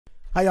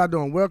How y'all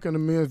doing? Welcome to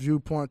Men's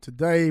Viewpoint.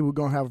 Today we're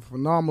gonna have a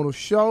phenomenal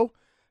show.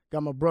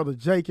 Got my brother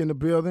Jake in the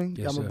building.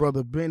 Yes, got my sir.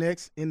 brother Ben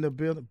X in the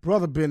building.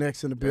 Brother Ben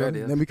X in the There it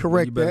building. is. Let me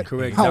correct You better that.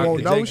 correct I Dr.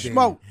 want no Jake then.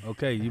 smoke.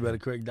 Okay, you better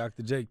correct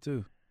Dr. Jake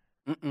too.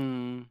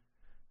 Mm-mm. You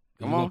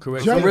Come gonna on.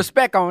 correct Jake. Some him?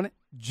 respect on it.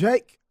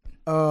 Jake,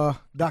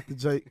 Dr.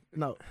 Jake,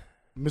 no,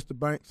 Mr.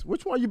 Banks.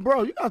 Which one you,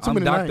 bro? You got too I'm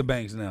many Dr. names.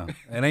 Banks now.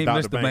 It ain't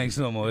Dr. Mr. Banks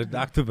no more. It's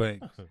Dr.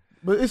 Banks.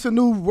 But it's a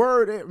new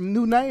word,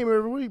 new name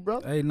every week,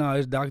 brother. Hey, no,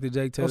 it's Dr.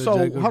 Jake Taylor So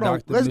Jacobs, hold on,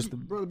 Dr. let's, Mr.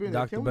 brother Ben,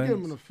 Dr. can we give him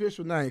an Banks.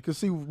 official name? Because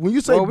see, when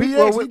you say Well, we- BX,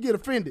 well, we- he get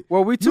offended.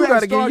 Well, we You too had got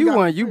to to start give you got-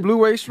 one. You Blue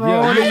Way Strong.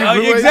 Yeah, and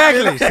you Blue Way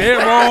exactly. Say it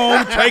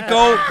wrong.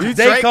 Traco,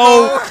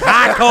 J-Co,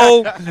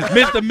 Taco,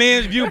 Mr.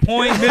 Men's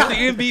Viewpoint, Mr.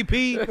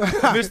 MVP,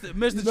 Mr.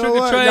 You know Trigger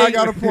what? Trey. Y'all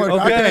got a point. I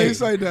Okay. can't even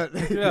say that.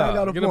 Y'all Yeah,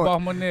 got a get up point.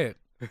 off my neck.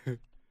 I think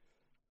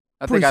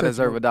I Appreciate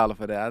deserve you. $1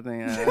 for that. I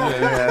think.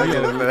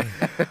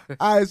 Yeah.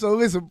 All right, so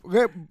listen,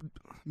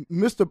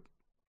 Mr.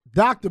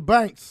 Dr.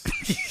 Banks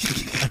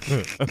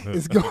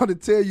is going to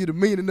tell you the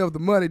meaning of the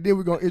money. Then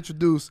we're going to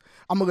introduce,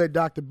 I'm going to let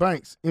Dr.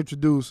 Banks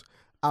introduce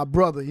our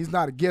brother. He's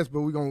not a guest,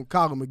 but we're going to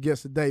call him a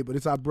guest today, but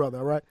it's our brother,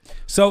 all right?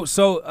 So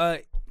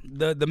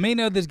the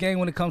meaning of this game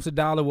when it comes to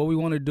dollar, what we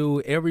want to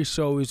do every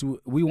show is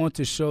we want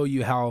to show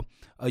you how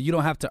you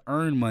don't have to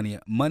earn money.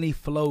 Money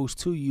flows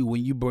to you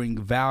when you bring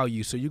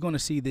value. So you're going to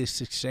see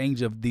this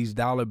exchange of these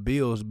dollar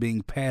bills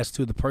being passed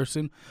to the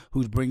person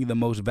who's bringing the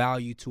most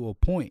value to a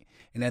point.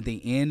 And at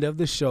the end of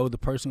the show, the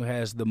person who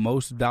has the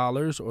most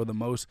dollars or the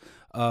most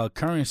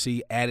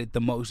currency added the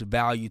most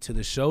value to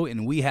the show.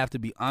 And we have to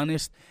be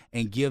honest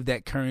and give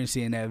that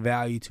currency and that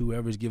value to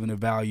whoever's giving the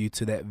value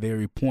to that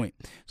very point.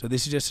 So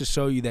this is just to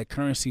show you that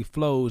currency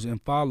flows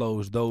and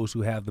follows those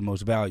who have the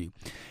most value.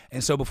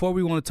 And so before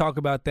we want to talk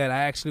about that,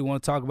 I actually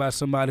want to talk about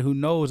somebody who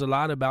knows a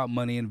lot about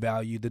money and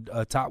value,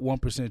 the top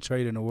 1%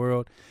 trader in the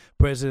world,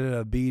 president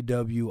of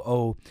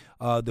BWO,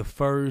 the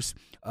first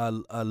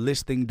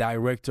listing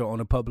director on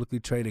a publicly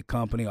traded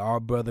company, our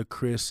brother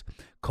Chris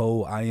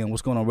Cole.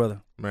 What's going on,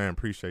 brother? Man,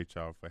 appreciate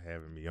y'all for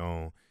having me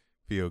on.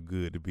 Feel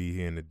good to be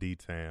here in the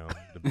D-Town,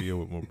 to be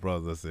with my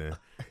brothers and,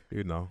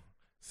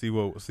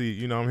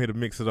 I'm here to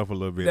mix it up a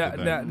little bit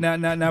today.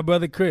 Now,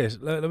 brother Chris,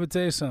 let me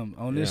tell you something.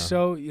 On this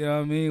show, you know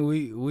what I mean,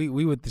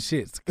 we with the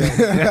shits.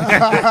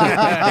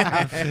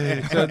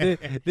 So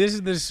this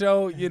is the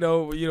show,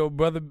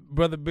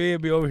 brother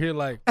Ben be over here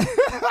like,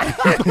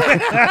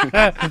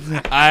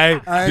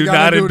 I do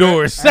not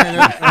endorse. He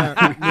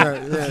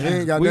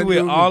ain't got We nothing to with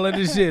do all of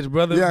the shits,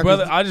 brother. Yeah,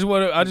 brother, 'cause- I just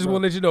want to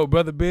let you know,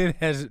 brother Ben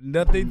has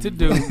nothing to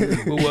do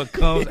with what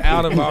comes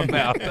out of our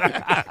mouth.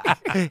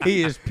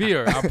 He is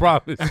pure, I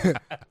promise.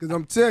 Because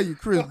I'm telling you,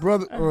 Chris,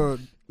 brother,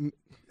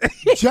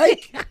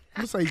 Jake,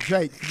 I'm going to say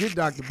Jake, get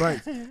Dr.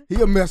 Banks.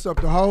 He'll mess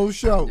up the whole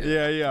show.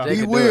 Yeah. He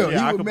Jake will. do it. He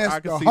I will can- mess I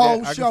can the see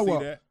whole that. I can show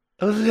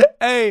see up.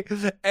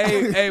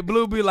 that. hey,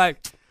 Blue be like,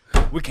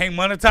 we can't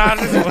monetize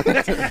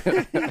this.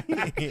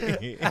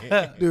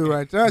 Dude,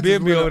 right there. Ben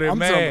just be went over up. there I'm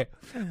mad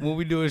when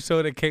we do a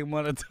show that can't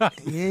monetize.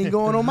 He ain't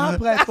going on my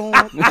platform.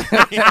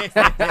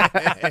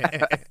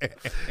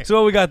 So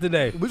what we got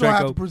today? We're going to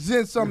have Traco? to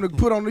present something to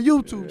put on the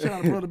YouTube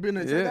channel, Brother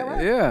Bennett. Is that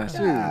right? Yeah, shoot.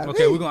 God,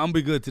 Okay, I'm gonna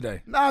be good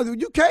today. Nah,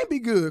 you can't be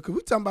good because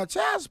we talking about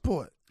child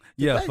support.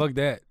 Yeah, Today. fuck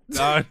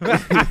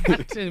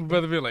that.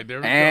 Brother be like,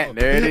 there we And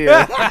go. there it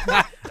is.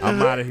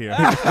 I'm out of here.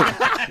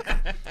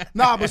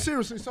 Nah, but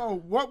seriously,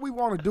 so what we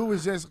want to do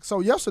is just,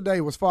 so yesterday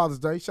was Father's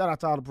Day. Shout out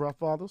to all the bro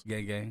fathers.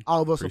 Gang.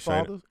 All of us Appreciate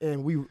are fathers.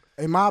 And we,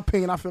 in my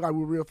opinion, I feel like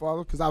we're real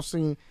fathers because I've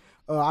seen,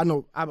 I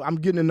know, I'm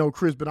getting to know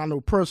Chris, but I know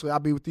personally I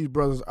be with these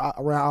brothers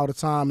around all the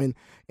time. And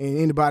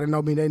anybody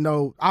know me, they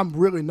know I'm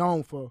really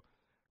known for,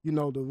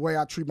 the way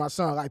I treat my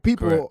son. Like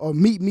people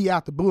meet me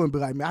out the blue and be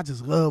like, man, I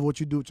just love what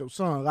you do with your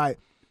son. Like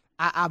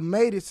I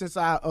made it since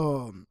I,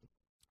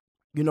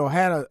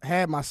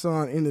 had my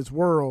son in this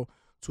world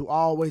to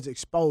always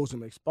expose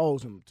him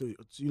to,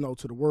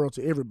 to the world,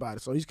 to everybody.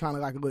 So he's kind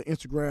of like a little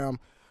Instagram,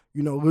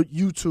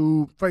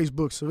 YouTube,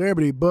 Facebook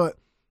celebrity. But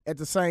at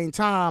the same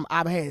time,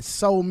 I've had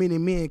so many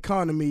men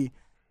come to me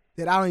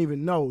that I don't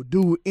even know.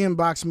 Dude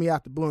inbox me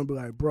out the blue and be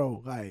like,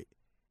 bro, like,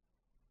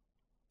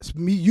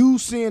 me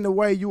seeing the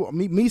way you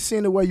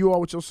are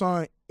with your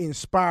son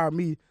inspired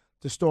me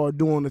to start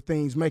doing the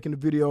things, making the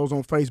videos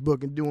on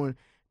Facebook and doing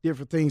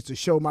different things to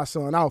show my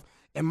son off.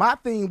 And my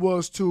thing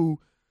was to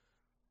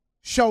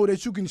show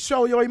that you can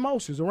show your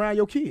emotions around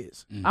your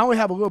kids. I only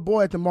have a little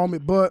boy at the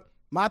moment, but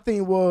my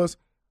thing was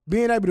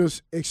being able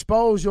to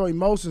expose your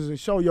emotions and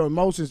show your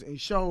emotions and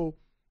show,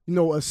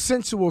 a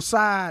sensual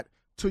side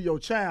to your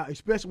child,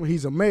 especially when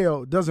he's a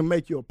male, doesn't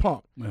make you a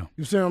punk. Yeah.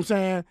 You see what I'm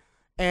saying?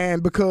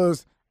 And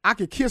because I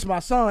could kiss my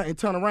son and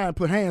turn around and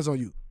put hands on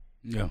you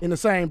Yeah. in the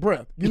same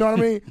breath. You know what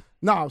I mean?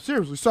 No,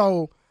 seriously.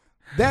 So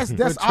that's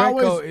But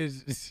always Traco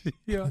is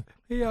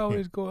he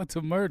always going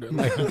to murder,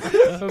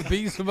 like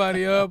beat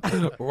somebody up,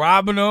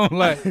 robbing them,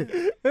 like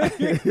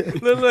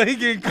Look, he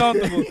getting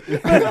comfortable.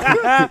 So,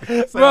 yeah,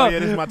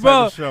 this is my type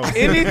of show.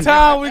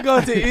 Anytime we go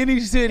to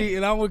any city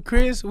and I'm with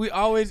Chris, we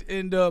always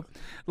end up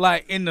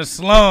like in the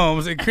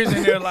slums, and Chris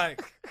in there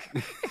like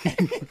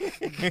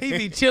he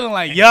be chilling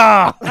like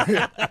y'all.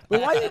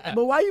 But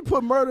why you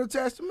put murder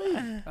attached to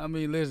me? I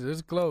mean, listen,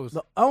 it's close.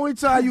 The only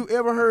time you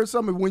ever heard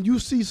something when you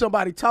see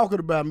somebody talking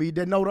about me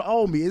that know the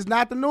old me, it's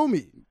not the new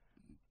me.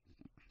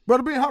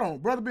 Brother Ben, hold on.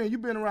 Brother Ben,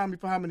 you've been around me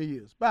for how many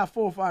years? About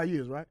 4 or 5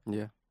 years, right?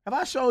 Yeah. Have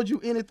I showed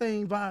you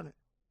anything violent?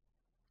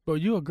 Bro,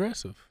 you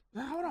aggressive.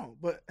 Now, hold on.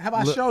 But have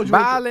I Look, showed you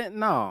Violent?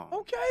 No.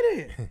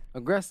 Okay then.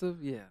 Aggressive?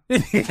 Yeah.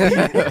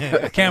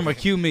 Camera,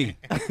 cue me.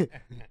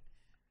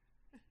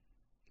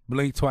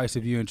 Blink twice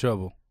if you're in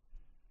trouble.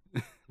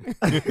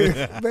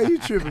 Man, you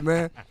tripping,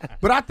 man.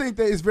 But I think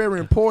that it's very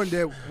important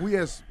that we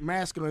as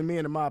masculine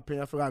men, in my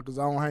opinion, I forgot because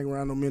I don't hang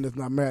around no men that's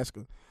not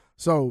masculine.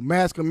 So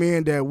masculine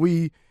men that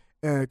we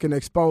can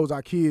expose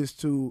our kids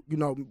to,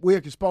 we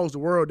can expose the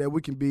world that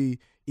we can be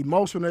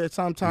emotional at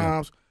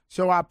sometimes,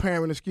 show our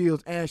parenting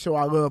skills, and show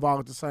our love all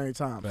at the same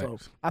time.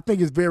 Thanks. So I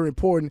think it's very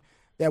important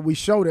that we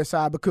show that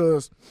side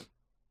because,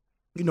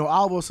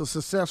 all of us are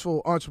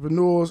successful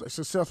entrepreneurs,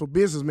 successful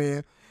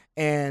businessmen,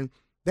 and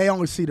they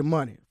only see the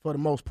money for the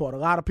most part. A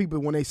lot of people,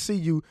 when they see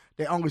you,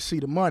 they only see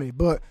the money,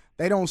 but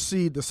they don't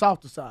see the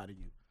softer side of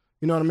you.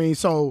 You know what I mean?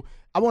 So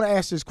I want to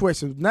ask this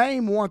question.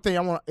 Name one thing.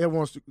 I want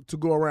everyone to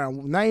go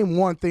around. Name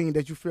one thing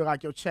that you feel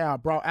like your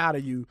child brought out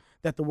of you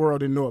that the world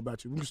didn't know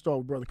about you. We can start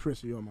with Brother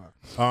Chris. Your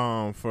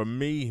mind. For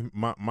me,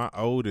 my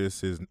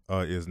oldest is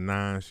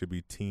 9, should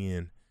be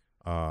 10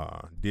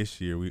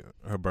 this year.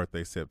 Her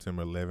birthday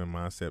September 11,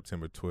 mine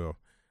September 12.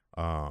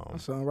 My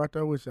son right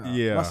there with y'all.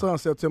 Yeah. My son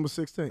September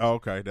 16th. Oh,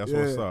 okay, that's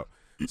what's up.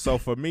 So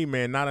for me,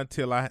 man, not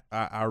until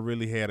I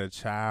really had a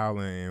child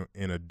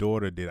and a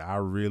daughter did I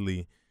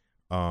really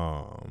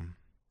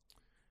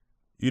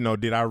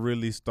did I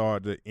really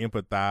start to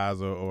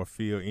empathize or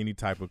feel any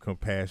type of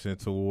compassion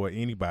toward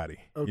anybody.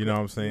 Okay. You know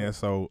what I'm saying? Yeah.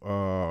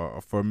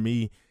 So for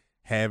me,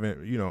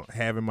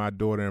 having my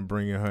daughter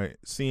and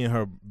seeing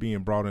her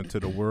being brought into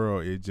the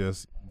world, it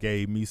just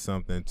gave me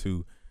something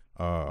to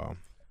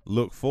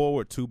look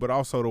forward to, but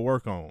also to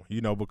work on,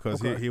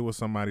 because here was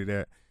somebody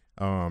that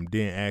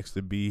didn't ask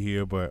to be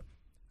here, but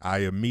I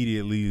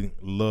immediately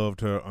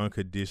loved her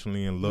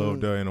unconditionally and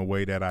loved her in a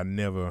way that I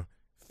never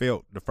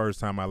felt the first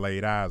time I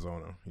laid eyes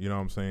on her. You know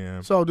what I'm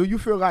saying? So do you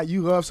feel like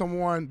you love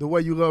someone the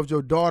way you loved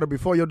your daughter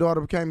before your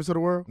daughter came into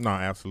the world? No,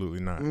 absolutely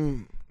not.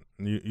 And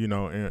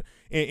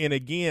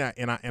again,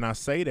 I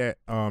say that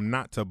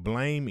not to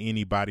blame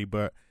anybody,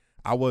 but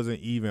I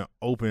wasn't even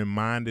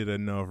open-minded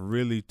enough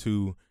really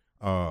to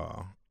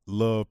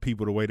love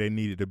people the way they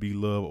needed to be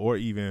loved, or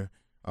even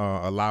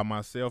allow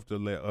myself to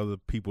let other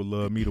people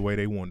love me the way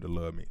they wanted to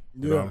love me.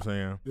 You know what I'm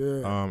saying?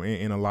 Yeah.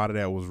 And a lot of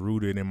that was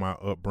rooted in my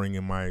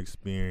upbringing, my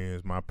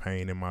experience, my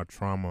pain, and my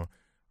trauma,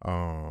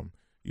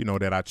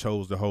 that I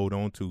chose to hold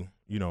on to,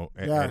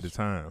 at the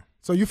time.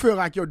 So you feel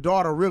like your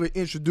daughter really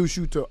introduced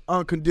you to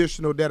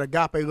unconditional, that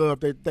agape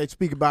love that they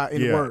speak about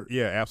in the word?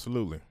 Yeah,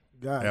 absolutely.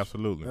 Gotcha.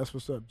 Absolutely. That's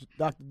what's up.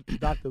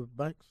 Dr.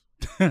 Banks?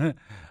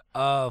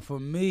 For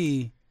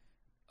me,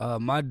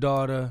 my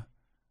daughter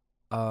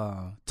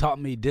taught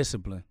me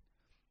discipline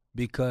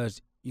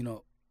because,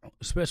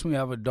 especially when you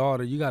have a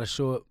daughter, you got to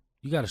show up.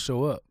 You got to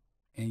show up,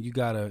 and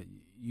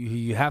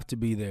you have to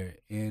be there.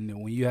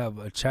 And when you have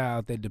a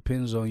child that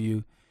depends on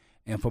you,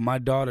 and for my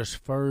daughter's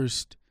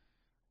first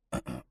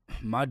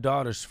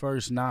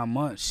 9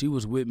 months, she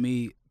was with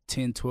me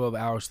 10, 12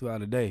 hours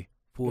throughout the day,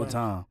 full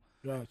time.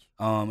 Gotcha.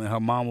 And her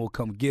mom will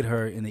come get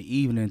her in the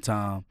evening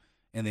time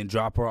and then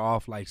drop her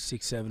off like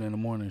 6, 7 in the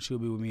morning. She'll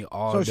be with me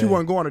all day. So she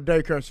wasn't going to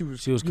daycare. She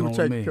was coming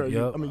with me.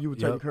 You were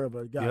taking care of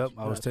her. Gotcha. Yep,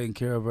 I was taking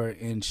care of her,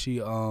 and she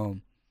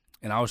and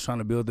I was trying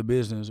to build the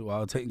business while I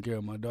was taking care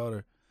of my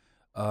daughter.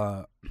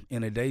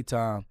 In the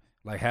daytime,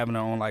 like having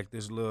her on like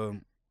this little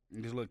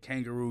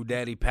kangaroo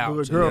daddy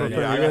pouch. Girl,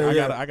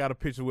 I got a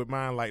picture with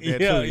mine like that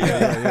too.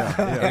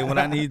 Yeah. And when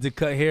I needed to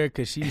cut hair,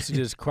 because she used to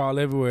just crawl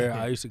everywhere,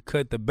 I used to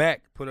cut the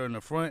back, put her in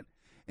the front,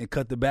 and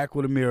cut the back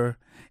with a mirror,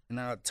 and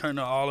I turn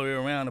her all the way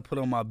around and put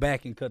her on my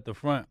back and cut the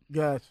front.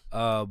 Gotcha.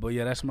 But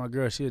yeah, that's my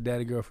girl. She's a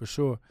daddy girl for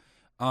sure.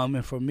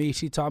 And for me,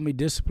 she taught me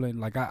discipline.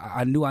 Like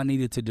I knew I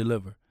needed to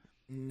deliver,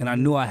 and I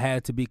knew I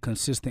had to be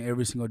consistent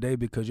every single day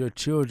because your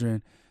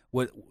children,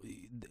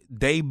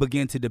 they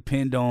begin to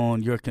depend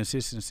on your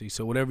consistency.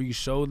 So whatever you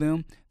show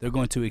them, they're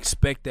going to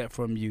expect that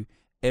from you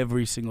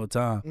every single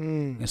time.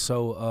 And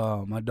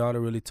so my daughter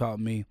really taught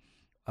me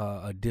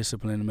a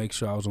discipline to make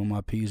sure I was on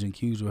my P's and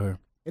Q's with her.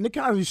 And it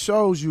kind of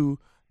shows you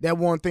that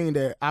one thing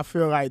that I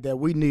feel like that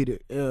we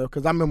needed.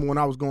 Because I remember when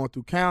I was going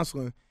through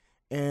counseling,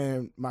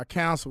 and my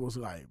counselor was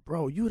like,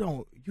 "Bro, you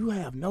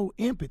have no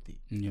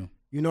empathy." Yeah.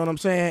 You know what I'm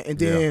saying? And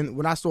then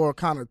when I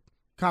started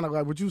kind of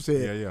like what you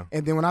said,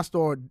 and then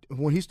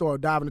when he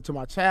started diving into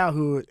my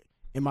childhood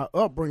and my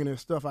upbringing and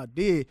stuff I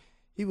did,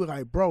 he was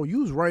like, "Bro, you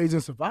was raised in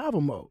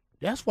survival mode."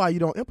 That's why you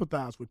don't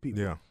empathize with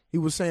people. Yeah. He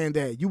was saying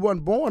that you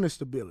wasn't born in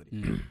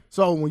stability.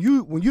 So when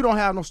you don't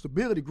have no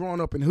stability growing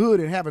up in the hood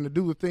and having to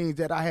do the things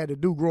that I had to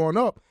do growing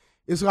up,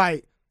 it's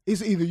like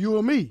it's either you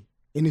or me.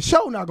 And the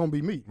show not gonna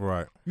be me.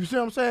 Right. You see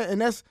what I'm saying?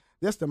 And that's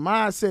the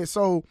mindset.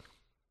 So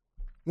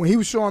when he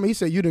was showing me, he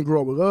said you didn't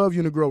grow up with love,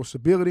 you didn't grow up with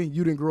stability,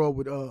 you didn't grow up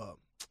with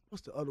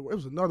what's the other word? It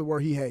was another word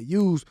he had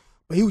used,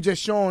 but he was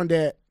just showing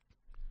that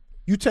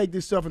you take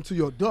this stuff into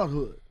your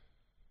adulthood.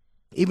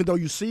 Even though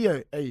you see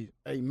a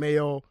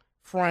male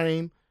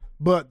frame,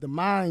 but the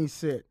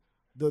mindset,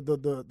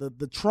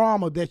 the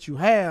trauma that you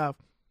have,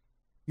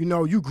 you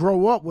know, you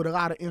grow up with a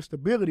lot of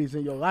instabilities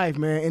in your life,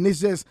 man. And it's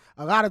just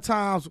a lot of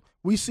times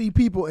we see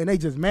people and they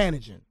just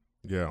managing.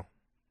 Yeah.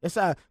 That's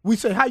how we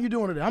say, "How you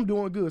doing today?" "I'm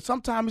doing good."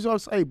 Sometimes you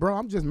say, "Hey, bro,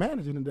 I'm just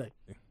managing today."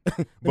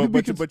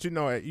 But you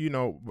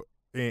know,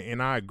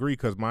 and I agree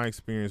because my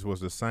experience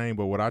was the same.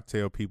 But what I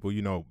tell people,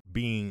 you know,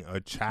 being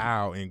a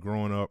child and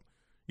growing up,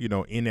 you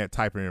know, in that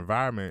type of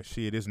environment,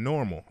 shit, it's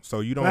normal. So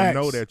you don't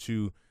know that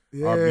you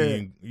are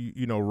being,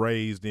 you know,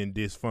 raised in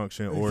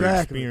dysfunction or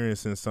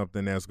experiencing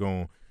something that's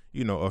going to,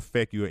 you know,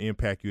 affect you or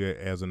impact you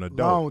as an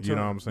adult. You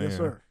know what I'm saying? Yes,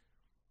 sir.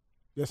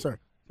 Yes, sir.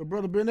 So,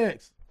 Brother Ben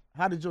X,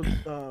 how did your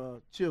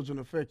children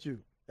affect you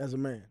as a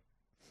man?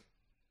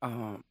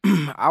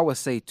 I would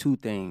say two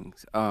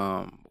things.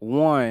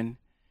 One,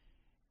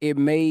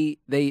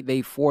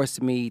 they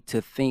forced me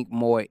to think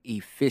more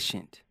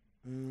efficient.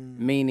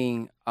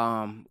 Meaning,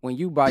 when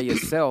you by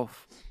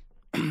yourself,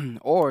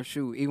 or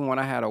shoot, even when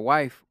I had a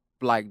wife,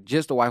 like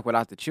just a wife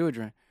without the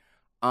children,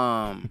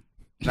 not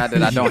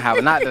that I don't have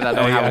a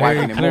wife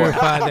anymore.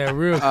 Clarify that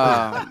real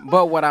quick.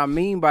 But what I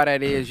mean by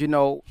that is, you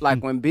know,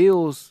 like when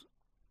bills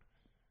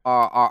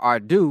are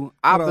due,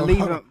 I believe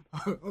in.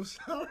 I'm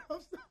sorry. I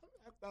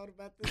thought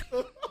about this.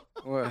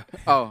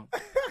 Well,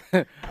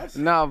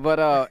 no,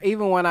 but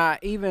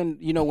even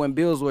you know, when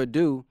bills were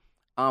due,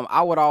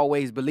 I would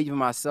always believe in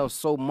myself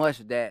so much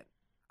that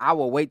I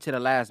would wait till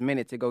the last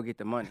minute to go get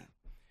the money.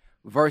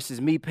 Versus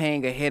me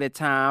paying ahead of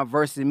time,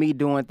 versus me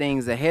doing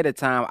things ahead of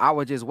time, I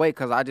would just wait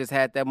because I just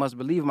had that much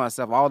belief in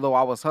myself. Although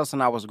I was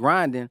hustling, I was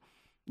grinding,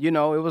 you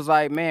know, it was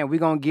like, man, we're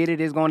going to get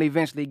it. It's going to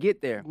eventually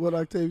get there. What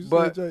I tell you,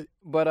 but Jay?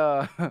 But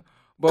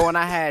when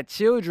I had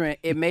children,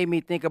 it made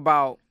me think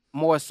about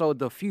more so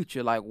the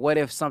future. Like, what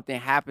if something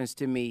happens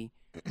to me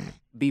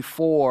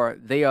before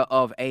they are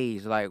of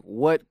age? Like,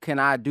 what can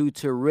I do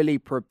to really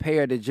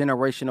prepare the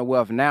generational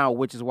wealth now,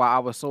 which is why I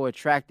was so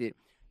attracted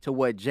to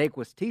what Jake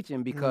was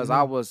teaching, because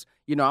I was,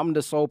 you know, I'm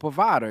the sole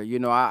provider. You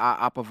know,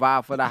 I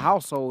provide for the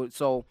household.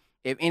 So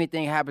if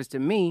anything happens to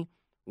me,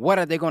 what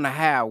are they going to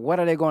have? What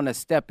are they going to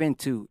step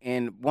into?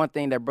 And one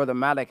thing that Brother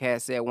Malik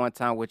had said one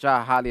time, which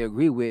I highly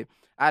agree with,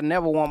 I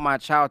never want my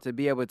child to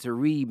be able to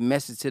read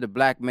Message to the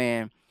Black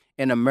Man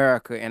in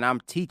America, and I'm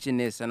teaching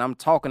this and I'm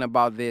talking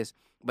about this,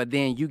 but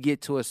then you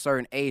get to a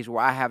certain age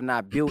where I have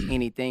not built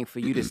anything for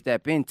you to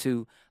step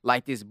into,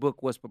 like this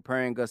book was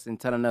preparing us and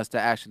telling us to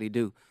actually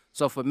do.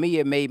 So for me,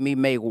 it made me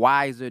make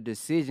wiser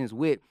decisions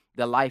with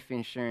the life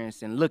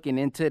insurance and looking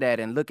into that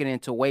and looking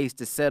into ways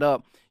to set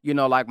up, you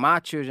know, like my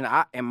children,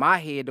 in my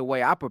head, the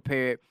way I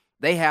prepared,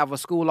 they have a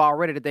school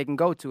already that they can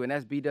go to, and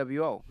that's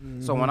BWO.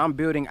 So when I'm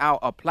building out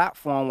a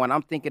platform, when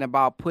I'm thinking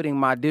about putting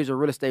my digital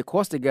real estate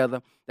course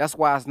together, that's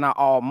why it's not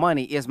all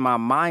money. It's my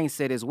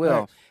mindset as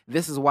well. Right.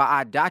 This is why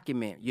I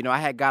document. You know, I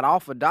had got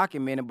off of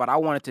documenting, but I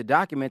wanted to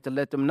document to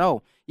let them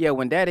know, yeah,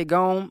 when daddy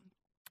gone,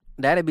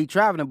 daddy be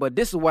traveling, but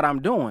this is what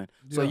I'm doing.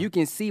 Yeah. So you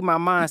can see my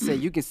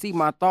mindset. You can see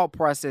my thought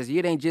process.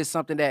 It ain't just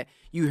something that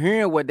you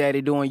hearing what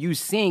daddy doing. You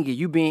seeing it.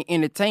 You being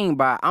entertained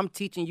by it. I'm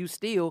teaching you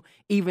still,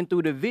 even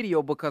through the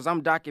video, because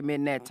I'm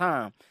documenting that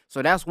time.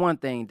 So that's one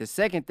thing. The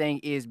second thing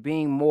is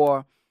being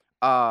more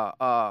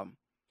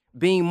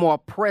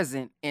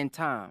present in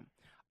time.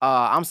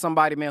 I'm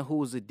somebody, man,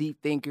 who's a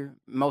deep thinker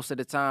most of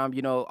the time.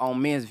 You know,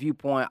 on Men's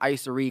Viewpoint, I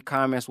used to read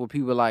comments where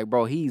people like,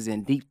 bro, he's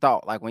in deep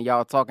thought. Like when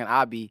y'all talking,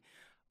 I be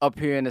up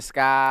here in the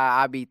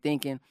sky, I be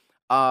thinking.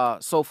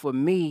 So for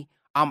me,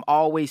 I'm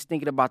always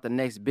thinking about the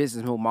next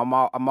business move.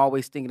 I'm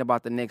always thinking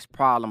about the next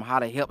problem, how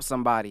to help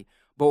somebody.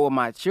 But with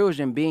my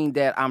children, being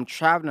that I'm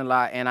traveling a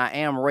lot and I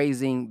am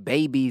raising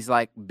babies,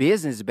 like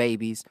business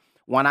babies,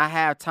 when I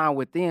have time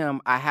with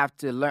them, I have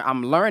to learn.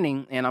 I'm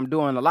learning and I'm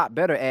doing a lot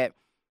better at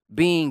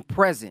being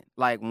present.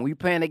 Like when we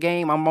playing the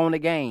game, I'm on the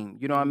game.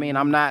 You know what I mean?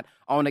 I'm not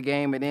on the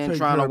game and then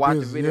trying to watch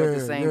the video at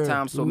the same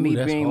time. So me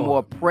being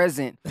more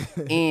present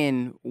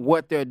in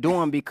what they're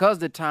doing, because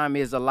the time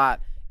is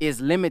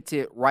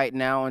limited right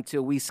now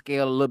until we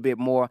scale a little bit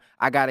more.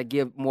 I got to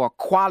give more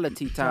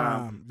quality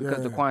time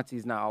because the quantity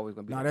is not always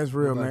going to be. No, that's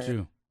real,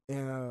 man.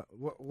 And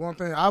one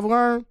thing I've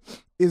learned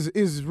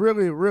is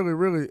really, really,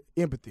 really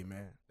empathy,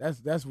 man.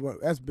 That's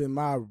been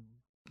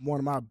one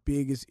of my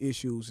biggest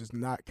issues, is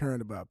not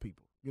caring about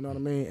people. You know what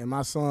I mean? And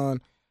my son,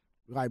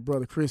 like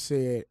Brother Chris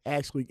said,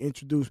 actually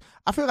introduced.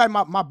 I feel like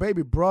my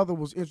baby brother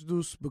was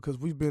introduced because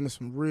we've been in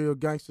some real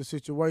gangster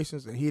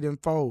situations and he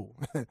didn't fold.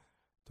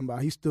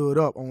 He stood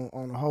up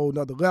on a whole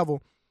nother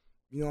level.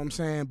 You know what I'm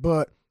saying?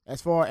 But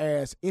as far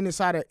as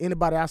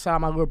anybody outside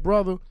my little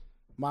brother,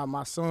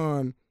 my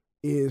son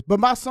is, but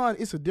my son,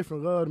 it's a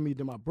different love to me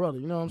than my brother.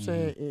 You know what I'm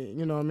saying?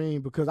 You know what I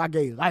mean? Because I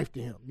gave life to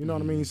him. You know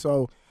what I mean?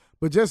 So,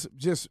 but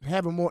just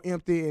having more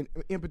empathy, and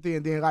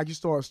then like you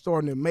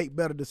starting to make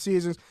better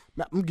decisions.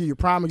 Now, I'm gonna give you a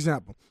prime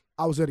example.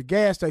 I was at a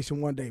gas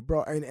station one day,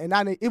 bro, and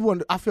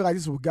I feel like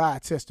this was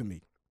God testing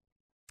me.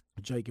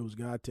 Jake, it was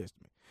God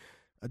testing me.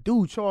 A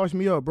dude charged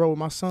me up, bro, with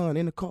my son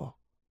in the car.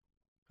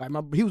 Like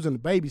he was in the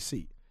baby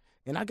seat.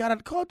 And I got out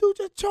the car, dude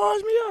just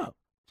charged me up.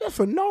 Just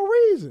for no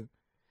reason.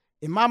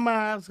 In my mind,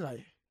 I was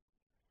like,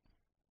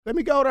 let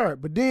me go there.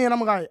 But then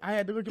I'm like, I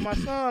had to look at my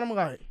son. I'm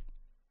like,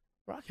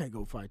 bro, I can't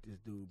go fight this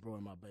dude, bro,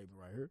 and my baby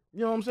right here.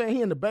 You know what I'm saying?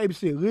 He in the baby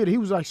seat, literally. He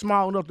was like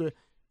small enough to,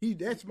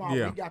 that small.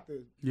 Yeah. He got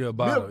the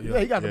bottle. milk. Yeah,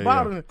 he got the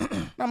bottle.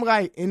 And I'm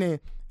like, and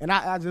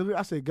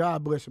I said,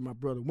 God bless you, my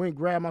brother. Went,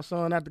 grabbed my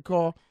son out the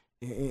car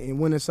and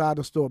went inside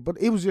the store. But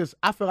it was just,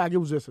 I feel like it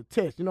was just a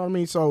test. You know what I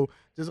mean? So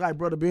just like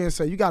Brother Ben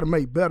said, you got to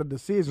make better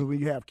decisions when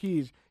you have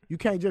kids. You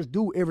can't just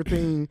do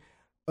everything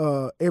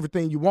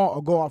you want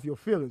or go off your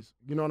feelings.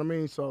 You know what I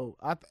mean? So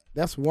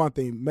that's one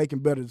thing, making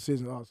better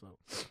decisions also.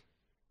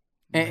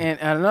 And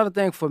another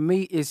thing for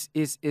me is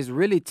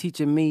really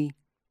teaching me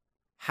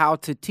how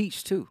to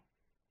teach too.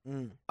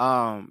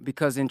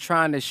 Because in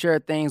trying to share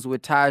things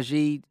with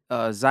Taji,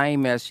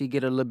 Zaim, as she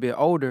get a little bit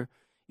older,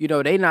 you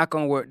know, they're not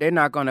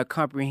gonna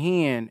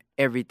comprehend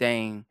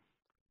everything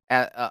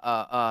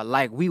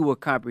like we would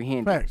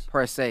comprehend it,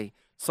 per se.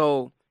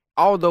 So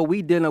although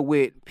we dealing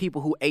with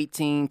people who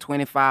 18,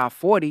 25,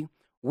 40,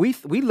 we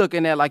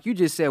looking at, like you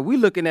just said, we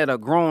looking at a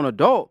grown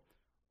adult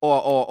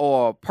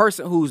or a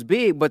person who's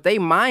big, but they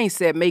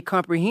mindset may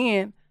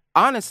comprehend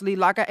honestly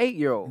like an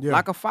 8-year-old,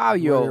 like a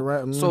 5-year-old.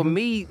 Right. Mm-hmm. So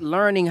me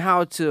learning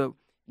how to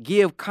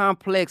give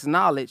complex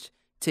knowledge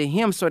to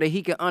him so that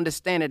he can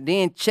understand it,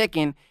 then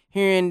checking,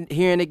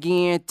 hearing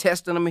again,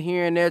 testing him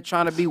here and there,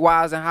 trying to be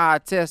wise in how I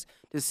test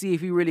to see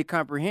if he really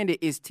comprehended,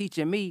 is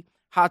teaching me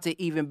how to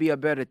even be a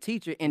better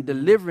teacher in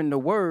delivering the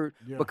word,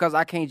 because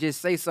I can't just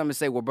say something and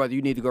say, well, brother,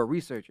 you need to go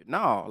research it.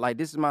 No, like,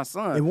 this is my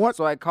son.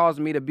 So it caused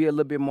me to be a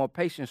little bit more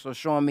patient, so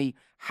showing me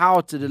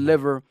how to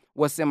deliver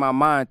what's in my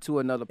mind to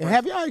another person. And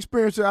have y'all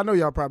experienced it? I know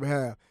y'all probably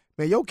have.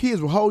 Man, your kids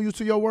will hold you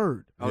to your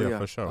word. Oh, yeah.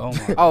 For sure.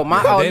 They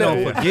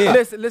don't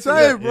forget. Listen,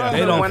 Say it, bro. They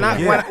don't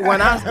forget.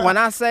 When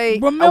I say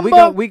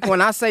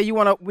when I say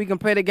we can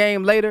play the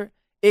game later,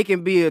 it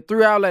can be a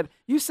 3-hour later.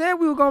 You said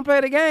we were gonna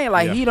play the game.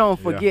 Like, he don't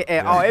forget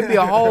at all. It'd be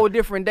a whole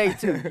different day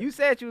too. You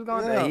said you was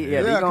gonna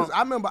because I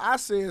remember I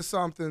said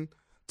something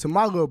to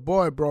my little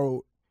boy,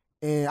 bro,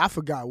 and I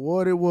forgot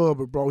what it was,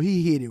 but bro,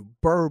 he hit it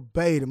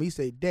verbatim. He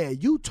said,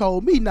 "Dad, you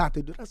told me not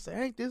to do that." I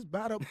said, "Ain't this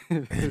bad up?"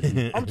 I'm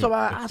talking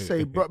about, I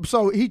say, bro.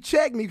 So he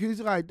checked me because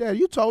he's like, "Dad,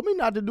 you told me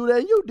not to do that,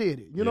 and you did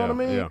it." You know what I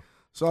mean? Yeah.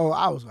 So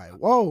I was like,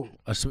 "Whoa."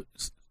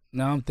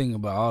 Now I'm thinking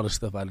about all the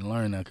stuff I didn't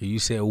learn now, because you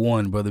said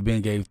 1, Brother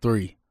Ben gave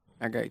 3.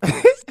 I got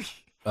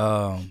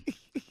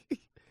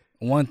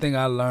One thing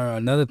I learned,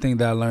 another thing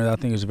that I learned I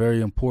think is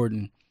very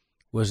important,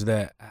 was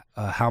that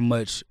how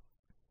much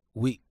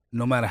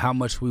no matter how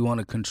much we want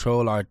to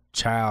control our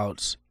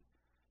child's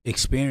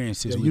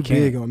experiences, we can't.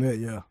 Big on that,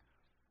 yeah.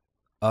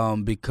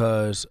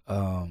 Because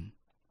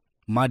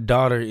my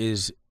daughter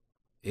is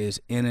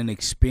in an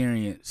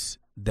experience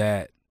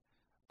that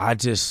I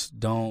just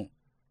don't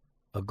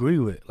agree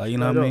with. Like, you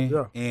know what I mean?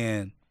 Yeah.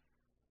 And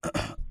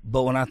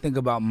but when I think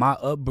about my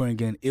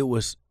upbringing, it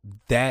was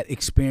that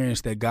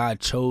experience that God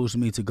chose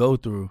me to go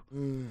through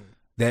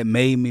that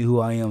made me who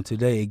I am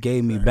today. It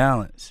gave me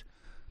balance.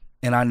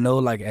 And I know,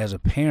 like, as a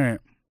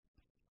parent,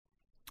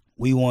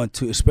 we want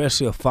to,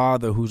 especially a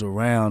father who's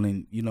around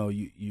and, you know,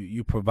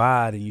 you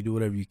provide and you do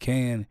whatever you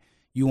can,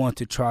 you want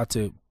to try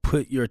to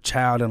put your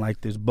child in,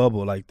 like, this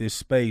bubble, like this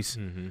space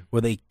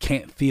where they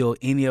can't feel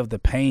any of the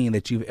pain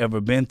that you've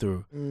ever been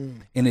through.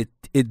 And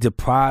it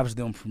deprives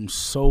them from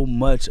so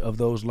much of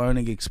those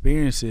learning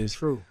experiences.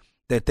 True.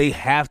 That they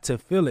have to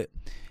feel it.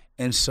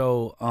 And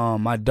so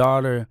my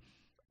daughter,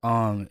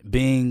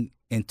 being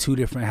in 2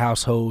 different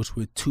households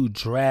with 2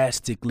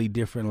 drastically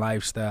different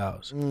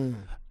lifestyles,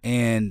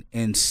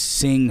 and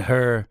seeing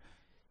her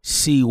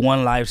see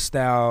one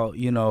lifestyle,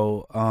 you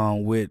know,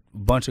 with a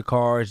bunch of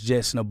cars,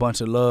 jets, and a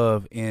bunch of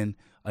love, and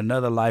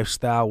another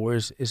lifestyle where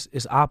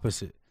it's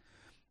opposite.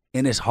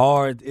 And it's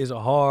hard. It's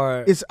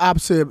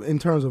opposite in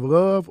terms of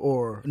love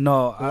or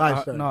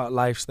lifestyle.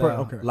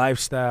 Lifestyle. Okay.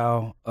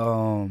 Lifestyle,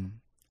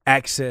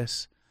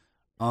 access,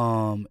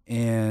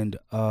 and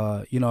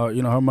you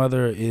know, her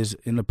mother is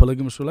in a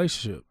polygamous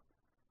relationship.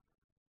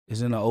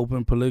 Is in an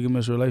open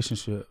polygamous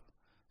relationship.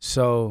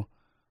 So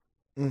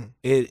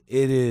it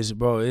is,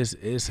 bro. It's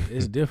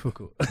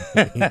difficult.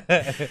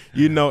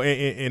 You know,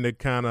 in the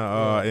kind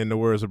of in the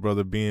words of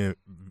Brother Ben,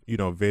 you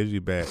know,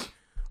 veggie back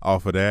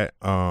off of that,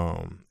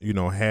 you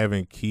know,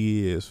 having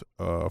kids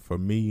for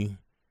me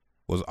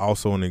was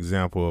also an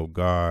example of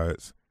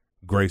God's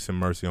grace and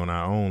mercy on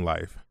our own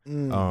life.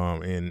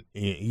 And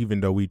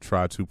even though we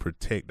try to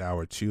protect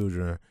our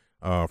children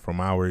from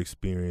our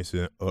experience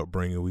and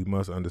upbringing, we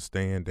must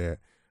understand that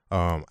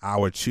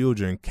our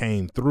children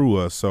came through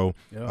us. So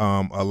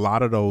a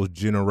lot of those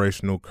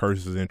generational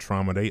curses and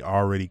trauma, they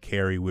already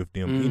carry with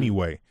them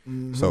anyway.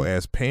 So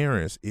as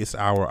parents, it's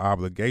our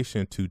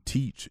obligation to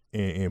teach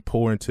and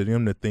pour into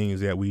them the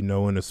things that we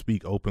know and to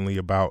speak openly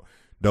about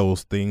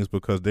those things,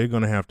 because they're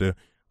going to have to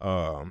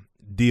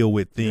deal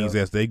with things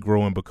as they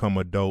grow and become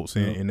adults,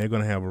 and they're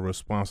going to have a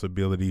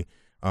responsibility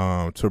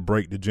to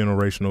break the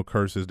generational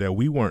curses that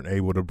we weren't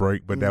able to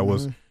break, but that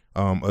was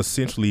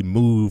essentially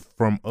moved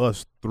from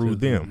us through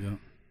them.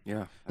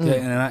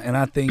 And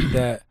I think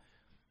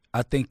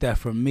that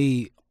for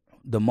me,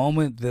 the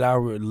moment that I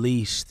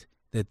released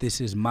that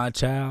this is my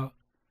child,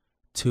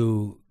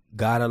 to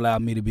God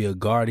allowed me to be a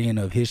guardian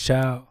of his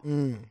child,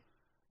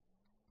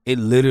 it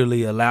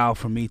literally allowed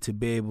for me to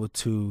be able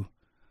to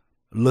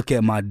look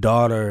at my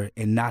daughter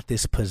in not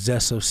this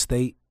possessive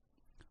state,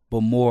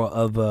 but more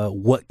of a,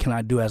 what can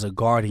I do as a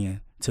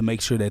guardian to make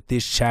sure that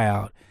this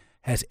child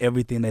has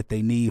everything that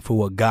they need for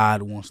what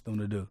God wants them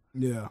to do.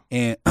 Yeah.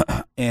 And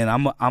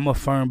I'm a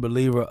firm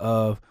believer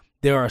of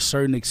there are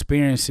certain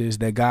experiences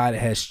that God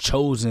has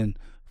chosen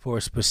for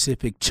a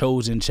specific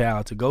chosen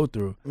child to go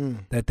through,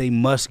 that they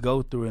must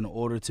go through in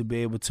order to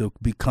be able to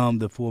become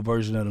the full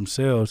version of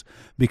themselves,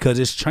 because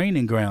it's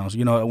training grounds.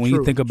 You know, when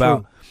you think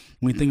about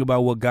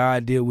what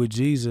God did with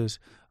Jesus,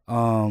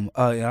 and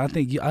I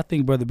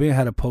think Brother Ben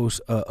had a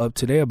post up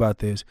today about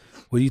this.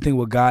 When you think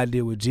what God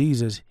did with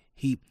Jesus,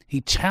 he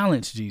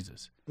challenged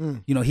Jesus.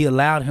 You know, he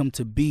allowed him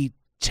to be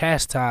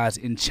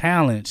chastised and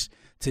challenged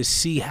to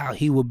see how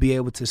he would be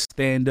able to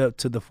stand up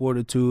to the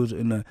fortitudes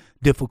and the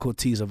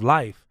difficulties of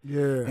life.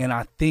 Yeah. And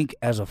I think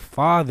as a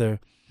father,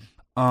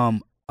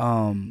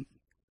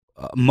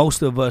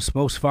 most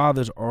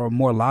fathers are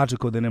more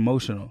logical than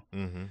emotional.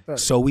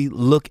 So we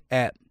look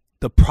at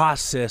the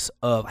process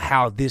of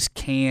how this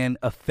can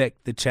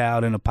affect the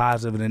child in a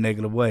positive and a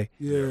negative way.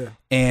 Yeah.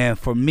 And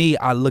for me,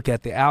 I look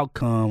at the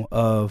outcome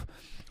of,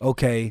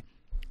 okay,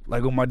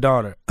 like with my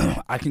daughter,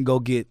 I can go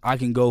get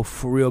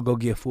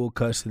full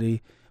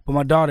custody. But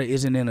my daughter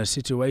isn't in a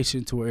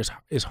situation to where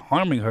it's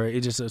harming her.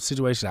 It's just a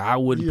situation I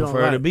wouldn't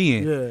prefer to be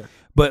in. Yeah.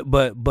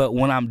 But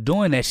when I'm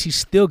doing that, she's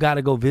still got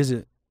to go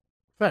visit.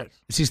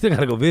 Facts. She's still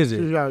got to go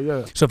visit.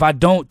 Yeah. So if I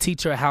don't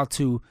teach her how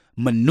to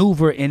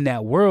maneuver in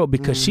that world,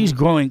 because she's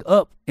growing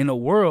up in a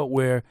world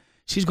where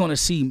she's going to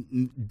see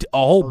a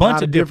whole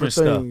bunch of different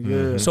stuff.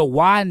 Yeah. So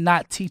why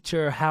not teach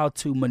her how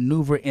to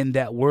maneuver in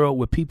that world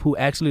with people who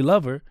actually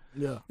love her,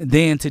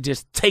 than to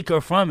just take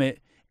her from it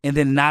and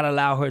then not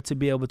allow her to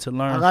be able to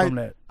learn from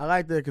that. I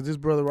like that, because this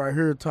brother right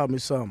here taught me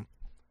something.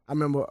 I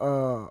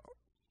remember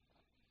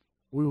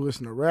we were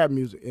listening to rap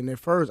music, and at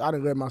first I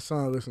didn't let my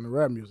son listen to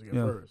rap music at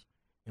first.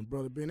 And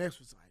Brother Ben X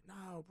was like,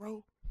 "No,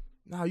 bro,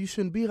 no, you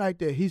shouldn't be like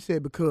that." He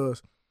said,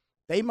 because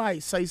they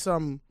might say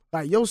something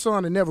like, your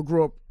son that never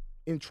grew up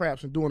in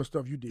traps and doing the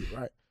stuff you did,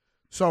 right?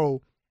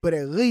 So, but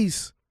at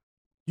least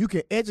you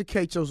can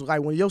educate your,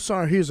 like when your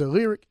son hears a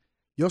lyric,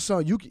 your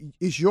son,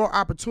 it's your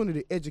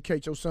opportunity to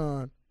educate your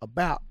son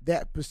about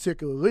that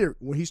particular lyric.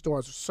 When he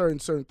starts a certain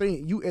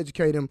thing, you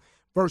educate him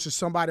versus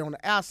somebody on the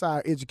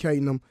outside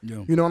educating them.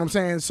 Yeah. You know what I'm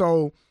saying?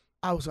 So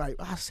I was like,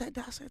 I said,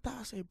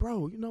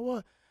 bro, you know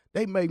what?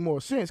 They make more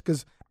sense,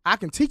 because I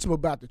can teach him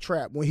about the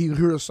trap when he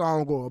hears a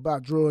song or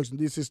about drugs and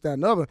this, that,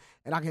 and the other,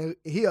 and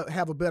he'll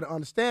have a better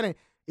understanding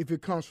if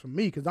it comes from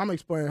me, because I'm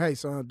explaining, hey,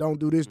 son, don't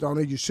do this, don't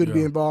do this, you shouldn't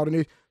be involved in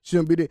this,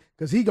 shouldn't be this,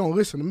 because he going to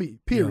listen to me,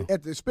 period,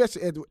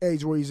 especially at the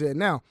age where he's at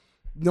now.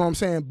 You know what I'm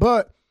saying?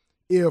 But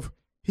if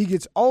he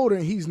gets older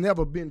and he's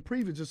never been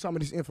privy to some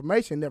of this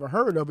information, never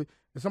heard of it,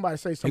 and somebody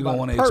say something, he gonna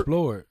want to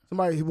explore it.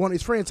 Somebody, one of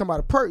his friends,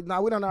 somebody perk.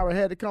 Now we done already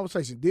had the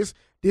conversation. This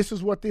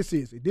is what this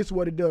is. This is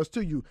what it does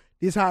to you.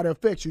 This is how it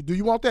affects you. Do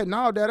you want that?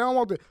 No, Dad, I don't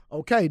want that.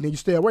 Okay, then you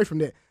stay away from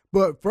that.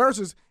 But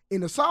versus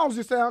in the songs,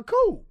 it sound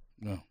cool.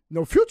 Yeah.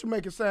 No, Future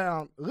make it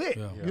sound lit.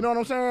 Yeah. You know what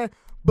I'm saying?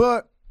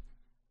 But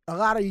a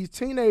lot of these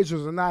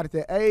teenagers are not at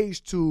the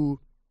age to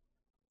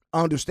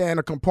understand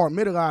or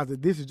compartmentalize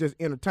that this is just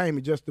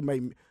entertainment, just to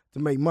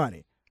make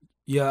money.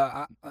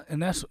 Yeah,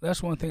 and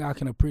that's one thing I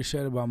can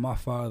appreciate about my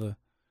father.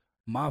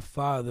 My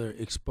father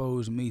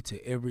exposed me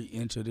to every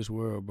inch of this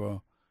world,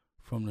 bro.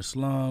 From the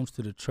slums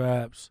to the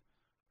traps,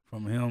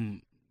 from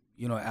him,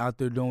 you know, out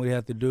there doing what he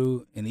had to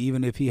do. And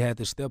even if he had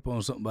to step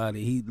on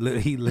somebody, he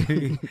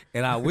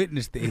and I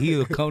witnessed it,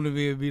 he'll come to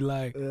me and be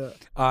like,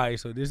 all right,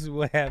 so this is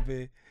what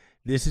happened.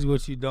 This is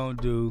what you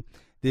don't do.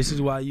 This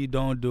is why you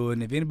don't do it.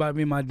 And if anybody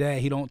be my dad,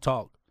 he don't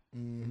talk.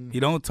 He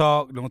don't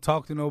talk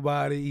to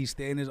nobody. He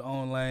stay in his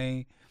own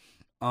lane.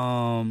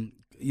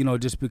 You know,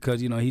 just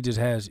because, you know, he just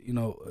has, you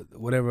know,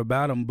 whatever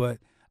about him. But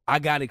I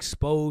got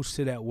exposed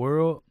to that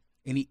world,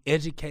 and he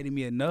educated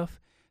me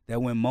enough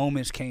that when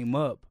moments came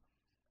up,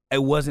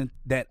 it wasn't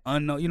that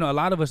unknown. You know, a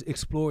lot of us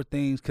explored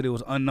things because it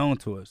was unknown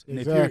to us.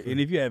 Exactly. And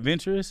if you're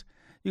adventurous,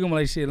 you're going to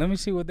be like, shit, let me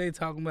see what they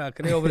talking about,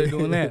 because they over there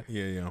doing that.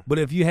 Yeah. But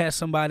if you had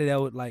somebody that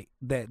would like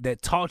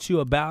that taught you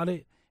about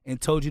it and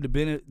told you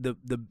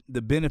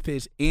the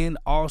benefits and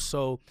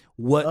also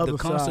what the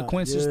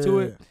consequences to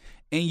it,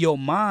 in your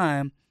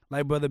mind,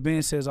 like Brother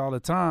Ben says all the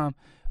time,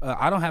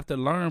 I don't have to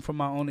learn from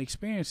my own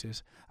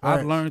experiences. I've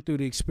Right. learned through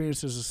the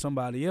experiences of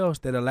somebody else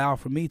that allow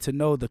for me to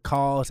know the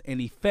cause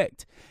and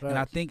effect. And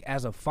I Facts. think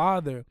as a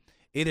father,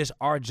 it is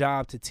our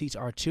job to teach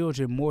our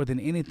children more than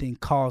anything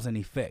cause and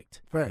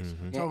effect. Facts.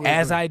 Mhm. Totally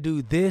As agree. I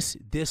do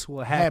this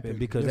will happen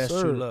because Yes,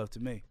 that's true sir. love to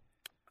me.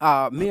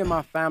 Me and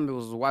my family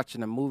was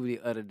watching a movie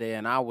the other day,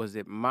 and I was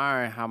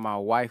admiring how my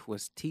wife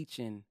was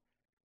teaching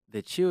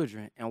the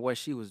children. And what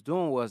she was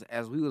doing was,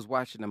 as we was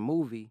watching the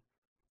movie,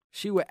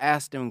 she would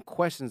ask them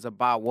questions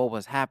about what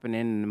was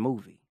happening in the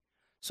movie.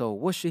 So,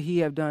 what should he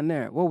have done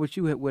there? What would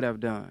you would have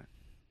done?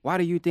 Why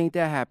do you think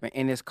that happened?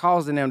 And it's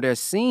causing them, they're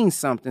seeing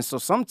something. So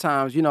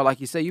sometimes,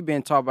 like you say, you've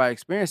been taught by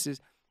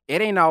experiences.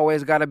 It ain't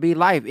always got to be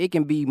life. It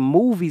can be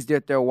movies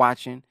that they're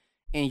watching,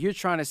 and you're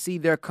trying to see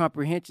their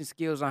comprehension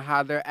skills on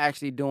how they're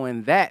actually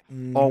doing that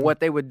or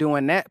what they would do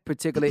in that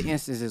particular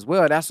instance as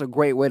well. That's a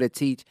great way to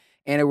teach.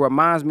 And it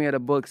reminds me of the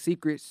book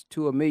Secrets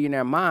to a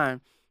Millionaire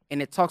Mind.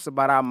 And it talks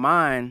about our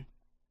mind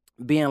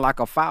being like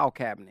a file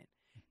cabinet.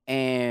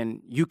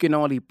 And you can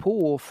only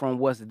pull from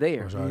what's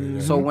there. What's already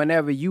there. So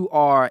whenever you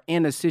are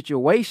in a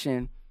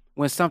situation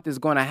when something's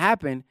going to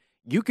happen,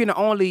 you can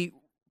only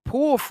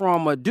pull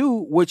from or do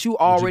what you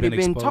already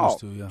been taught.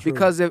 to, yeah.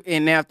 Because if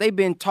they've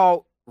been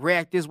taught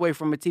react this way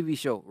from a TV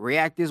show,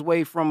 react this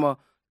way from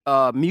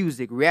a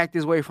music, react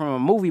this way from a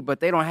movie, but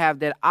they don't have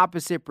that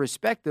opposite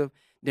perspective,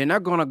 then they're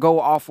gonna go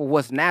off of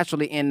what's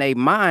naturally in their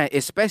mind,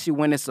 especially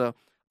when it's a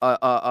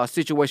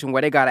situation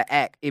where they gotta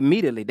act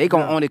immediately. They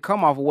gonna only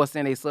come off of what's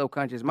in their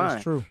subconscious mind.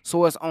 That's true.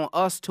 So it's on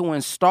us to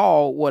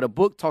install what a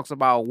book talks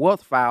about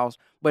wealth files,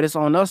 but it's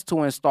on us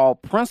to install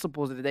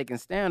principles that they can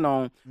stand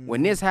on.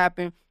 When this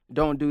happened,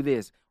 don't do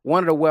this.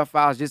 One of the wealth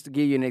files, just to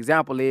give you an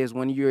example, is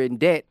when you're in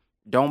debt,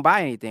 don't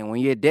buy anything. When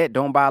you're in debt,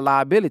 don't buy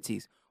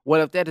liabilities.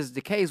 Well, if that is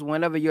the case,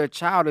 whenever your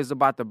child is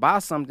about to buy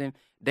something,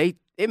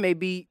 it may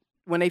be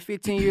when they're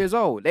 15 years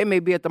old. They may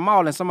be at the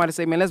mall and somebody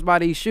say, man, let's buy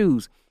these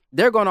shoes.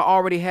 They're going to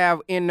already have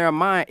in their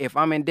mind, if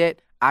I'm in debt,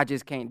 I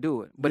just can't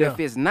do it. But if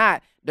it's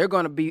not, they're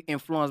going to be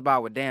influenced by,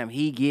 well, damn,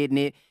 he getting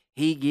it.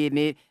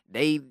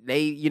 They,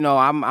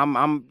 I'm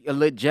a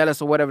little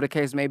jealous or whatever the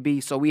case may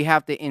be. So we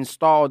have to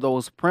install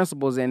those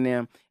principles in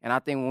them. And I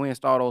think when we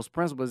install those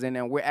principles in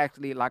them, we're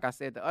actually, like I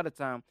said the other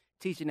time,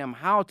 teaching them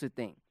how to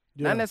think.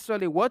 Not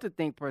necessarily what to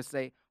think per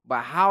se,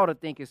 but how to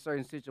think in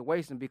certain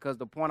situations. Because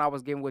the point I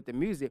was getting with the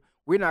music,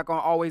 we're not going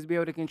to always be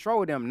able to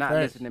control them not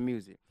listening to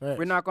music.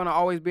 We're not going to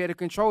always be able to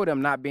control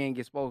them not being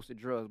exposed to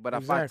drugs. But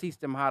if I teach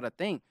them how to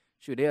think,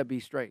 they'll be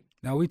straight.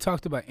 Now, we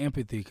talked about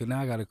empathy, because now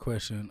I got a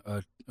question,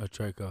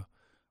 Traco.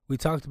 We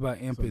talked about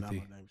So now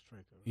empathy. my name's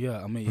Traco.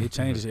 Yeah, I mean, it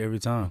changes every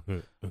time.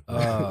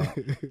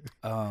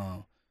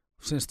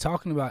 Since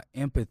talking about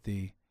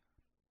empathy,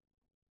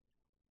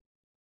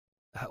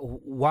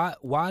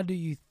 why do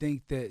you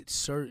think that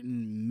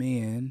certain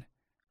men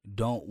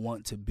don't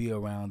want to be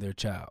around their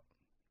child?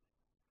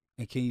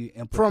 And can you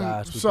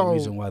empathize with the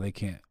reason why they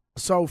can't?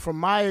 So from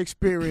my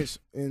experience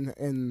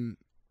in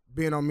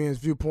being on Men's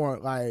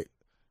Viewpoint, like,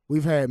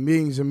 we've had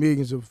millions and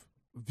millions of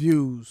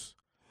views.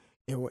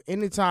 And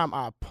anytime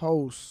I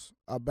post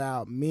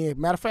about men,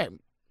 matter of fact,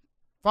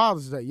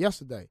 Father's Day,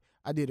 yesterday,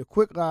 I did a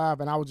quick live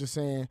and I was just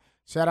saying,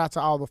 shout out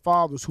to all the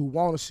fathers who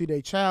want to see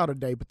their child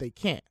today, but they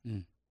can't.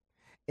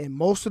 And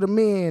most of the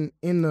men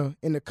in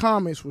the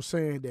comments were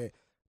saying that,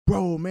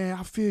 bro, man,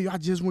 I feel you. I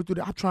just went through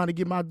that. I'm trying to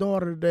get my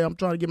daughter today. I'm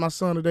trying to get my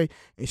son today,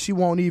 and she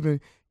won't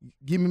even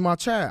give me my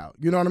child.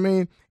 You know what I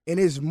mean? And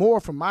it's more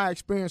from my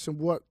experience and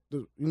what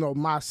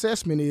my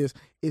assessment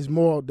is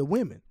more the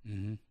women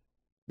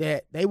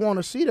that they want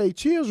to see their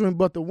children,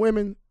 but the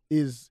women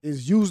is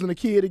using the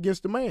kid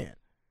against the man.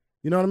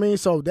 You know what I mean?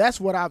 So that's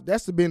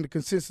been the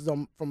consensus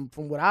from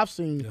what I've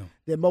seen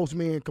that most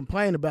men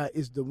complain about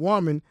is the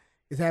woman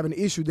is having an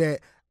issue that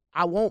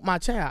I want my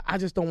child, I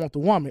just don't want the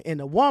woman, and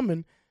the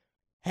woman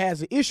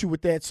has an issue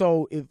with that.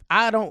 So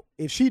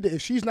if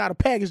she's not a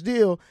package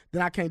deal,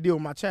 then I can't deal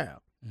with my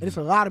child. And it's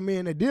a lot of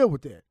men that deal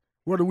with that,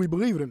 whether we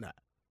believe it or not.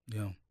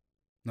 Yeah,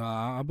 no,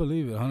 I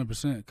believe it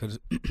 100%. Because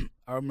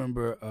I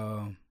remember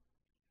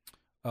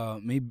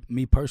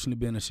me personally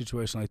being in a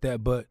situation like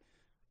that. But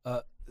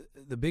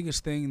the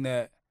biggest thing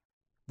that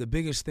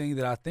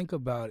I think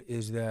about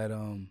is that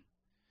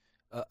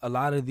a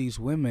lot of these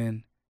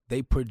women,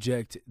 they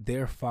project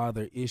their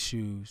father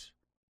issues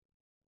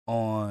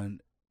on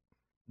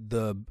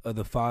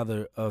the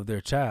father of their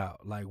child,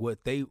 like what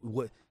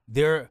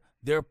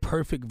their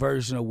perfect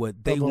version of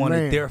what they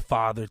wanted their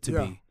father to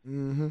be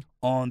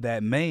on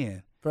that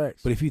man.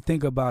 Facts. But if you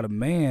think about a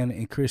man,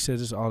 and Chris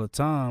says this all the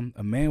time,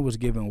 a man was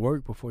given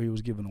work before he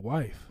was given a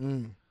wife.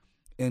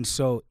 And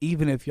so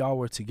even if y'all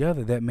were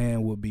together, that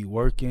man would be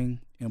working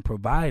and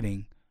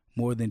providing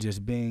more than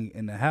just being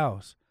in the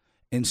house.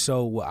 And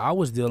so what I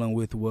was dealing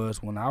with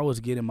was when I was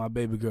getting my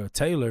baby girl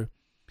Taylor,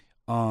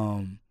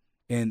 and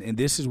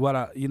this is what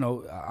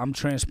I'm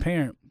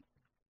transparent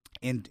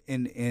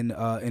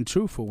and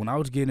truthful. When I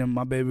was getting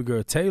my baby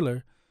girl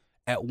Taylor,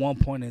 at one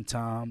point in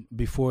time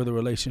before the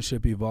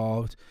relationship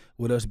evolved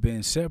with us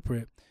being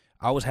separate,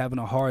 I was having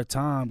a hard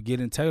time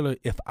getting Taylor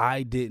if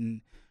I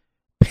didn't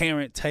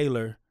parent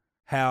Taylor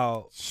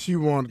how She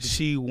wanted.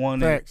 she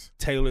wanted Facts.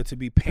 Taylor to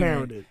be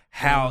parented, Parented.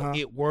 how Uh-huh.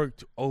 it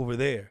worked over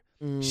there.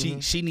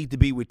 Mhm. She need to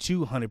be with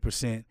you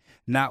 100%,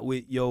 not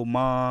with your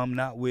mom,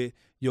 not with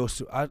your.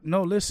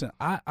 No, listen,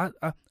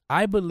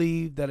 I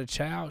believe that a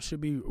child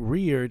should be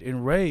reared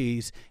and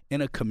raised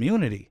in a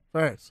community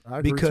Facts. I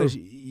agree because too.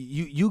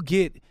 you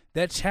get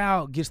that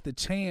child gets the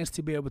chance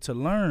to be able to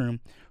learn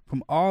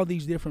from all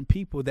these different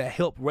people that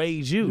help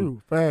raise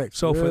you. Facts.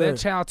 So for yeah. that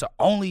child to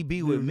only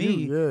be with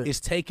me yeah. is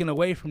taken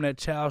away from that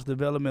child's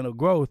developmental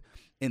growth.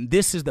 And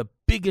this is the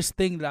biggest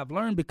thing that I've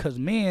learned because,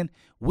 man,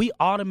 we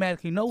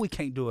automatically know we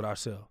can't do it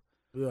ourselves.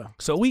 Yeah.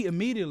 So we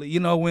immediately, you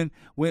know, when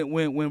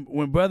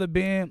Brother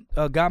Ben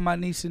got my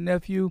niece and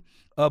nephew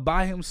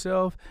by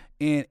himself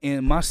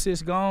and my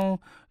sis gone,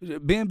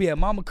 Ben be at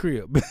mama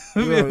crib.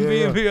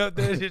 Ben be up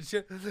there.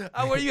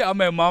 Where you at? I'm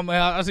at mama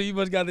house. I said, you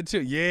must got the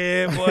chill.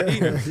 Yeah,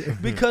 boy.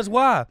 Because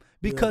why?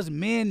 Because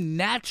men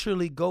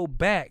naturally go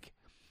back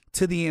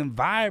to the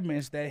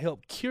environments that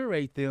help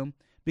curate them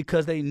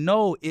because they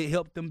know it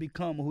helped them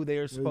become who they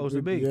are supposed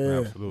to be.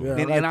 Yeah. Absolutely.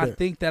 Yeah, And I that.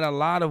 think that a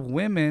lot of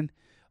women,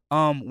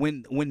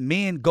 when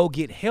men go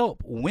get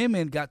help,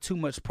 women got too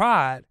much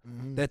pride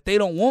that they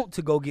don't want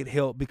to go get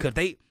help because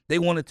they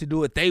wanted to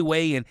do it their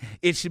way and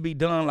it should be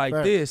done like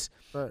Facts. this,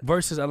 Facts.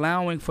 versus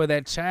allowing for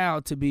that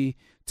child to be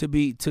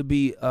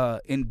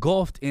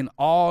engulfed in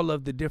all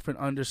of the different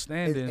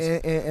understandings.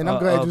 And I'm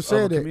glad of- you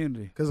said of a that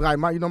community. because like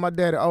my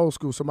daddy old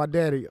school, so my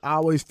daddy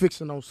always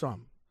fixing on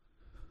something.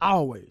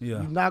 Always.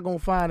 Yeah. You're not gonna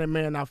find a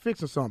man not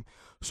fixing something.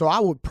 So I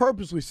would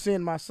purposely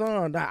send my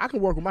son. I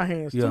can work with my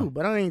hands Yeah. too,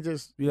 but I ain't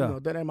just Yeah.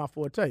 that ain't my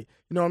forte. You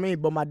know what I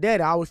mean? But my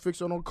daddy always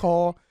fixing on the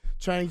car,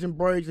 changing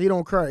brakes. He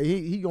don't cry.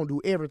 He gonna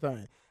do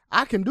everything.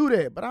 I can do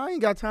that, but I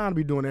ain't got time to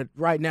be doing that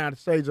right now at the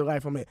stage of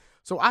life I'm at.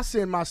 So I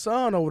send my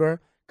son over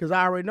there because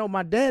I already know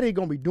my daddy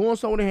gonna be doing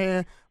something with the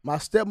hand. My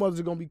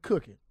stepmother's gonna be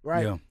cooking,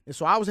 right? Yeah. And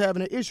so I was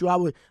having an issue.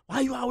 Why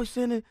you always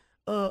sending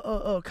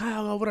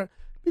Kyle over there?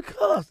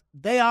 Because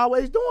they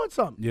always doing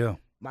something. Yeah,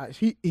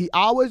 He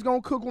always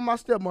gonna cook with my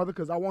stepmother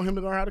because I want him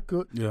to learn how to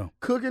cook. yeah,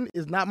 Cooking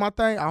is not my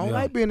thing. I don't Yeah.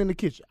 like being in the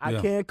kitchen. I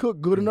Yeah. can't cook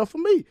good enough for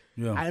me.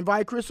 yeah. I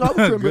invite Chris over to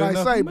me and be Good like,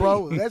 enough say, for me."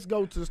 bro, let's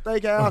go to the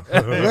steakhouse.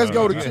 Let's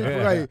go to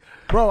Chick-fil-A.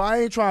 Bro, I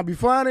ain't trying to be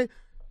funny.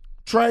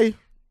 Trey,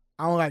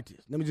 I don't like this.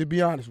 Let me just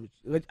be honest with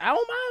you. Like, I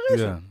don't mind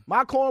listening. Yeah.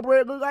 My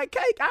cornbread look like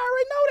cake. I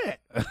already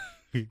know that.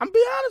 I'm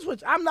be honest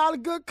with you. I'm not a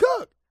good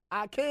cook.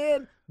 I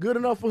can good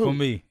enough for who? For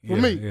me. For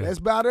Yeah, me. yeah. That's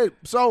about it.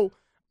 So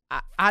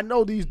I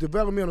know these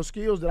developmental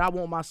skills that I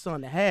want my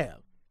son to have.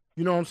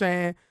 You know what I'm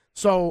saying?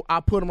 So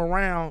I put him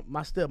around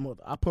my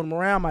stepmother. I put him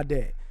around my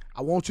dad.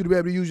 I want you to be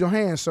able to use your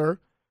hands, sir.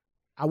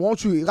 I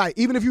want you, like,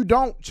 even if you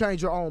don't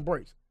change your own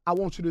brakes, I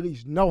want you to at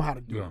least know how to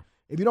do Yeah. it.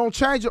 If you don't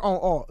change your own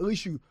oil, at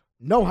least you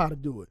know how to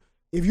do it.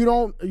 If you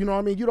don't, you know what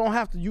I mean? You don't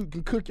have to, you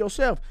can cook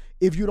yourself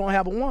if you don't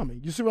have a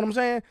woman. You see what I'm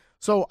saying?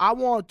 So I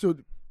want to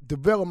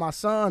develop my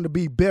son to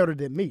be better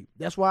than me.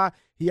 That's why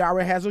he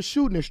already has a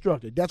shooting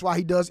instructor. That's why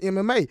he does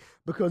MMA,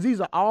 because these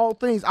are all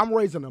things. I'm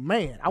raising a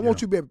man. I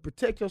want you to be able to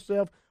protect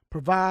yourself,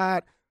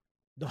 provide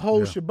the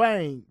whole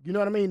shebang. You know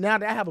what I mean? Now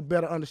that I have a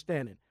better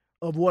understanding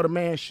of what a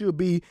man should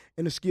be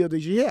and the skill that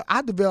you have,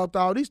 I developed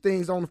all these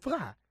things on the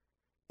fly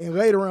and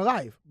later in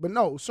life. But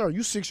no, sir,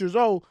 you 6 years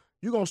old,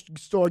 you're going to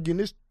start getting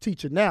this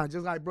teacher now.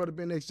 Just like Brother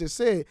Ben X just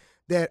said,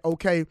 that,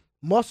 okay,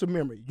 muscle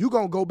memory. You're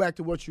going to go back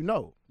to what you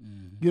know.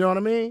 You know what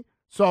I mean?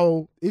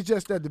 So it's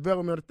just that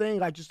developmental thing,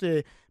 like you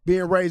said,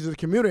 being raised in the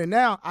community. And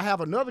now I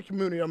have another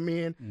community of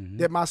men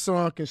that my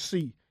son can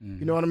see.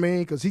 You know what I mean?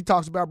 Because he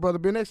talks about Brother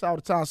Ben X all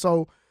the time.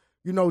 So,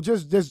 you know,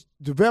 just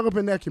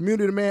developing that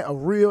community, man,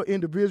 of real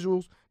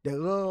individuals that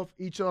love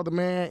each other,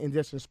 man, and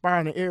just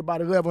inspiring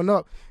everybody leveling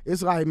up.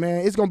 It's like,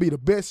 man, it's going to be the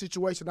best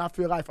situation, I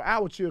feel like, for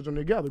our children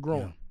together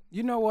growing.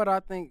 You know what I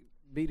think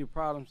be the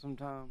problem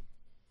sometimes?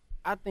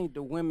 I think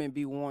the women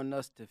be wanting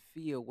us to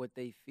feel what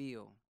they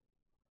feel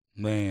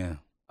Man.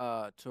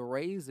 to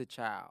raise a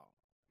child.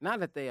 Not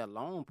that they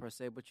alone per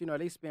se, but you know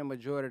they spend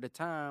majority of the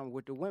time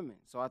with the women.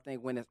 So I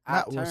think when it's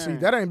our turn, See,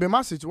 that ain't been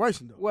my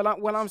situation, though.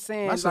 what I'm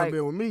saying My is son like,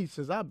 been with me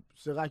since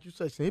like you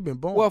said, since he been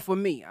born. well, for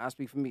me, I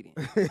speak for me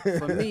then.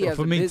 For me, as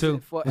For a me,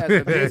 business, too. as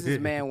a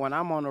businessman, when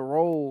I'm on the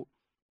road,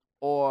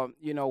 or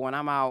you know when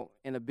I'm out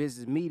in a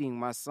business meeting,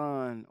 my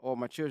son or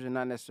my children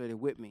not necessarily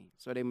with me,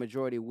 so they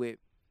majority with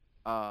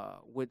the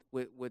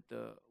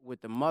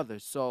mother.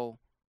 So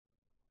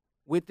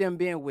with them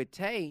being with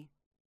Tay,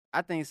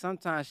 I think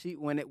sometimes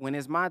when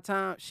it's my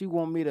time, she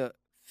want me to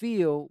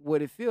feel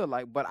what it feel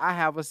like. But I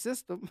have a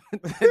system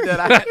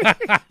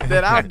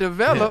that I've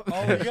developed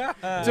to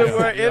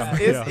where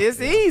it's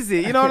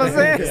easy. You know what I'm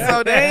saying?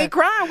 So they ain't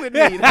crying with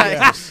me.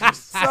 Like,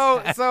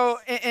 so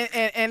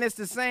and it's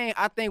the same.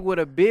 I think with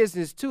a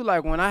business too.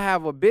 Like when I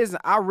have a business,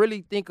 I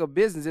really think a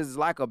business is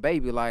like a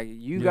baby. Like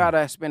you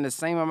gotta spend the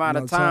same amount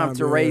of time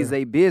to raise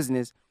a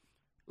business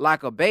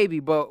like a baby.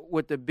 But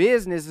with the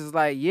business, it's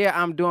like, yeah,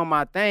 I'm doing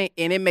my thing,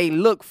 and it may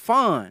look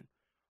fun,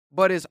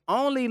 but it's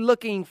only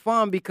looking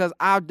fun because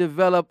I've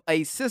developed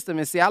a system.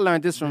 And see, I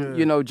learned this from,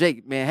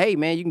 Jake, man. Hey,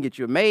 man, you can get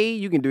you a maid.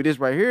 You can do this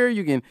right here.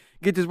 You can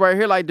get this right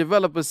here, like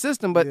develop a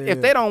system. But if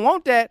they don't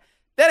want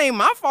that ain't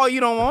my fault you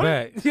don't want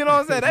it. You know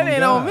what I'm saying? That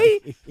ain't on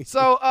me.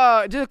 So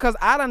just because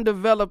I done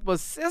develop a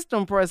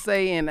system per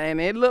se,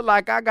 and it look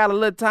like I got a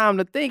little time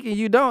to think and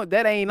you don't,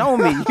 that ain't on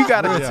me. You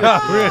got to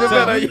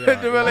develop. You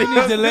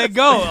need to let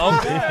go.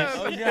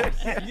 Okay.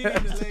 You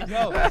need to let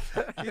go.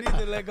 You need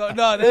to let go.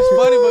 No,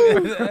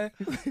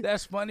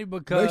 that's funny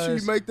because make sure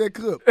you make that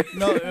clip.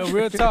 No,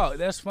 real talk.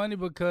 That's funny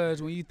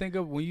because when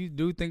you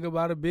do think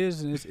about a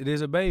business, it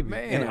is a baby.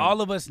 Man. And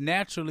all of us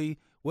naturally,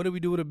 what do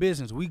we do with a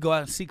business? We go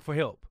out and seek for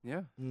help.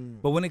 Yeah.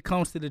 But when it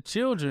comes to the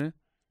children,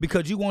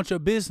 because you want your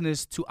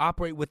business to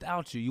operate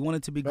without you, you want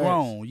it to be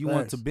grown. You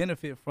want to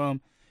benefit from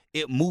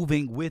it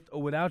moving with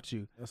or without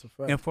you. That's a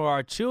fact. And for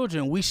our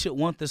children, we should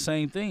want the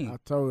same thing. I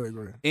totally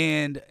agree.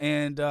 And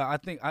I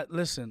think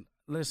listen.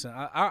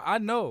 I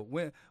know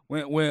when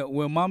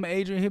Mama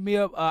Adrian hit me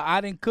up, I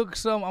didn't cook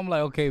something. I'm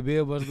like, okay,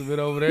 Bill must have been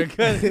over there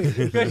because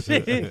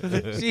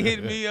she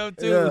hit me up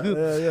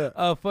too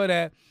for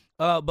that.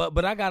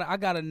 But I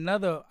got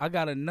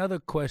another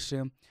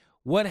question.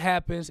 What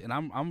happens? And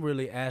I'm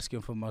really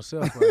asking for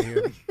myself right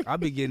here. I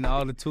be getting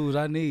all the tools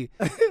I need.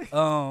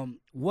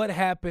 What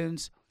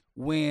happens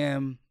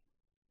when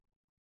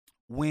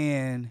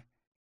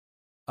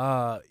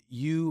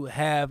you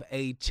have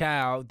a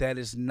child that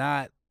is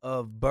not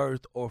of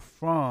birth or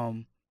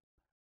from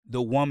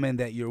the woman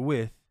that you're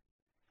with,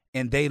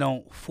 and they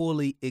don't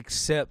fully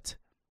accept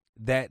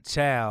that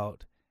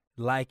child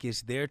like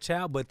it's their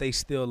child, but they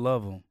still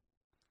love them?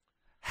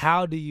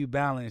 How do you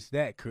balance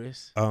that,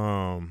 Chris?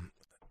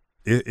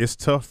 It's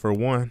tough for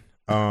one,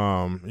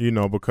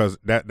 because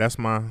that's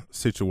my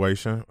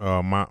situation.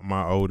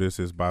 My oldest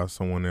is by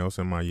someone else,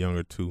 and my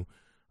younger two,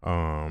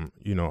 are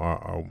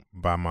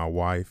by my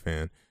wife.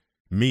 And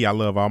me, I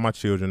love all my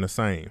children the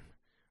same.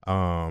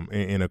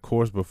 And of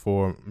course,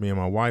 before me and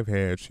my wife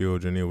had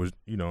children, it was,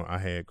 I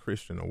had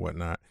Christian or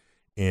whatnot.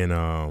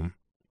 And,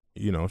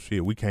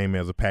 we came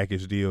as a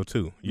package deal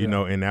too,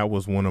 and that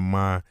was one of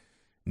my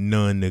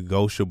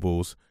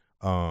non-negotiables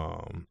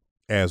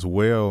as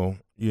well.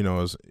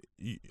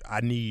 I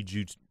need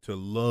you to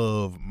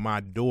love my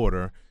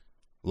daughter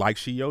like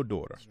she your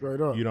daughter. Straight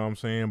up. You know what I'm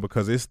saying?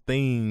 Because it's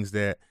things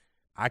that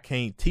I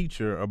can't teach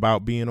her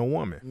about being a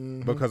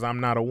woman because I'm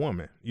not a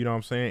woman. You know what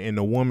I'm saying? And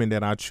the woman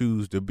that I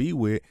choose to be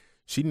with,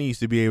 she needs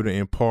to be able to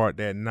impart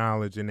that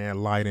knowledge and that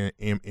light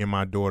in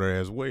my daughter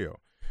as well.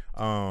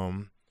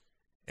 And,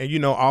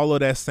 all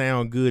of that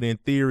sound good in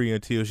theory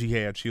until she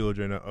had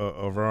children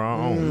of her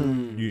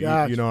own. You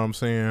know what I'm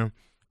saying?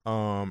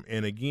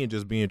 And again,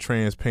 just being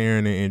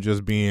transparent and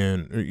just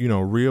being,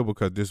 real,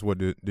 because this is what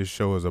this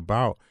show is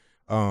about.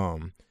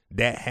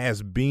 That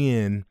has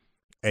been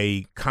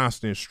a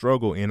constant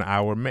struggle in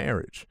our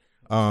marriage,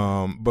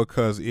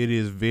 because it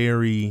is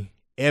very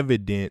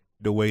evident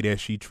the way that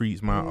she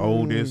treats my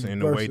oldest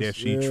and the way that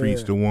she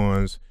treats the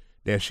ones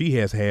that she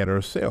has had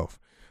herself,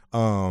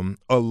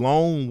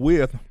 along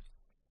with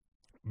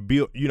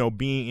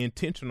being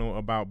intentional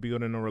about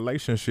building a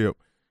relationship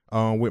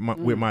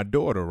with my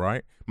daughter,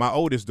 right? My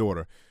oldest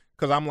daughter.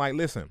 Because I'm like,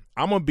 listen,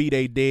 I'm going to be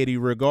their daddy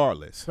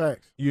regardless.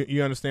 Facts.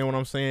 You understand what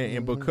I'm saying?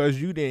 And because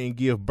you didn't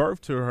give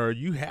birth to her,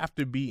 you have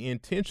to be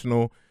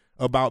intentional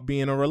about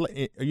being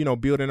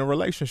building a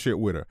relationship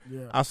with her.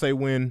 Yeah. I say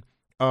when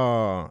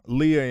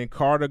Leah and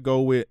Carter go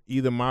with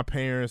either my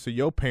parents or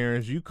your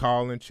parents, you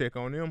call and check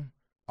on them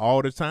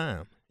all the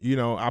time.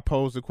 I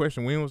pose the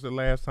question, when was the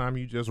last time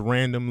you just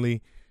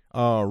randomly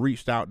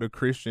reached out to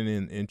Christian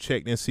and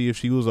checked and see if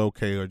she was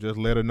okay, or just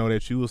let her know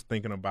that you was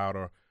thinking about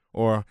her,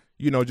 or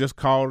just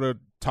call her,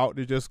 talk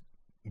to, just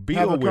be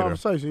with her.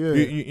 Yeah.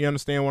 You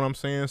understand what I'm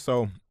saying?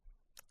 So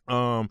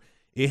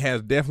it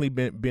has definitely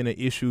been an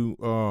issue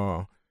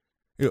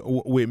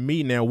with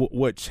me now.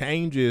 What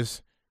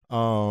changes,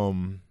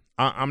 I'm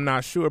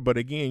not sure, but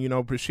again,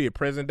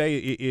 present day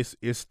it's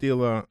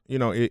still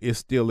it's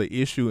still an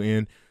issue.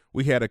 And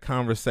we had a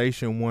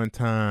conversation one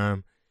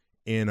time,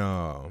 and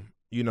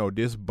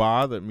this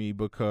bothered me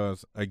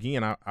because,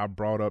 again, I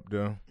brought up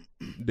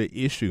the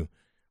issue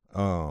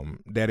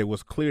that it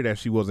was clear that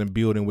she wasn't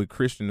building with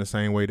Christian the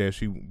same way that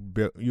she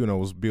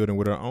was building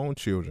with her own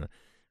children.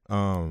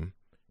 And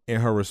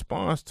her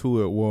response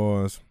to it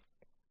was,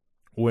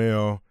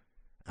 well,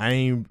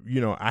 I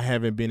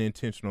haven't been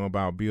intentional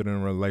about building a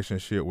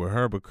relationship with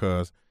her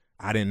because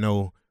I didn't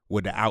know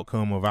what the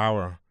outcome of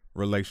our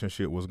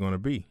relationship was going to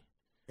be.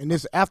 And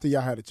this after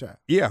y'all had a child.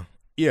 Yeah.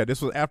 Yeah,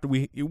 this was after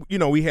we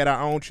had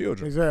our own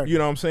children. Exactly. You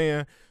know what I'm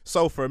saying?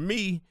 So for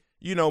me,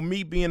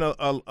 me being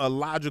a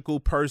logical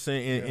person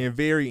and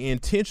very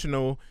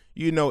intentional,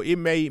 it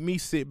made me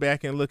sit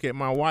back and look at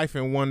my wife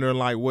and wonder,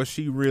 like, was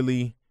she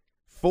really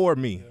for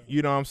me? Yeah.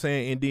 You know what I'm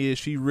saying? And did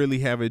she really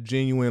have a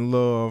genuine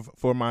love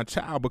for my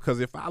child? Because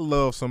if I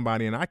love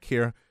somebody and I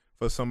care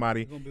for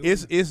somebody,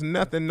 it's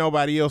nothing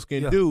nobody else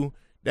can do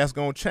that's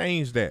going to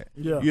change that.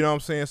 Yeah. You know what I'm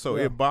saying? So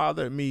it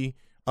bothered me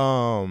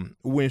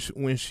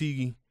when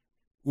she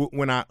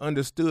when I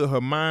understood her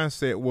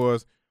mindset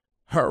was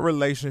her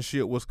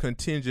relationship was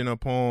contingent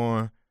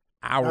upon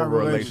our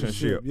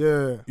relationship.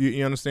 Yeah.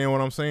 You understand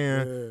what I'm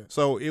saying? Yeah.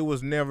 So it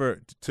was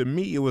never, to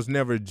me, it was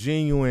never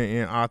genuine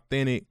and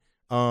authentic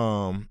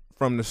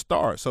from the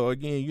start. So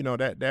again,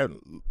 that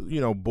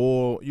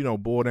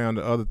boil down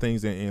to other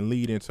things and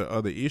lead into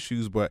other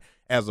issues. But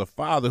as a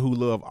father who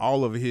loved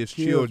all of his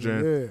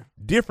children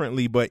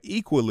differently but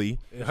equally,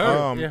 it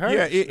hurt. It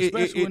hurts. Yeah,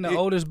 especially when the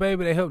oldest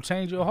baby, they help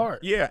change your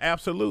heart. Yeah,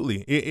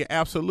 absolutely. It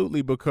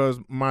absolutely, because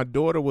my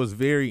daughter was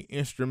very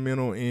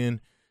instrumental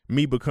in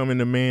me becoming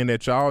the man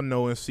that y'all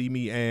know and see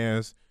me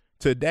as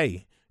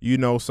today.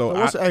 So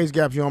what's the age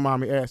gap, you don't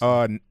mind me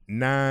asking?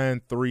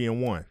 9, 3,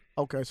 and 1.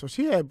 Okay, so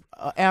she had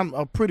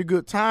a pretty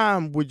good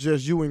time with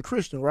just you and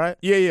Christian, right?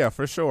 Yeah,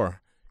 for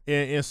sure.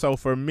 And so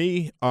for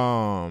me,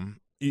 I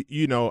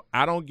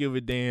don't give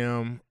a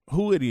damn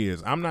who it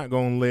is. I'm not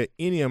gonna let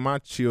any of my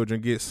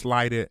children get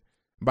slighted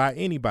by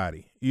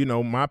anybody.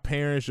 My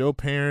parents, your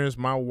parents,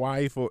 my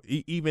wife, or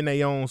even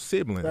their own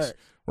siblings.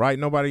 Right?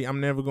 I'm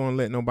never gonna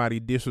let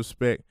nobody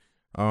disrespect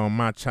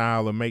my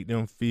child or make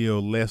them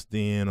feel less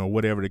than or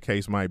whatever the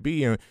case might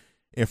be.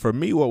 And for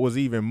me, what was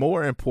even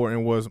more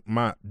important was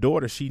my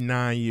daughter. She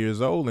 9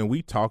 years old, and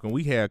we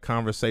had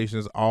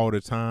conversations all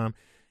the time,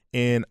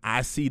 and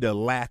I see the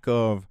lack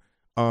of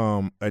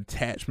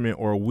attachment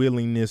or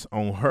willingness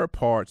on her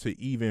part to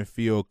even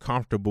feel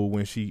comfortable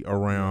when she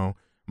around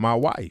my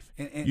wife.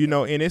 And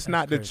it's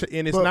not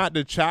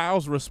the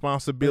child's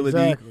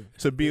responsibility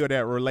to build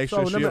that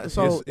relationship.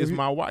 It's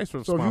my wife's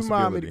responsibility. So if you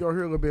mind me to go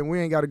here a little bit,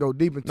 we ain't got to go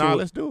deep into it. Nah,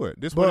 let's do it.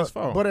 This is what it's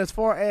for. But as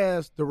far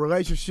as the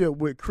relationship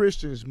with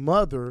Christian's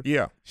mother,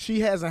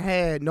 she hasn't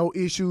had no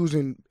issues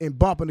in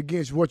bumping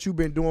against what you've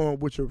been doing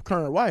with your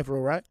current wife,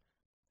 right?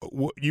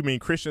 You mean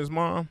Christian's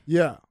mom?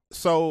 Yeah.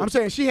 So I'm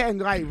saying she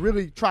hadn't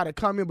really tried to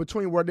come in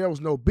between where there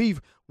was no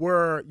beef,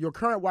 where your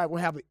current wife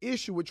would have an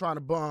issue with trying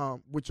to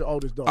bump with your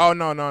oldest daughter. Oh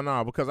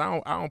no, because I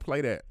don't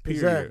play that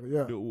period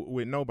exactly,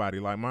 with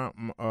nobody. Like my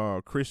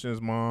Christian's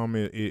mom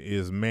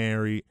is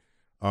married.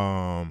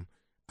 I'm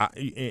from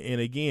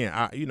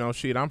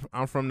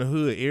the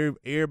hood.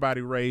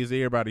 Everybody raised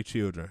everybody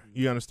children.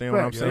 You understand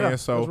what I'm saying? Yeah,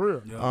 so that's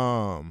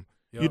real.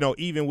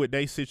 Even with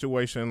their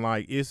situation,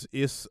 like it's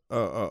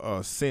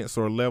a sense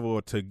or level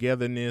of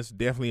togetherness,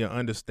 definitely an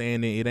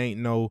understanding. It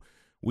ain't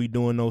we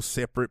doing no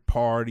separate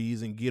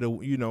parties and get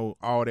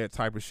all that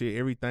type of shit.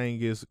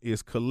 Everything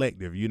is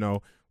collective.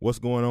 What's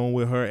going on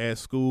with her at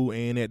school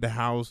and at the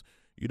house.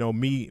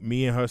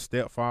 Me and her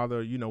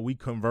stepfather, we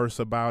converse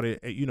about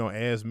it,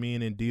 as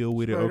men and deal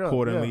with it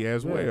accordingly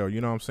as well. You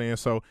know what I'm saying?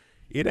 So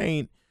it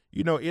ain't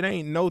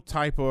no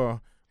type of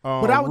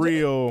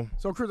real.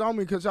 So Chris, I don't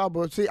mean to cut y'all,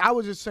 but see, I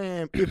was just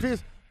saying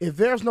if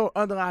there's no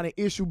underlying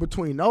issue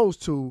between those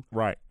two,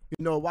 right?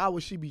 Why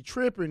would she be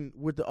tripping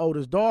with the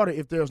oldest daughter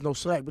if there's no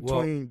slack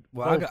between?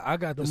 I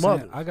got the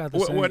same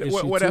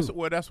issue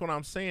too. That's what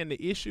I'm saying.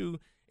 The issue,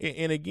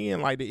 and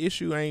again, like the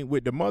issue ain't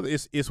with the mother.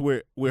 It's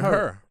with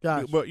her.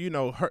 Gotcha. But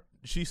her.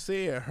 She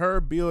said her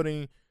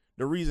building.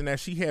 The reason that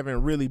she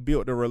haven't really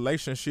built the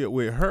relationship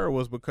with her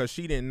was because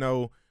she didn't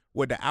know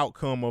what the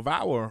outcome of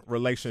our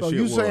relationship was. So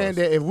you saying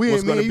that if me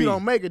and you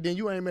don't make it, then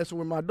you ain't messing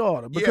with my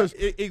daughter? Because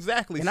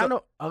exactly. And I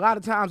know a lot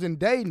of times in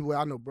dating,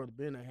 I know Brother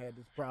Ben had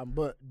this problem,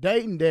 but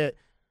dating that,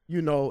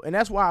 and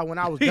that's why when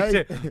I was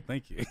dating.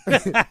 Thank you.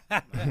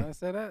 I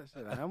said that.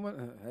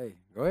 Hey,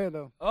 go ahead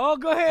though. Oh,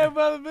 go ahead,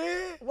 Brother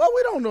Ben. Well,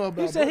 we don't know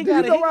about. He said he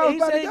got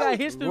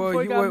history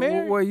before he got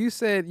married. Well, you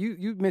said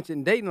you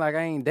mentioned dating like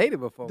I ain't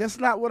dated before. That's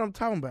not what I'm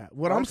talking about.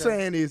 What I'm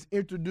saying is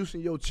introducing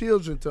your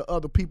children to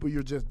other people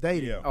you're just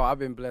dating. Yeah. Oh, I've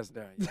been blessed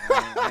there.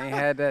 I ain't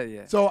had that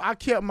yet. So I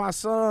kept my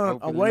son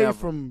away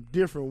from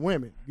different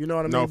women. You know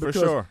what I mean? No, for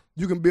sure.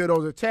 You can build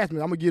those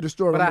attachments. I'm gonna give the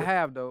story. But I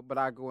have though. But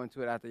I go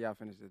into it after y'all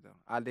finish it though.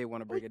 I did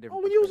want to bring a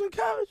different. When you was in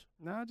college?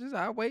 No,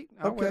 I'll wait.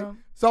 Okay.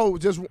 So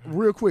just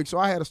real quick. So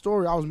I had a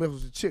story. I was messing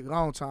with a chick a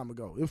long time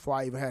ago, before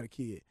I even had a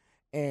kid,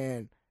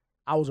 and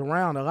I was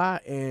around a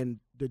lot. And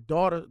the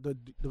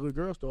little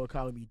girl started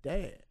calling me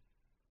dad.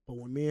 But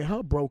when me and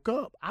her broke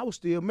up, I was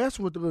still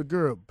messing with the little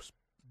girl,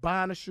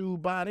 buying a shoe,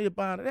 buying it,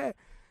 buying that.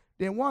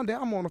 Then one day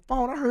I'm on the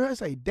phone. I heard her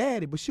say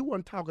daddy, but she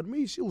wasn't talking to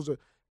me. She was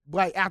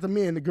like after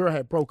me and the girl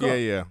had broke up.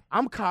 Yeah.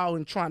 I'm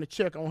calling, trying to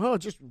check on her,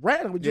 just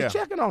randomly,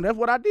 checking on her. That's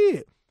what I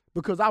did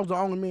because I was the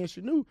only man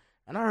she knew.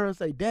 And I heard her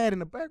say dad in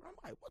the background.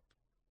 I'm like, what?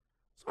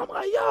 So I'm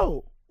like,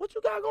 yo, what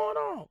you got going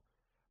on?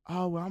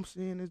 Oh, well, I'm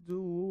seeing this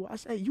dude. I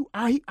say, he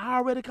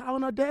already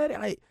calling her daddy?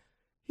 Like,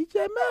 he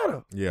just met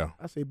her. Yeah.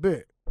 I say,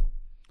 bet.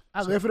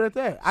 I left it at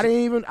that. I didn't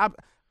even.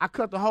 I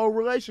cut the whole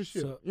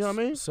relationship. You know what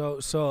I mean?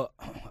 So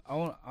I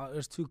want.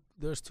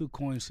 There's two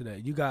coins to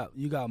that. You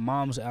got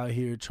moms out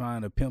here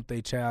trying to pimp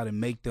their child and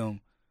make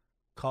them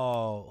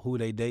call who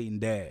they dating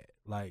dad.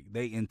 Like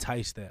they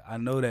entice that. I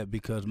know that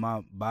because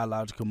my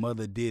biological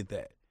mother did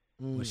that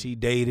when she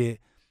dated.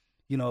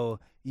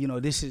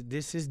 This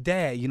is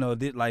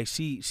dad. Like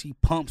she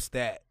pumps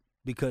that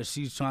because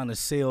she's trying to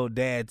sell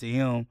dad to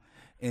him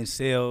and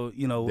sell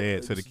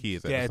dad to the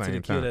kids at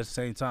the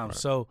same time. Right.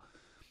 So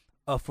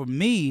for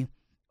me,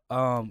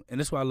 and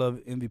this is why I love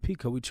MVP,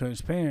 because we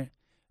transparent.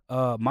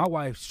 My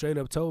wife straight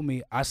up told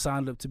me I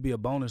signed up to be a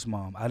bonus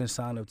mom. I didn't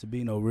sign up to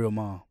be no real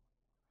mom.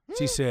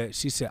 She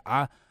said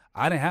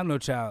I didn't have no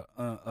child.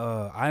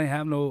 I didn't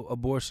have no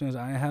abortions.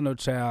 I didn't have no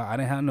child. I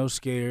didn't have no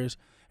scares,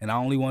 and I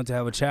only wanted to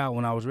have a child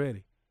when I was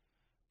ready.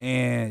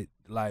 And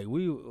like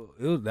that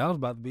was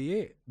about to be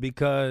it,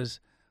 because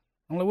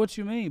I'm like, what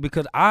you mean?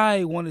 Because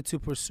I wanted to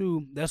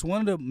pursue. That's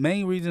one of the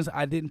main reasons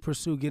I didn't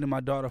pursue getting my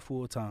daughter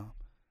full time,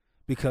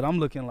 because I'm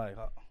looking like,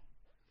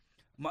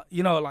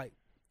 like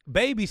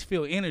babies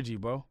feel energy,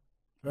 bro.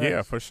 Right?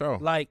 Yeah, for sure.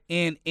 Like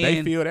and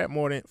they feel that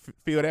more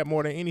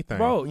than anything,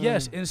 bro.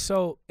 Yes, and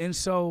so.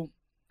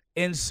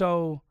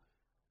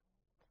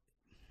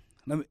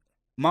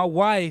 My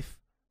wife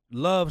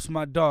loves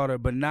my daughter,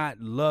 but not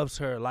loves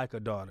her like a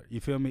daughter.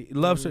 You feel me?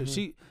 Loves her.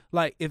 She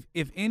like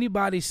if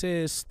anybody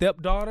says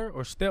stepdaughter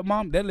or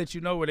stepmom, that lets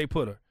you know where they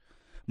put her.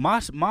 My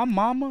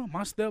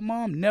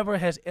stepmom, never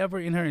has ever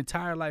in her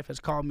entire life has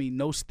called me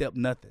no step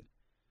nothing,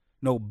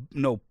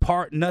 no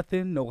part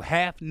nothing, no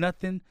half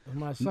nothing.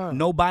 My son.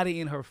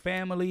 Nobody in her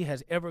family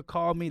has ever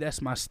called me.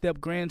 That's my step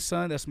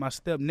grandson. That's my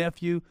step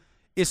nephew.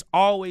 It's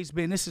always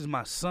been, this is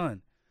my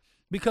son.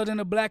 Because in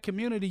the black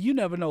community, you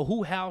never know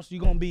who house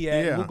you're gonna be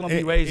at, who's gonna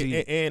be raising you.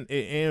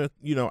 And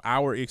you know,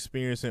 our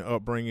experience and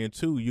upbringing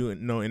too. You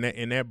know,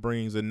 and that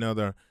brings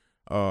another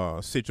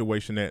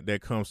situation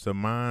that comes to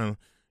mind.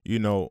 You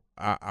know,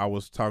 I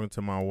was talking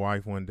to my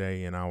wife one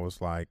day, and I was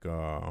like,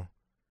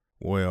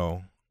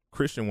 well,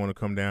 Christian want to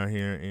come down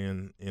here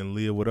and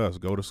live with us,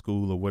 go to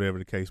school or whatever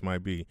the case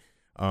might be.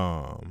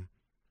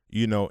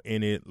 You know,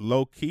 and it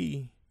low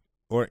key.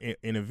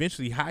 And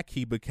eventually high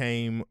key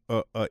became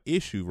a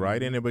issue,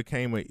 right? And it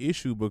became an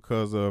issue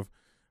because of,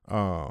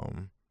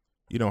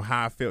 you know,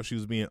 how I felt she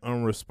was being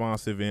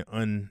unresponsive and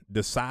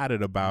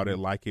undecided about it,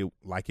 like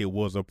it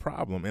was a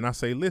problem. And I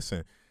say,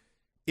 listen,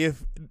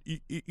 if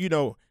you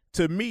know,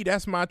 to me,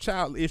 that's my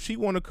child. If she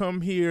want to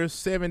come here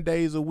 7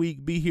 days a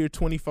week, be here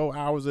 24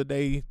 hours a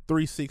day,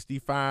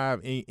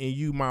 365, and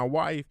you, my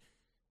wife,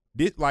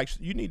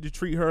 you need to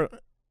treat her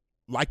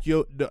like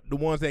the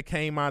ones that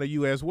came out of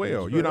you as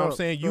well. You know what I'm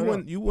saying?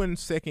 You wouldn't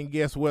second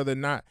guess whether or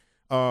not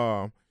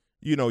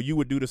you know, you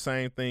would do the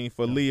same thing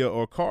for Leah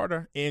or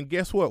Carter. And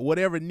guess what?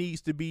 Whatever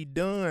needs to be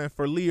done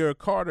for Leah or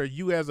Carter,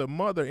 you as a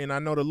mother, and I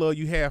know the love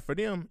you have for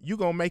them, you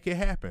gonna make it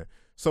happen.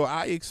 So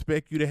I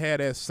expect you to have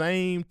that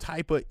same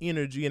type of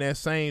energy and that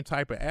same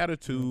type of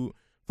attitude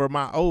for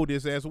my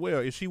oldest as well.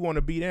 If she want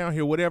to be down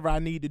here, whatever I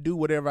need to do,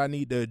 whatever I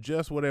need to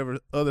adjust, whatever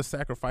other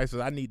sacrifices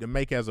I need to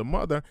make as a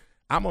mother,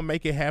 I'm gonna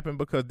make it happen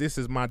because this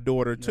is my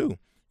daughter too,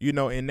 you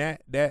know. And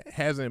that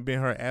hasn't been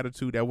her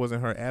attitude. That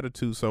wasn't her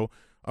attitude. So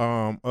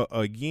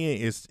again,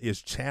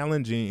 it's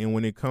challenging. And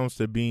when it comes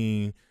to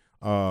being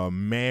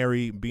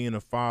married, being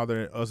a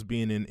father, us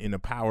being in the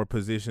power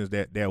positions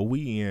that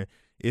we in,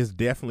 is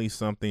definitely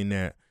something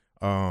that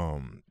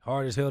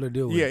hard as hell to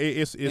deal with. Yeah,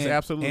 it's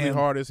absolutely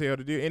hard as hell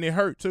to do, and it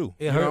hurt too.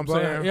 It hurt, bro.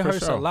 It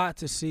hurts a lot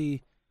to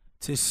see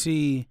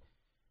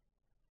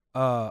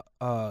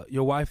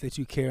your wife that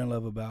you care and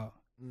love about.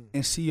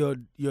 And see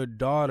your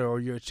daughter or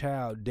your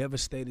child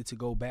devastated to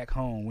go back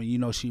home when you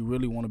know she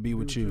really want to be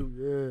with you.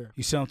 Yeah.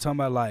 You see what I'm talking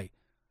about?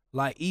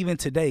 Like even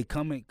today,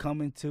 coming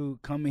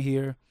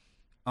here,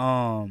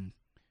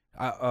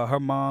 her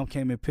mom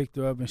came and picked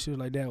her up, and she was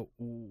like, "Dad,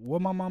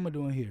 what my mama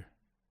doing here?"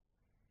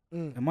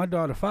 And my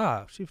daughter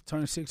 5, she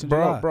turned 6 in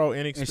July. Bro,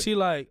 and she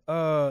like,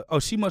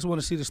 she must want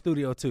to see the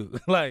studio too.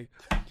 Like,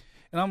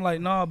 and I'm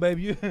like, "No,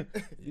 baby,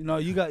 you know,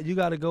 you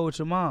got to go with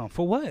your mom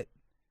for what?"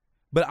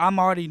 But I'm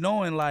already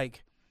knowing,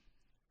 like,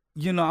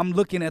 you know, I'm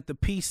looking at the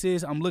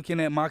pieces. I'm looking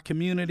at my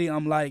community.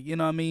 I'm like, you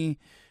know what I mean?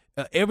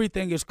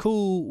 Everything is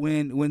cool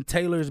when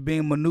Taylor's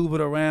being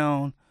maneuvered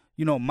around,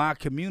 you know, my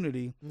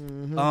community.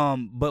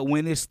 But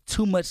when it's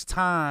too much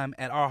time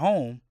at our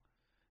home,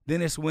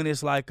 then it's when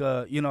it's like,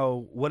 you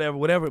know,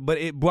 whatever. But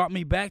it brought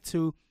me back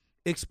to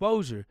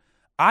exposure.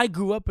 I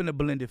grew up in a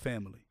blended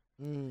family.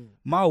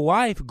 My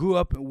wife grew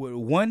up with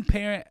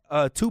 1-parent,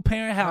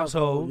 2-parent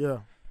household. Yeah.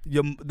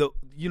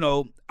 You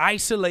know,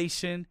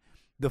 isolation.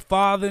 The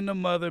father and the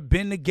mother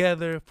been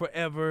together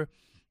forever.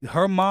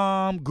 Her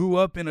mom grew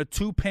up in a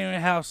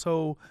 2-parent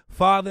household.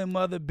 Father and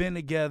mother been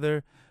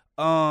together,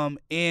 and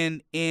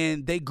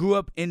they grew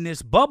up in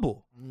this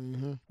bubble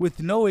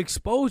with no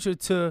exposure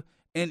to.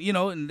 And you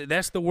know, and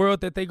that's the world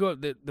that they grew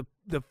up.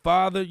 The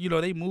father, you know,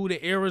 they moved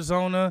to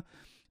Arizona,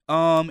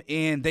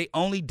 and they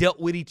only dealt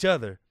with each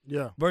other.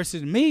 Yeah.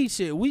 Versus me,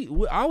 shit,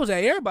 I was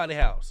at everybody's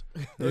house.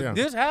 Yeah.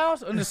 This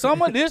house in the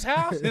summer, this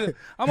house.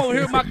 I'm over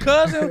here with my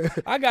cousin.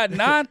 I got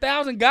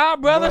 9,000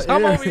 god brothers.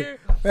 I'm over here.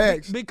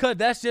 Thanks. Because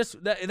that's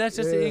just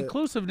the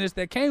inclusiveness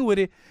that came with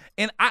it.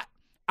 And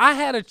I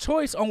had a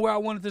choice on where I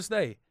wanted to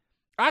stay.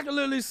 I could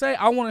literally say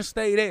I want to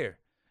stay there.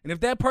 And if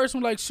that person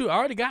was like, shoot, I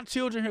already got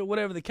children here,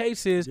 whatever the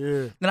case is,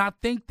 then I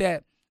think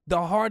that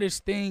the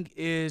hardest thing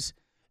is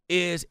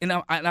and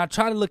I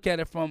try to look at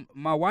it from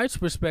my wife's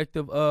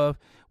perspective of,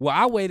 well,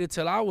 I waited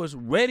till I was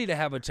ready to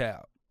have a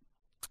child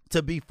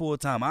to be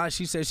full-time.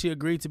 She said she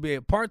agreed to be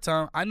a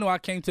part-time. I know I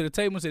came to the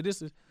table and said,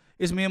 it's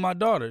It's me and my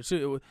daughter.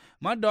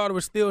 My daughter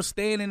was still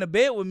staying in the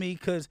bed with me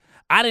because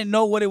I didn't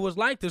know what it was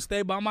like to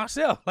stay by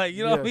myself. Like,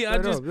 you know what I mean? I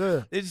just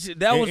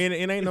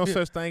it ain't no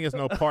such thing as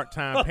no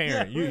part-time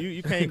parent.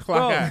 You can't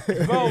clock out. Bro,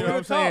 you know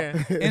what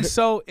I'm saying?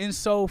 And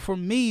so for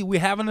me, we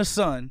having a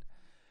son,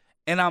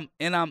 and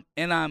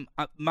I'm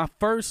my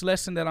first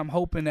lesson that I'm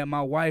hoping that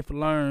my wife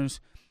learns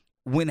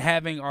when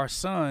having our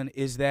son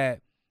is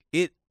that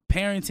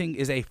parenting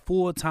is a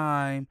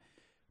full-time,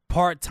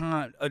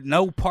 part-time,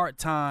 no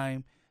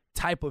part-time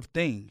type of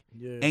thing.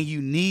 Yeah. And you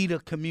need a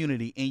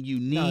community, and you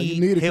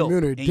need help,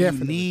 and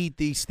definitely. You need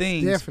these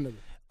things. Definitely.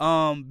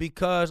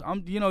 Because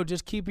I'm,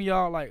 just keeping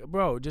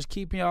y'all just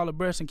keeping y'all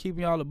abreast and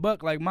keeping y'all a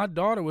buck. Like, my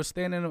daughter was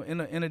staying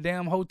in a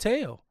damn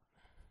hotel.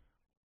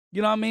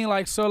 You know what I mean?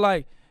 Like, so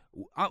like,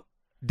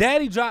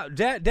 daddy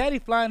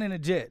flying in a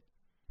jet.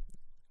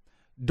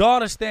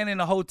 Daughter staying in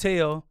a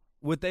hotel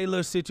with their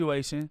little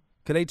situation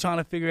because they trying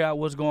to figure out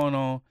what's going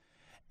on.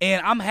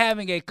 And I'm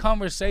having a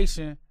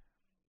conversation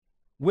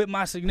with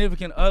my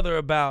significant other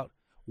about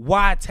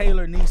why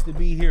Taylor needs to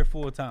be here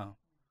full time.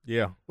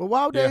 Yeah. Well,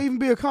 why would there even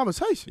be a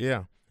conversation?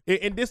 Yeah.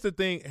 And this the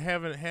thing,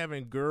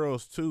 having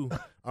girls too,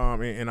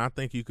 and I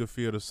think you could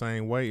feel the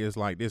same way. Is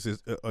like, this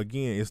is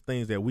again, it's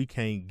things that we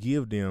can't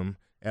give them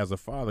as a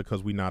father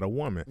because we're not a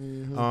woman.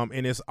 Mm-hmm.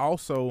 And it's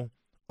also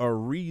a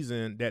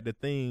reason that the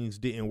things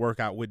didn't work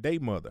out with their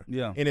mother.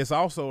 Yeah. And it's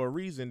also a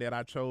reason that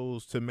I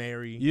chose to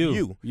marry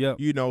you.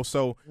 Yep.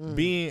 So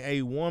being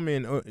a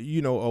woman,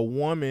 a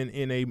woman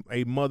in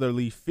a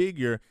motherly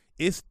figure,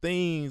 it's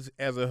things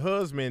as a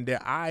husband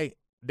that I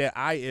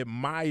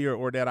admire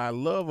or that I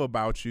love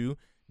about you,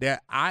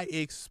 that I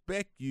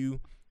expect you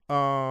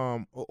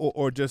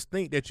or just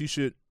think that you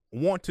should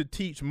want to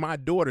teach my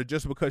daughter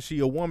just because she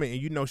a woman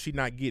and she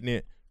not getting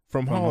it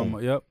from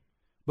home. Yep.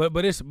 But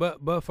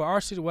for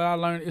our situation, what I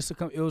learned, it's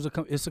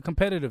a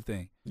competitive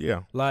thing.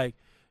 Yeah. Like,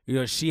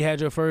 she had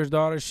your first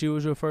daughter, she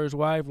was your first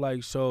wife,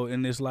 like, so,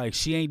 and it's like,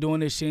 she ain't doing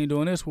this,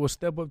 We'll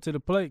step up to the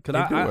plate. Cause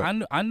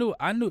I knew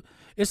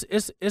it's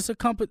a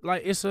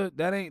like,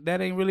 that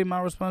ain't really my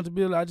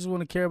responsibility. I just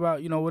want to care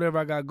about, whatever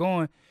I got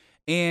going.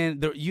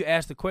 And you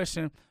asked the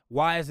question,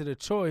 why is it a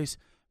choice?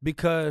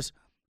 Because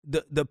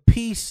the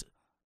piece,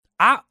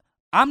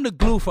 I'm the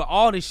glue for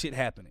all this shit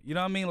happening. You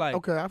know what I mean? Like,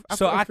 okay,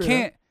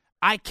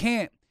 I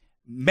can't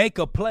make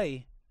a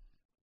play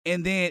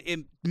and then it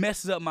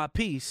messes up my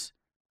piece,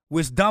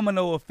 which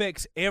domino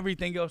affects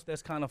everything else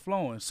that's kind of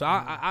flowing. So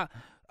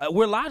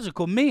we're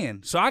logical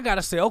men. So I got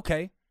to say,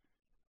 okay,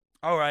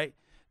 all right,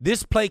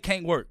 this play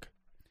can't work.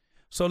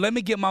 So let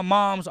me get my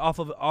moms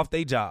off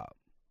their job.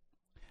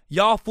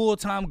 Y'all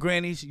full-time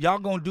grannies, y'all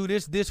going to do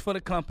this for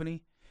the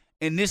company,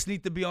 and this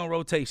need to be on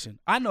rotation.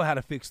 I know how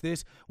to fix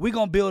this. We're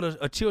going to build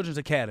a children's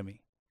academy.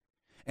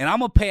 And I'm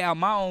going to pay out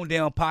my own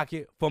damn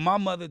pocket for my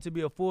mother to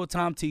be a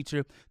full-time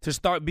teacher,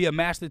 to be a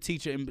master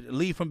teacher and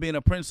leave from being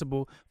a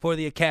principal for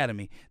the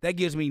academy. That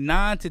gives me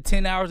 9 to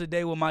 10 hours a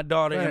day with my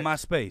daughter in my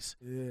space.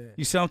 Yeah.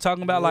 You see what I'm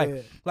talking about?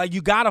 Yeah. Like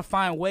you got to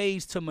find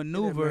ways to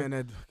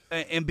maneuver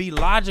and be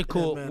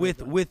logical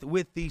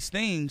with these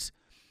things,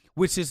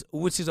 which is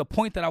a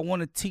point that I want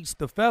to teach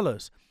the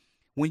fellas.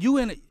 When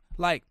you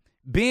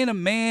being a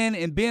man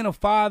and being a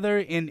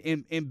father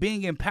and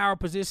being in power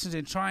positions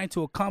and trying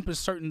to accomplish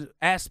certain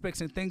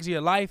aspects and things of your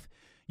life,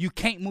 you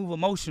can't move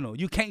emotional.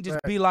 You can't just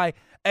be like,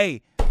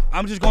 hey,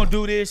 I'm just going to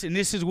do this and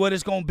this is what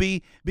it's going to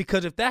be.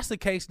 Because if that's the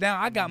case,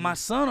 now I got my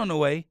son on the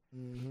way.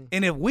 Mm-hmm.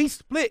 And if we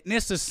split and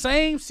it's the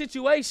same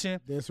situation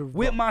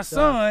with my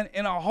son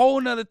and a whole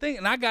nother thing,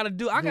 and I got to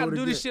do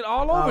this shit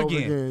all over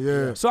again.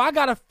 Yeah. So I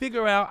got to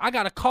figure out, I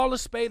got to call a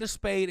spade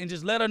and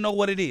just let her know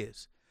what it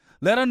is.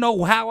 Let her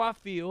know how I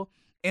feel.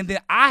 And then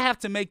I have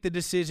to make the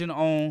decision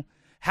on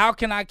how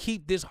can I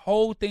keep this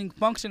whole thing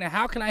functioning?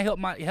 How can I help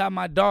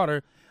my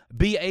daughter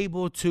be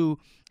able to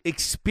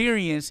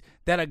experience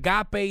that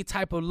agape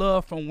type of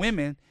love from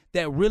women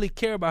that really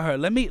care about her?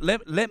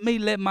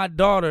 Let my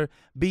daughter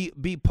be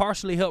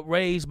partially helped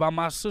raised by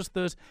my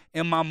sisters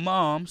and my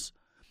moms,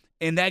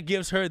 and that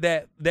gives her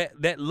that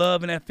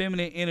love and that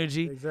feminine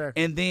energy.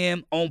 Exactly. And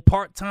then on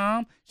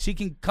part-time, she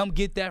can come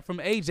get that from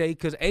AJ,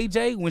 because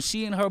AJ, when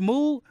she in her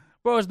mood,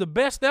 bro, it's the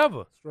best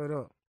ever. Straight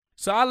up.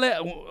 So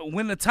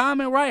when the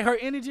timing right, her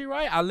energy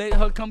right, I let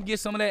her come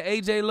get some of that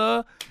AJ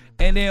love,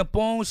 and then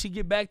boom, she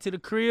get back to the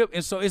crib.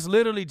 And so it's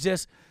literally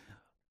just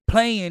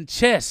playing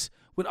chess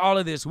with all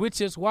of this, which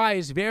is why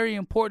it's very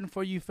important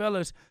for you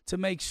fellas to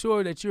make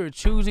sure that you're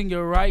choosing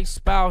your right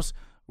spouse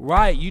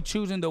right. You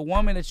choosing the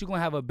woman that you're going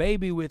to have a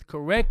baby with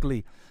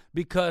correctly,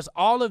 because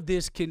all of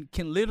this can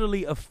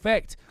literally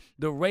affect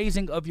the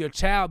raising of your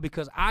child.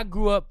 Because I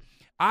grew up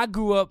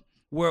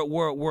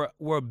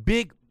where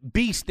big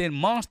beasts and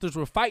monsters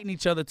were fighting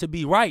each other to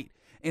be right,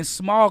 and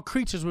small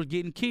creatures were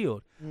getting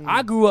killed.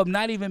 I grew up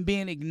not even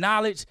being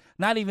acknowledged,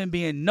 not even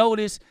being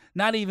noticed,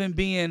 not even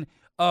being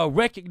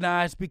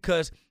recognized,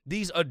 because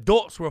these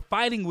adults were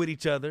fighting with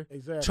each other,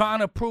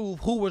 trying to prove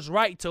who was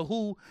right to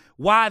who,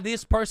 why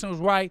this person was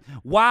right,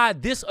 why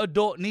this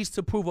adult needs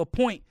to prove a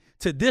point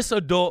to this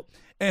adult,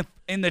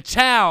 and the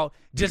child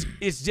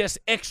is just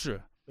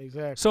extra.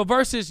 Exactly. So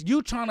versus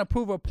you trying to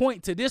prove a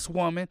point to this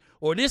woman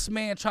or this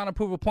man trying to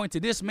prove a point to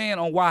this man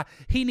on why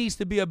he needs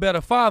to be a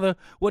better father.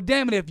 Well,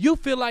 damn it, if you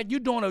feel like you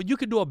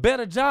can do a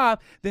better job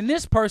than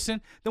this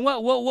person, then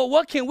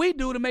what can we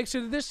do to make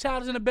sure that this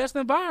child is in the best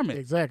environment?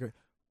 Exactly.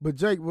 But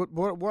Jake,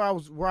 where I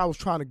was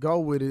trying to go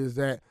with is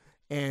that,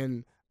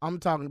 and I'm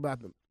talking about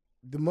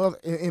the mother.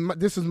 And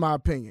this is my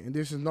opinion, and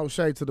this is no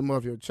shade to the mother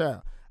of your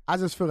child. I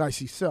just feel like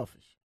she's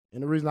selfish,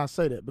 and the reason I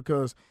say that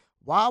because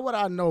why would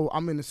I know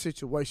I'm in a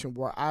situation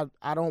where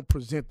I don't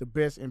present the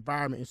best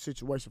environment and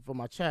situation for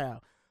my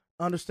child,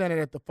 understanding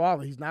that the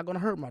father, he's not going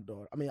to hurt my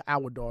daughter. I mean,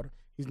 our daughter.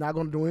 He's not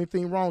going to do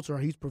anything wrong to her.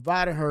 He's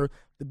providing her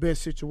the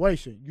best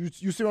situation.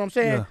 You see what I'm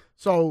saying? Yeah.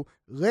 So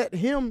let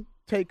him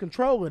take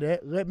control of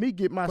that. Let me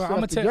get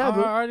myself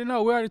together. I already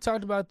know. We already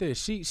talked about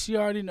this. She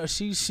already knows.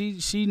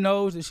 She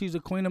knows that she's a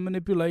queen of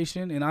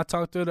manipulation. And I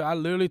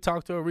literally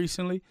talked to her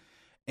recently.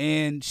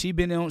 And she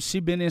been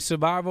in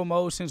survival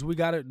mode since we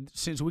got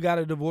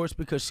a divorce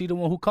because she the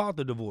one who called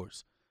the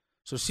divorce.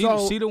 So she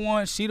the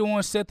one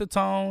set the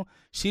tone.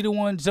 She the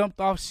one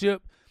jumped off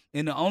ship.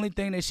 And the only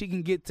thing that she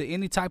can get to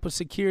any type of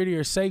security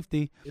or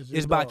safety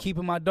is by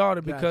keeping my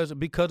daughter because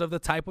of the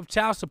type of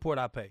child support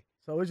I pay.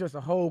 So it's just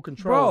a whole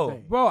control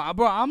thing. Bro,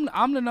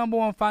 I'm the number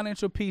one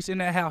financial piece in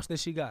that house that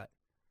she got.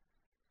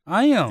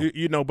 I am.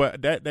 You know,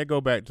 but that go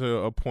back to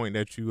a point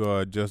that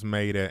you just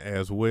made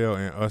as well,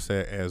 and us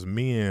as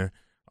men.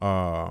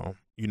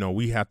 You know,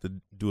 we have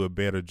to do a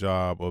better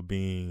job of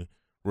being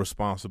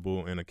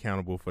responsible and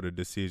accountable for the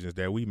decisions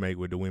that we make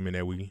with the women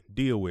that we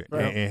deal with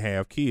and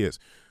have kids.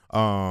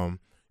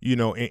 You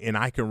know, and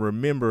I can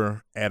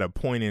remember at a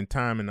point in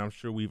time, and I'm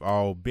sure we've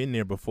all been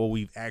there before,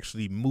 we've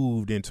actually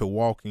moved into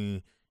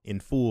walking in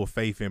full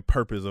faith and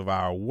purpose of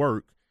our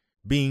work,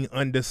 being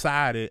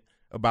undecided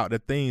about the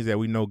things that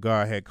we know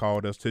God had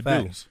called us to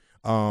do.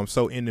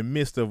 So in the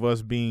midst of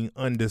us being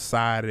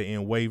undecided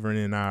and wavering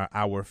in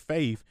our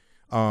faith,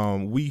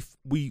 we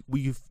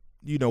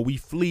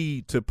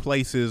flee to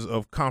places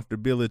of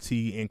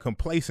comfortability and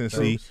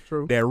complacency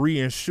that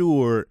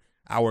reassured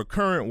our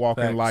current walk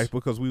in life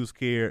because we were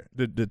scared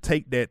to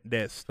take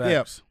that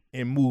step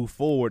and move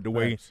forward the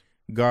way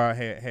God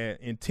had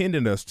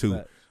intended us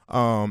to.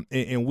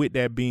 And with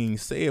that being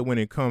said, when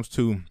it comes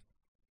to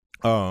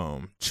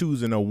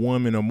choosing a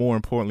woman, or more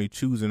importantly,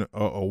 choosing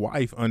a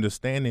wife,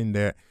 understanding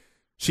that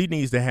she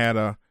needs to have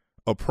a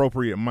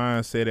appropriate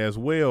mindset as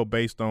well,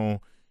 based on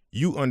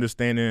you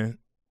understanding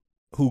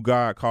who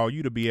God called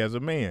you to be as a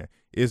man.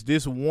 Is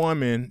this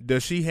woman,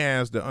 does she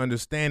has the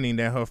understanding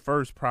that her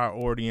first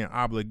priority and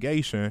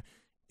obligation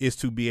is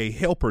to be a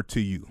helper to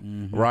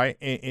you, right?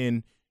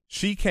 And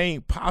she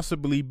can't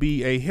possibly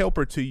be a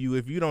helper to you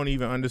if you don't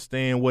even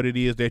understand what it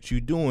is that you're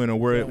doing or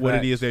what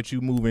it is that you're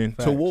moving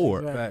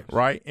toward,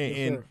 right?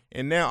 And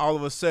now all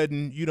of a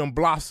sudden you done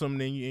blossomed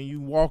and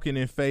you walking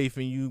in faith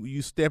and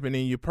you stepping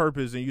in your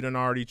purpose, and you done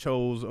already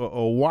chose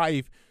a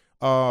wife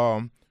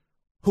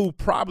who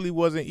probably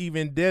wasn't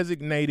even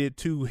designated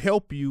to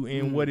help you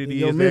in what it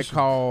is that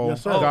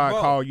God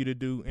called you to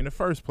do in the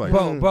first place.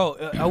 Bro,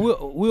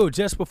 Will,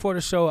 just before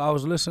the show, I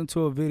was listening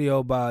to a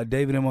video by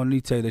David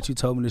Emonite that you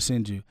told me to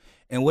send you.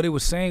 And what it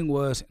was saying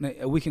was,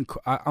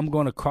 I'm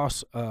going to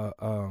cross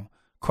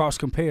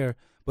compare,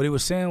 but it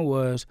was saying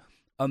was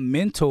a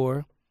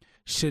mentor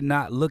should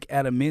not look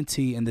at a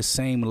mentee in the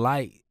same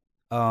light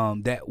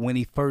that when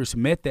he first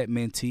met that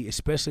mentee,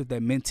 especially if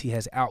that mentee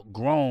has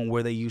outgrown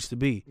where they used to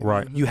be.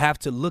 Right. You have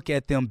to look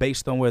at them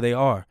based on where they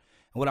are.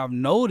 And what I've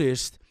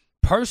noticed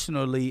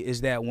personally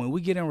is that when we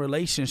get in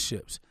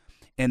relationships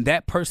and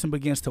that person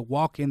begins to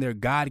walk in their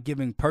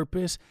God-given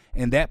purpose,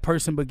 and that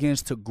person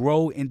begins to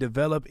grow and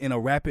develop in a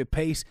rapid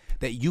pace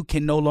that you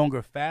can no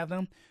longer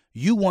fathom,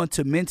 you want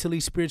to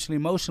mentally, spiritually,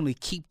 emotionally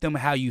keep them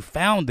how you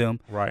found them,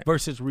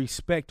 versus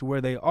respect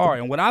where they are.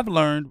 And what I've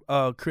learned,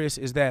 Chris,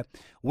 is that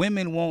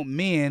women want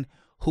men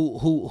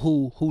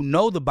who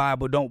know the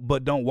Bible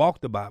but don't walk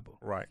the Bible.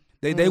 Right.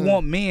 They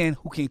want men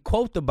who can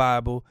quote the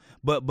Bible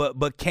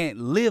but can't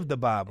live the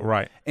Bible.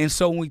 Right. And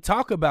so when we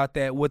talk about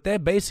that, what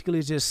that basically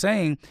is just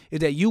saying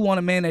is that you want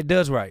a man that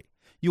does right.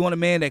 You want a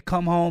man that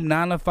come home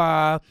 9 to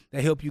 5,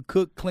 that help you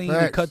cook, clean,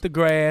 and cut the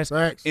grass.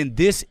 And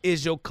this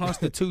is your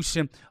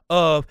constitution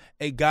of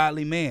a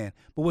godly man.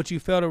 But what you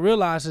fail to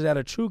realize is that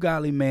a true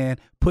godly man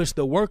puts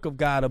the work of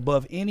God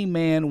above any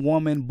man,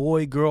 woman,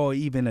 boy, girl, or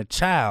even a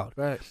child.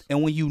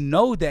 And when you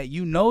know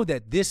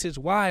that this is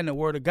why in the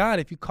Word of God,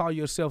 if you call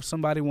yourself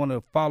somebody want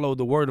to follow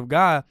the Word of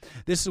God,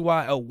 this is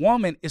why a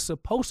woman is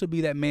supposed to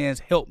be that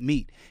man's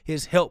helpmeet,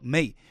 his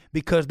helpmate.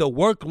 Because the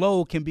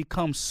workload can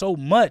become so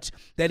much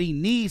that he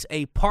needs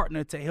a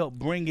partner to help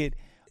bring it,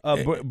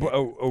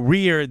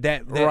 rear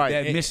that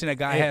mission that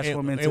God has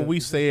for him. And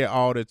we say it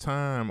all the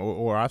time,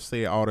 or I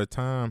say it all the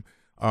time.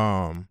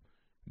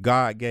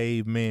 God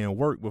gave man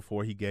work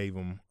before he gave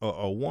him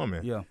a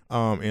woman. Yeah.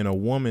 And a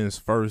woman's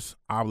first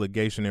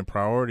obligation and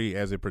priority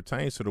as it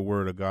pertains to the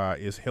Word of God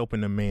is helping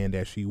the man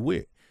that she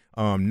with,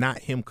 not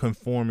him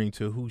conforming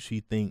to who she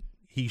think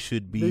he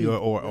should be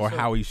or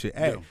how he should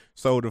act.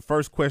 So the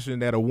first question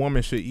that a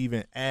woman should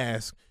even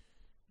ask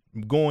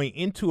going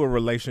into a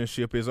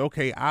relationship is,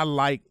 okay, I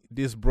like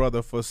this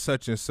brother for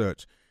such and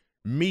such.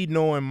 Me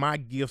knowing my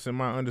gifts and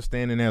my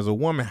understanding as a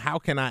woman, how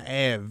can I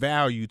add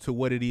value to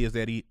what it is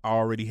that he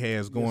already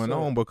has going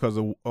on? Because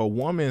a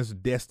woman's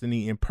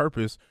destiny and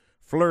purpose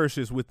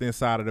flourishes within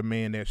inside of the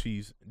man that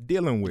she's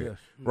dealing with,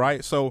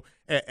 right? So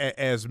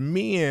as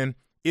men,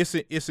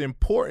 it's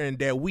important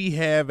that we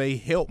have a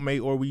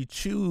helpmate, or we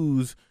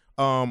choose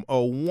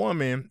a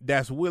woman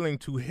that's willing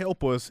to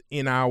help us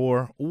in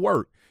our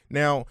work.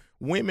 Now,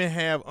 women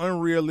have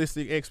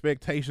unrealistic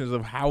expectations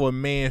of how a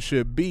man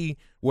should be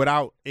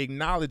without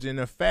acknowledging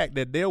the fact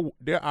that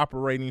they're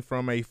operating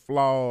from a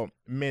flawed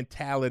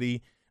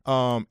mentality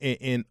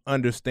and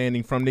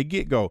understanding from the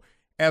get-go.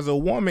 As a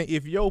woman,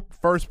 if your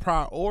first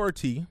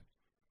priority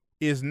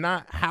is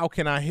not how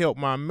can I help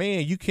my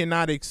man, you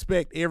cannot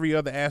expect any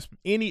other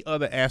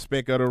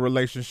aspect of the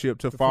relationship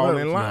to fall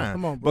in line.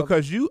 Come on, brother.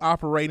 Because you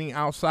operating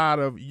outside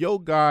of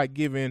your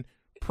God-given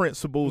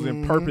principles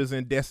and purpose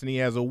and destiny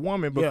as a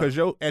woman, because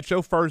your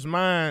first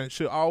mind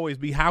should always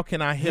be, how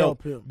can I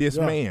help this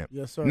man?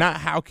 Yes, sir. Not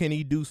how can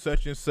he do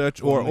such and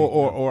such,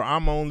 or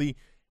I'm only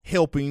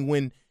helping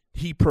when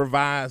he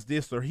provides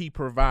this or he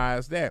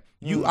provides that.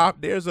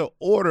 There's an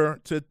order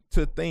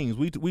to things.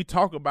 We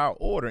talk about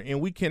order,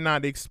 and we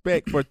cannot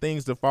expect for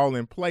things to fall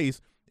in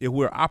place if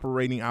we're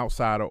operating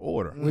outside of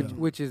order.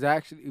 Which is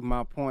actually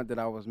my point that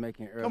I was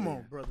making earlier. Come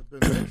on, brother.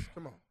 Business.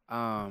 Come on.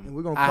 And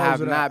we're gonna I close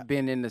have it not out.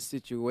 been in a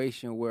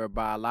situation where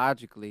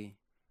biologically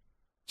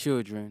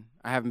children,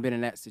 I haven't been in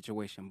that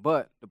situation.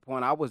 But the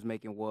point I was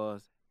making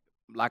was,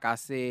 like I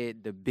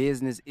said, the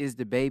business is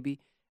the baby.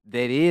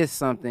 That is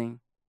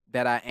something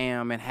that I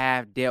am and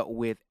have dealt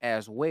with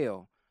as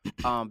well.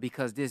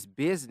 Because this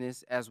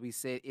business, as we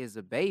said, is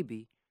a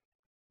baby,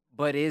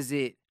 but is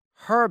it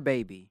her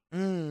baby? See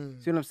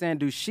what I'm saying?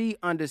 Do she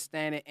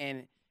understand it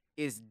and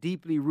is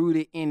deeply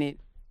rooted in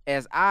it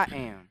as I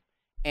am?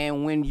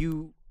 And when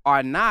you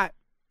are not,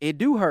 it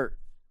do hurt.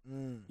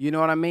 You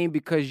know what I mean?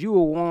 Because you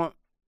will want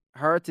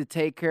her to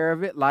take care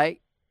of it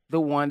like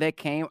the one that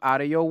came out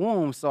of your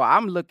womb. So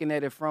I'm looking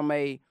at it from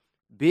a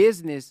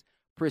business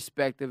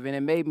perspective, and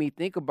it made me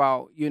think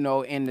about,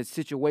 in the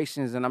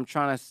situations, and I'm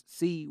trying to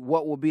see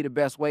what would be the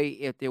best way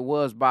if there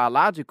was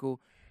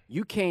biological.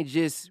 You can't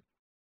just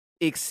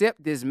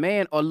accept this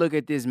man or look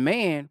at this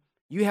man.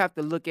 You have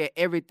to look at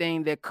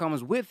everything that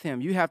comes with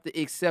him. You have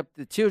to accept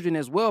the children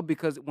as well,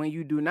 because when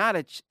you do not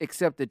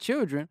accept the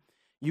children,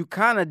 you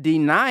kind of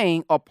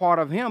denying a part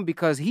of him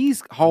because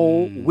he's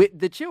whole with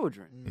the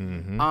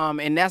children.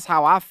 And that's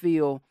how I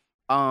feel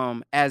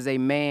as a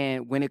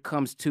man when it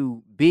comes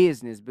to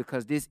business,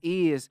 because this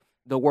is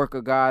the work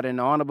of God. And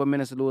the Honorable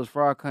Minister Louis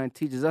Farrakhan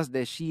teaches us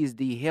that she is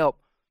the help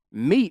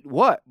meet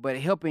what? But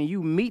helping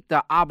you meet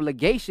the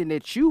obligation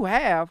that you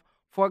have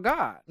for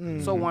God.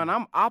 So when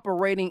I'm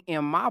operating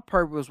in my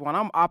purpose, when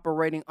I'm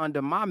operating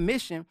under my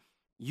mission,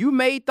 you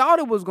may thought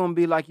it was going to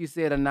be, like you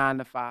said, a 9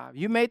 to 5.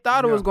 You may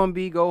thought it was going to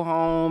be go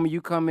home,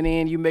 you coming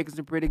in, you making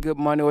some pretty good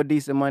money or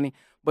decent money.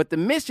 But the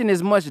mission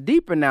is much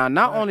deeper now.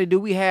 Not only do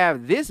we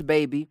have this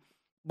baby,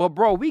 but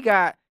bro, we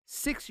got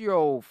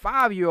 6-year-old,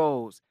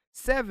 5-year-olds,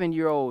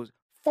 7-year-olds,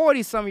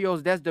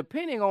 40-some-year-olds that's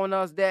depending on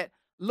us, that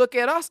look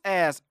at us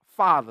as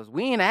fathers.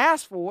 We ain't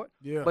asked for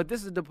it, but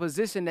this is the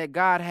position that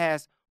God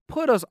has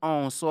put us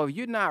on. So if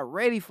you're not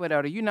ready for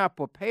that, or you're not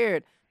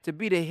prepared to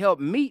be the help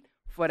meet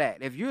for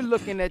that, if you're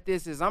looking at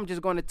this as I'm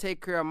just going to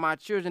take care of my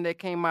children that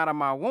came out of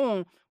my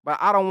womb, but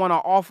I don't want to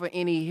offer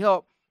any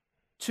help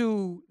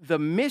to the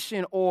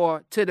mission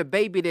or to the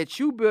baby that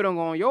you building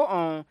on your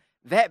own,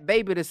 that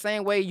baby, the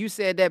same way you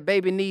said that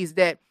baby needs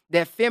that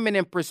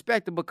feminine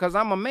perspective, because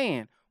I'm a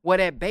man. Well,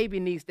 that baby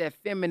needs that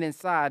feminine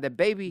side. The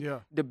baby,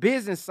 the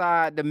business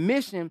side, the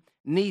mission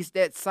needs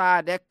that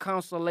side, that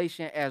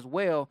consolation as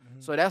well.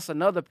 So that's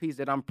another piece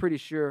that I'm pretty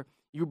sure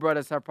you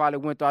brothers have probably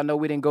went through. I know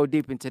we didn't go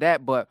deep into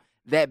that, but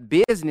that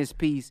business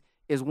piece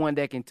is one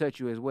that can touch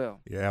you as well.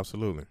 Yeah,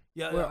 absolutely.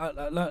 Yeah,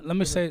 let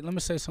me say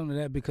something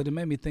to that, because it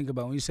made me think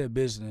about when you said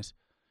business,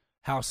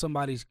 how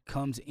somebody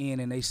comes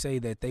in and they say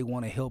that they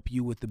want to help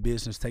you with the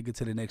business, take it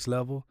to the next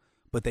level,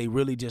 but they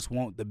really just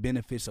want the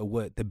benefits of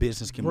what the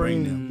business can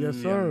bring them. Yes,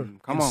 sir.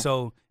 Come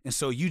on. And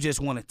so you just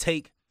want to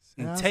take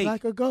and Sounds take,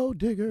 like a gold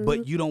digger.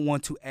 but you don't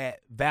want to add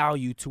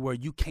value to where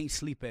you can't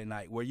sleep at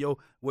night, where your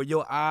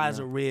eyes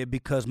are red,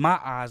 because my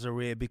eyes are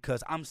red,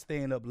 because I'm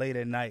staying up late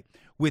at night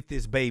with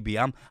this baby.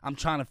 I'm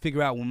trying to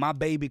figure out, when my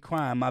baby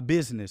crying, my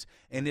business,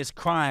 and it's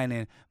crying,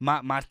 and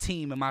my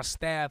team and my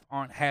staff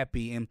aren't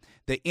happy, and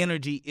the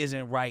energy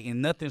isn't right,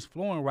 and nothing's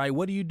flowing right.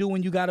 What do you do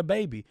when you got a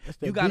baby?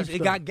 It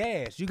got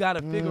gas. You got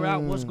to figure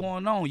out what's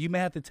going on. You may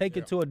have to take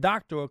it to a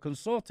doctor or a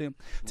consultant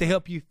to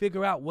help you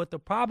figure out what the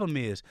problem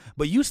is.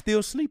 But you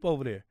still sleep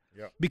over there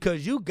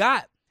because you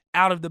got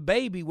out of the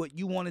baby what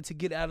you wanted to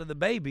get out of the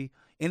baby.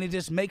 And it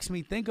just makes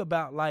me think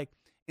about, like,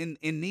 in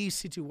these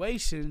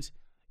situations,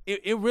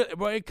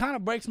 it kind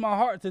of breaks my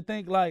heart to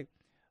think like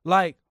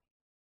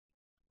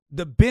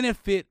the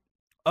benefit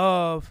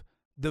of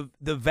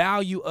the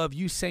value of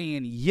you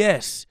saying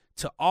yes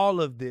to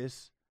all of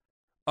this.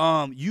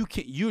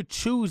 You're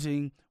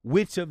choosing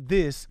which of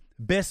this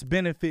best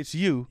benefits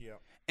you.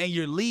 Yep. And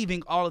you're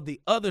leaving all of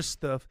the other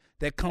stuff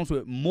that comes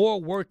with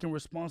more work and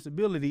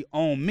responsibility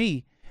on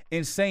me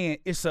and saying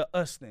it's a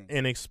us thing.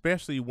 And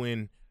especially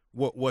when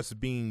what's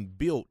being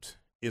built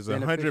is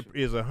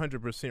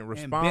 100%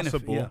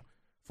 responsible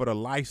for the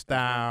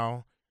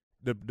lifestyle,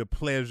 the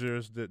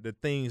pleasures, the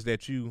things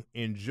that you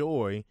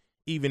enjoy,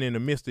 even in the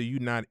midst of you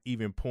not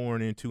even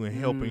pouring into and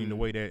helping the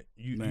way that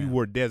you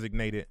were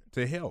designated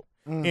to help.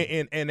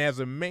 And as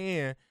a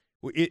man,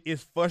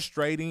 it's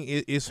frustrating,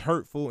 it's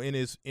hurtful, and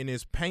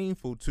it's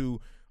painful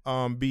to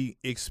be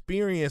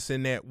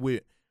experiencing that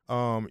with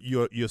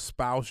your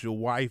spouse, your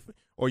wife,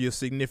 or your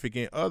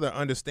significant other,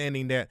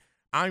 understanding that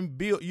I'm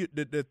built.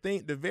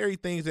 The very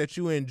things that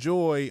you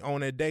enjoy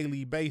on a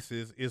daily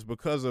basis is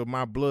because of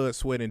my blood,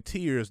 sweat, and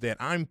tears that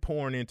I'm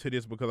pouring into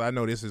this, because I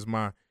know this is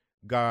my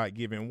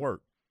God-given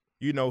work.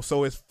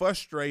 So it's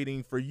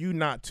frustrating for you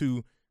not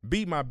to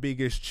be my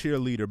biggest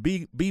cheerleader,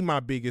 be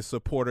my biggest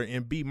supporter,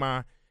 and be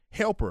my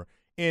helper.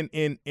 And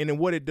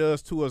what it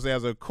does to us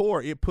as a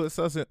core, it puts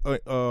us in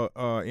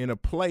a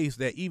place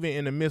that even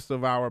in the midst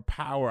of our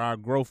power, our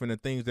growth, and the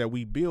things that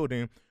we build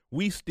in,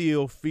 we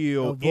still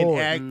feel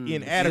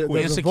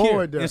inadequate,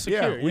 insecure.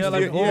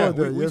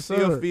 We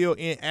still feel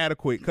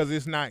inadequate because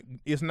it's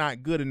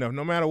not good enough.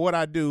 No matter what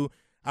I do,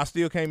 I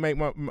still can't make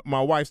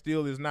my wife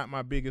still is not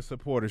my biggest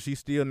supporter. She's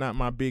still not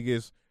my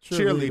biggest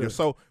cheerleader.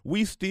 So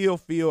we still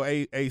feel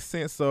a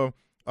sense of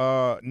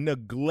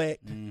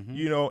neglect, and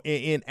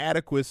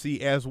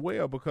inadequacy as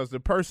well, because the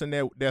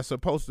person that's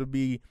supposed to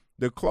be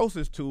the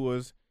closest to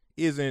us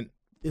isn't.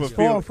 It's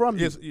far from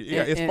it.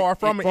 It's far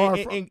from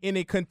it, and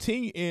it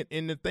continue.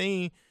 And the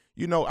thing,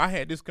 I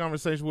had this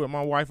conversation with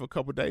my wife a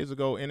couple days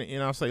ago,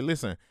 and I'll say,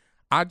 listen,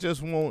 I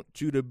just want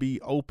you to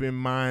be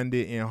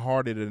open-minded and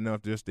hearted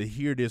enough just to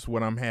hear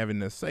what I'm having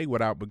to say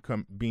without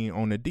being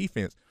on the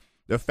defense.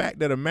 The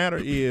fact of the matter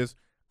is,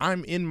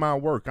 I'm in my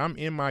work. I'm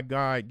in my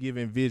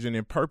God-given vision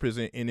and purpose,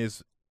 and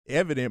it's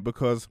evident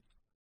because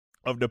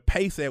of the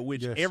pace at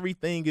which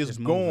everything is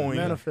going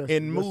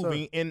and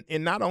moving,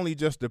 and not only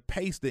just the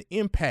pace, the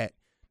impact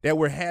that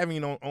we're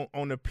having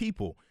on the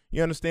people.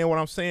 You understand what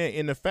I'm saying?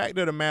 And the fact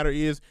of the matter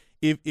is,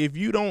 if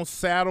you don't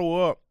saddle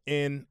up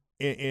and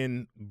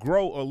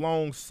grow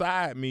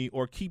alongside me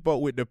or keep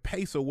up with the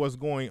pace of what's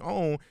going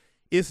on,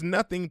 it's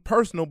nothing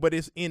personal, but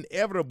it's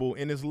inevitable,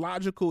 and it's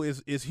logical,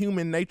 it's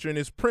human nature, and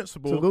it's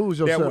principle to lose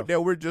yourself.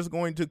 that we're just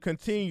going to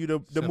continue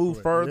to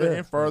move further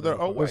and further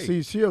away. But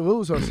see, she'll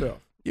lose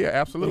herself. Yeah,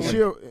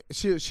 absolutely.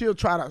 And she'll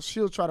try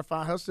to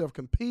find herself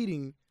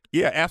competing.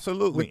 Yeah,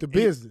 absolutely. With the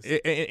business.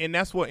 And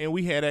that's what, and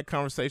we had that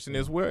conversation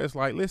as well. It's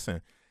like,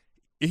 listen,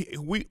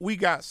 we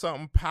got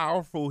something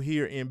powerful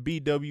here in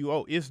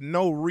BWO. It's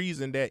no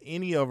reason that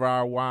any of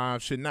our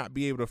wives should not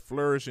be able to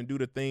flourish and do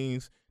the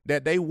things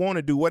that they want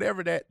to do,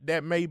 whatever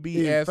that may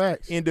be as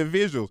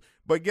individuals.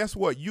 But guess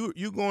what?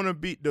 You're going to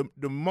be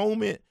the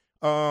moment,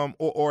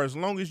 or as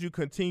long as you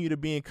continue to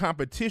be in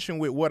competition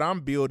with what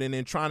I'm building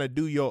and trying to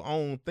do your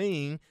own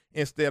thing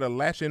instead of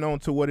latching on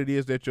to what it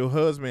is that your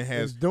husband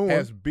has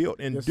built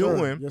and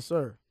doing. Yes,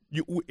 sir.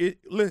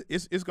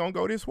 It's gonna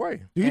go this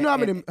way. Do you know how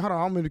many? Hold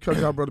on, I'm going to cut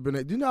y'all, brother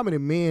Bennett. Do you know how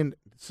many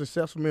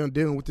successful men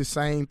dealing with the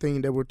same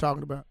thing that we're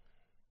talking about?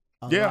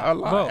 A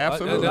lot. Well,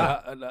 absolutely.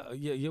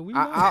 We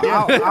I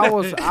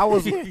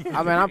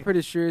mean, I'm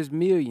pretty sure it's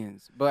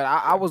millions, but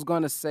I was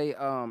gonna say,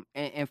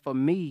 and for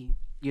me,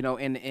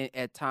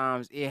 at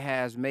times it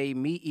has made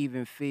me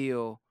even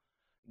feel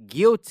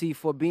guilty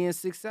for being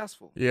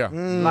successful. Yeah.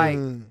 Like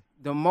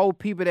the more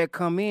people that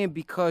come in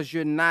because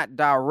you're not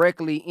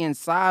directly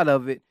inside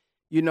of it,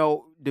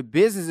 the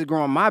business is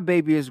growing, my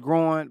baby is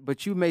growing,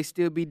 but you may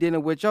still be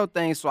dealing with your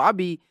thing. So I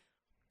be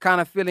kind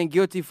of feeling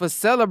guilty for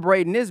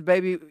celebrating this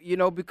baby,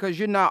 because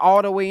you're not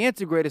all the way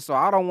integrated. So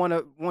I don't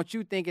want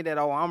you thinking that,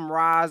 I'm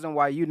rising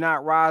while you're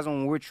not rising,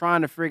 when we're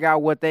trying to figure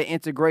out what that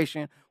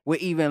integration would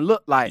even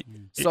look like.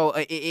 So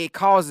it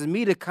causes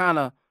me to kind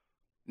of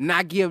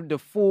not give the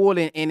full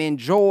and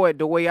enjoy it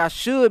the way I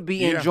should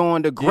be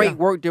enjoying the great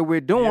work that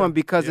we're doing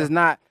because it's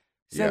not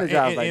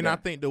synergized like and that.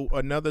 I think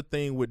another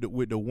thing with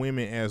the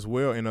women as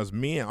well, and us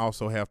men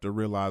also have to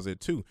realize it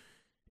too.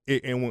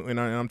 And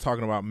I'm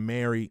talking about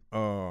married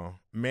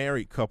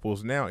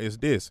couples now, is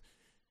this: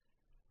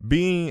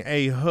 being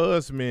a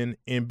husband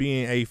and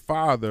being a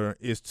father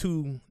is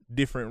two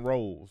different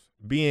roles.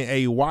 Being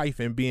a wife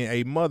and being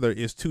a mother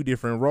is two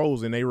different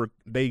roles, and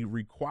they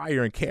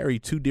require and carry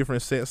two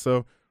different sets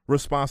of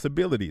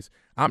responsibilities.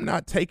 I'm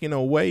not taking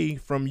away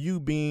from you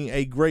being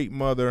a great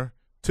mother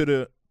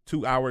to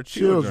our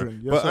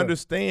children. Yes, but sir.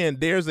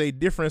 Understand there's a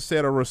different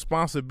set of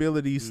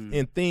responsibilities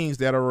and things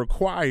that are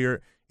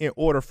required in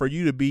order for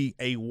you to be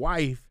a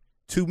wife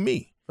to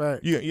me.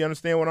 Right. You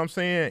understand what I'm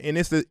saying? And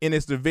it's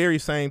the very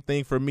same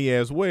thing for me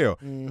as well.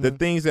 The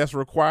things that's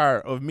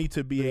required of me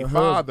to be a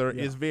father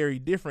is very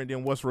different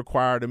than what's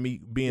required of me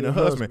being a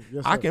husband.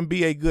 Yes, I sir. can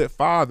be a good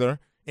father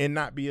and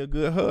not be a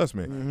good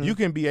husband. You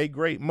can be a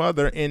great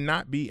mother and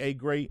not be a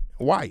great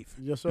wife.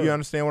 Yes, sir. You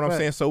understand what I'm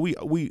saying? So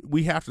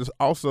we have to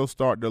also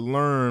start to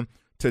learn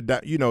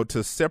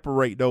to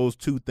separate those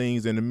two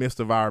things in the midst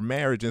of our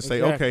marriage and say,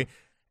 Exactly. okay,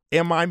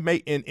 am I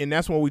making? And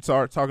that's when we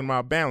start talking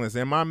about balance.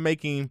 Am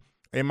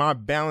I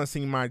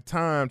balancing my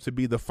time to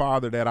be the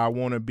father that I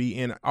want to be,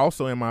 and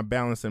also am I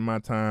balancing my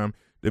time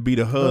to be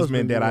the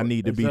husband that I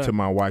need to be to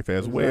my wife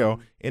as well,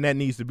 and that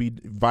needs to be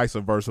vice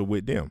versa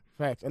with them.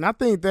 Facts. And I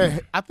think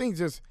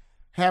just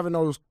having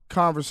those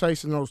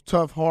conversations, those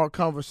tough, hard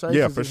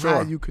conversations, for is sure.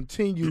 how you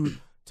continue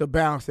to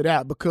balance it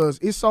out, because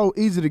it's so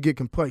easy to get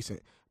complacent.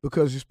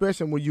 Because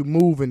especially when you're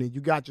moving and you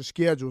got your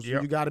schedules,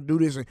 Yep. you got to do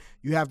this and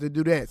you have to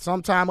do that.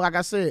 Sometimes, like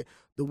I said,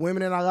 the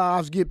women in our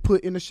lives get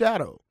put in the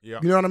shadow.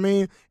 Yep. You know what I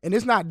mean? And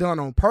it's not done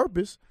on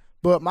purpose.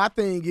 But my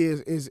thing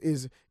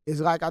is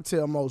like I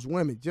tell most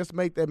women, just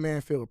make that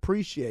man feel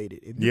appreciated.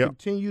 If you Yep.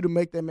 continue to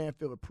make that man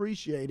feel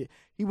appreciated,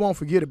 he won't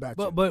forget about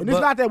you. But and it's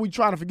not that we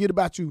trying to forget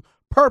about you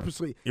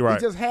purposely. You're right.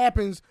 It just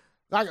happens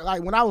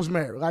like when I was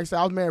married. Like I said,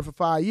 I was married for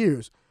 5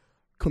 years.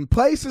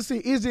 Complacency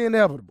is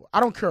inevitable. I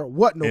don't care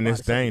what nobody And it's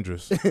says.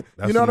 dangerous. That's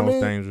You know the what I most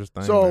mean? dangerous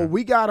thing. So man.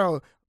 we gotta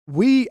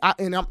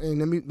and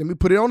let me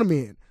put it on the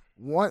men.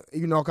 One,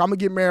 I'm gonna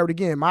get married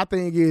again. My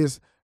thing is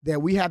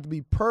that we have to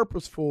be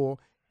purposeful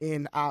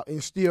and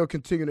still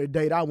continue to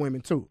date our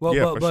women too. Well,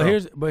 Yeah, for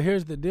sure.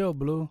 here's the deal,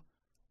 Blue.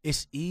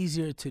 It's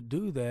easier to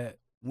do that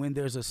when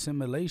there's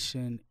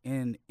assimilation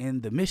in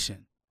the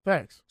mission.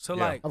 Facts. So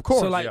Yeah. like, Of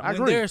course, so like I when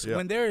agree. there's Yeah.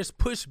 when there is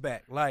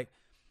pushback, like,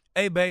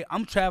 hey, babe,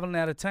 I'm traveling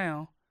out of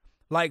town.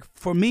 Like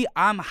for me,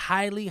 I'm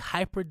highly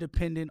hyper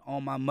dependent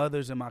on my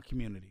mothers and my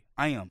community.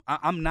 I am.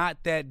 I'm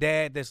not that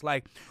dad that's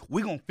like,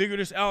 we gonna figure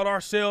this out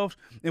ourselves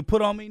and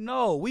put on me.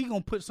 No, we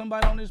gonna put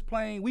somebody on this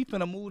plane. We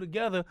finna move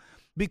together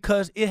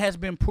because it has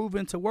been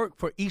proven to work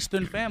for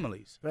Eastern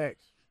families.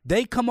 Facts.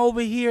 They come over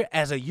here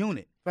as a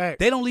unit. Facts.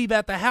 They don't leave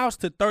at the house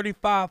to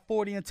 35,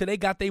 40 until they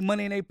got their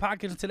money in their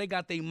pockets, until they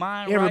got their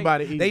mind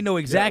Everybody right. eat. They know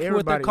Yeah, exactly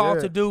what they're everybody, called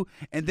yeah. to do,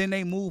 and then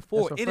they move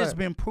forward. a It has fact.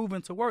 been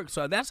proven to work.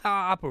 So that's how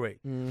I operate.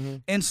 Mm-hmm.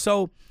 And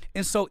so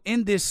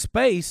in this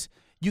space,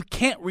 you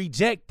can't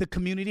reject the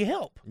community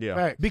help. yeah.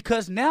 Facts.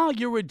 Because now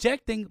you're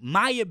rejecting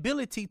my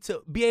ability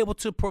to be able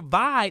to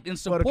provide and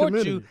For the support you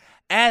community.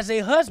 as a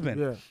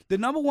husband. Yeah. The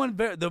number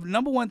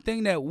one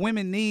thing that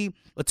women need,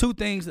 or two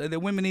things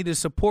that women need, is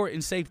support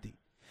and safety.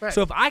 Facts.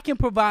 So if I can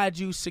provide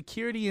you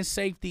security and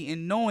safety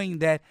in knowing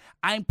that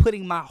I'm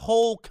putting my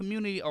whole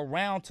community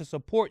around to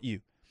support you,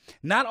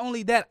 not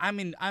only that, I'm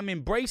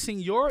embracing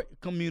your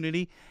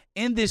community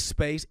in this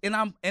space, and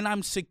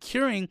I'm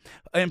securing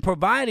and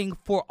providing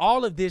for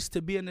all of this to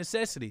be a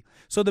necessity.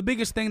 So the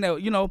biggest thing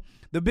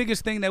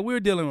that we're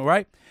dealing with,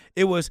 right?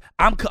 It was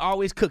I'm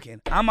always cooking,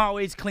 I'm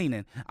always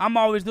cleaning, I'm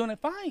always doing it.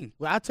 Fine.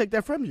 Well, I take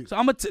that from you.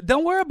 So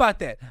don't worry about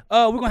that.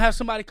 We're gonna have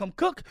somebody come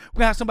cook. We're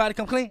gonna have somebody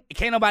come clean.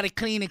 Can't nobody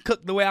clean and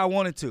cook the way I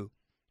wanted to.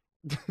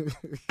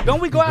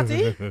 Don't we go out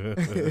to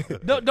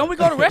eat? Don't we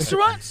go to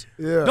restaurants?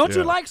 Yeah. Don't you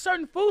Yeah. like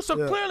certain food? So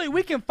Yeah. clearly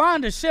we can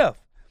find a chef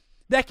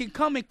that can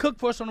come and cook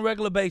for us on a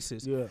regular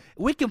basis. Yeah.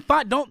 We can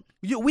find.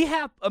 We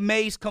have a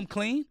maids come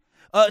clean.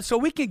 So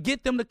we can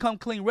get them to come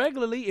clean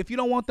regularly. If you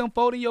don't want them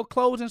folding your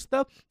clothes and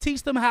stuff,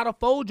 teach them how to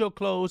fold your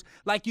clothes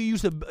like you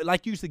used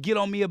to get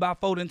on me about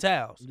folding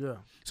towels. Yeah.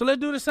 So let's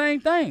do the same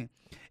thing.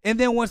 And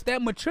then once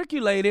that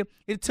matriculated,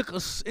 it took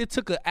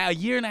a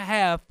year and a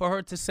half for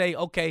her to say,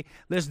 okay,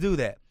 let's do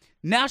that.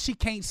 Now she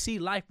can't see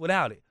life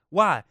without it.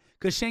 Why?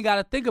 Because she ain't got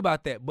to think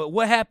about that. But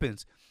what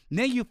happens?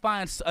 Then you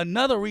find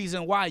another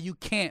reason why you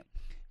can't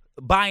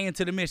buy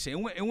into the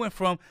mission. It went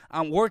from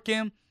I'm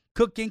working,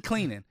 cooking,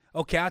 cleaning.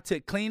 Okay, I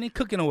took cleaning,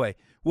 cooking away.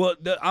 Well,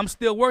 I'm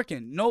still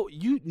working. No,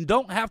 you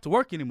don't have to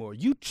work anymore.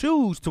 You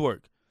choose to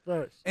work.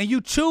 Facts. And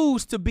you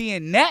choose to be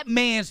in that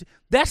man's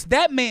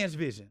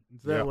vision.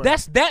 Exactly.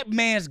 That's that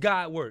man's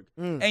God work.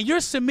 And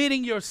you're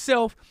submitting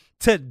yourself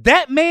to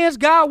that man's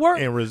God work,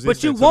 And but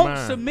resistance you to won't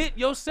mine. submit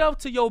yourself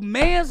to your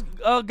man's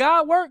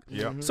God work.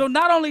 Yep. So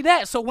not only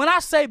that, so when I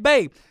say,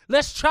 babe,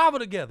 let's travel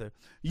together,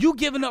 you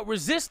giving up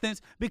resistance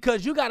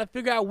because you got to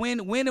figure out when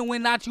and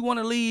when not you want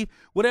to leave,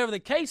 whatever the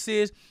case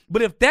is.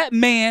 But if that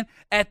man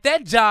at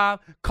that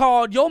job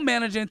called your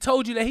manager and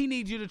told you that he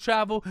needs you to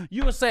travel,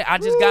 you would say, I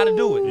just got to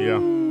do it.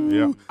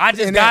 Yeah. I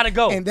just And got to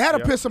go. And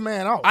that'll piss a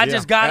man off. I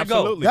just gotta go.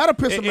 Absolutely. That'll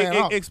piss a man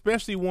off.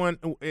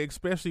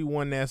 Especially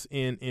one that's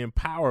in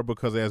power,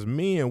 because as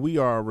men, we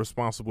are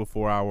responsible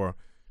for our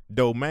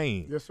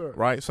domain. Yes, sir.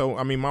 Right. So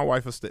I mean, my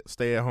wife is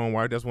stay at home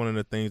wife. That's one of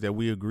the things that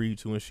we agreed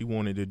to, and she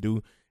wanted to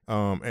do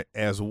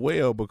as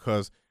well,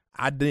 because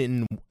I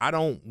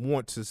don't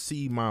want to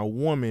see my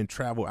woman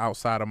travel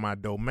outside of my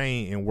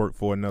domain and work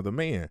for another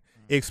man,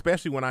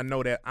 especially when I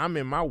know that I'm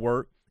in my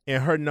work.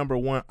 And her number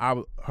one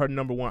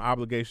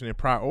obligation and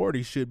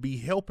priority should be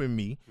helping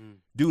me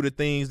do the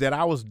things that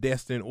I was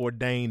destined,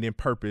 ordained, and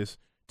purposed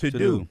to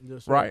do.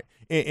 Yes, sir. Right.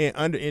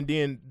 And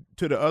then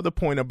to the other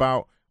point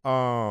about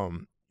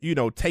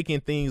taking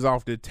things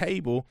off the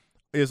table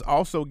is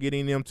also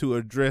getting them to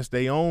address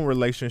their own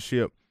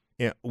relationship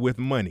with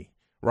money.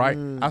 Right.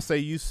 I say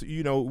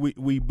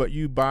but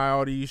you buy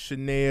all these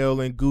Chanel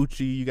and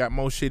Gucci, you got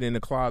more shit in the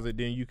closet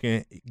than you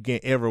can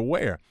ever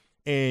wear.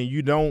 and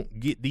you don't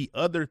get the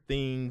other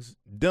things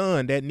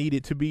done that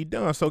needed to be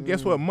done. So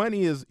guess what?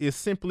 Money is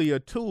simply a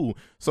tool.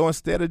 So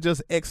instead of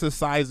just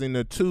exercising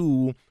the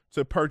tool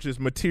to purchase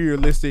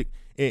materialistic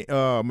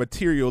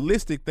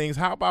things,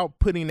 how about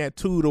putting that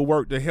tool to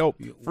work to help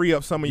free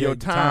up some of your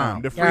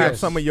time, to free up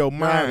some of your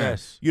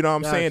mind, you know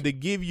what I'm saying, to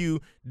give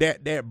you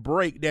that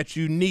break that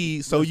you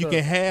need so you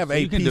can have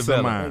a peace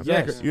of mind.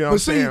 Exactly. You know what I'm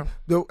saying?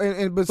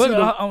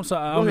 I'm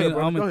sorry.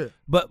 Go ahead.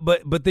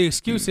 But the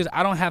excuse is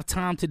I don't have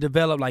time to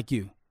develop like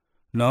you.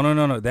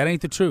 No. That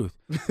ain't the truth.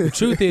 The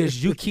truth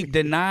is you keep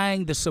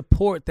denying the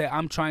support that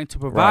I'm trying to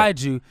provide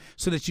you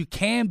so that you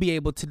can be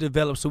able to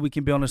develop so we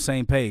can be on the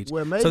same page.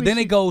 Well, so then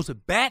it goes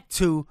back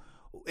to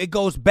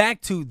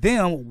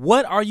them.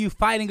 What are you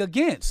fighting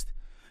against?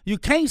 You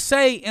can't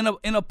say in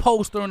a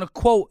post or in a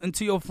quote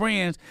into your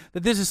friends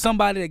that this is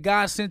somebody that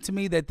God sent to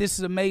me, that this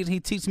is amazing, he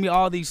teaches me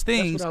all these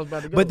things.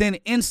 But then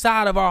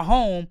inside of our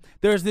home,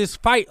 there's this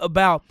fight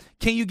about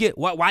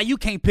why you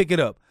can't pick it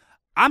up.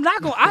 I'm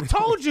not going. I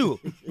told you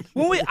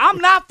I'm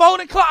not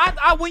folding clothes.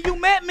 When you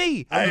met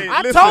me,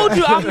 I told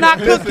you I'm not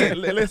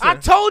cooking. I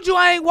told you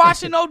I ain't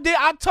washing no dish.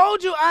 I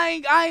told you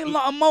I ain't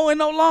mowing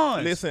no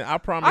lawn. Listen, I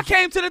promise. I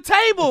came to the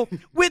table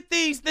with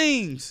these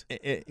things.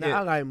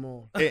 I like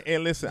more.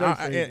 And listen,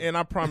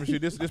 I promise you,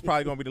 this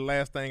probably gonna be the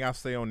last thing I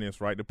say on this,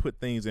 right? To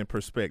put things in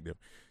perspective.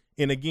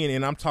 And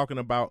again, I'm talking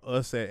about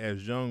us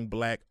as young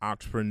black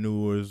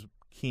entrepreneurs,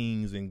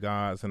 kings and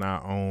gods in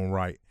our own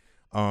right.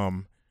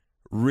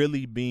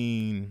 Really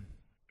being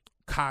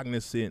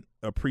cognizant,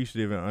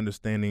 appreciative, and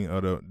understanding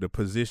of the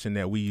position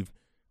that we've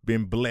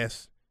been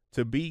blessed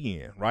to be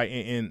in, right?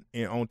 And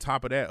on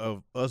top of that,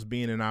 of us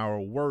being in our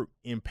work,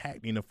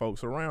 impacting the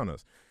folks around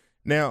us.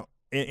 Now,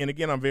 and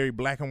again, I'm very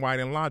black and white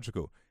and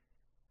logical.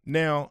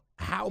 Now,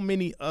 how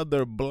many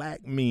other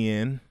black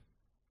men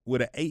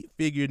with an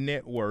 8-figure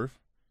net worth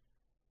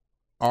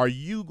are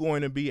you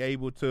going to be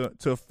able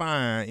to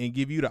find and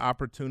give you the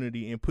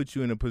opportunity and put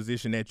you in a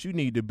position that you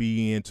need to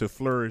be in to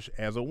flourish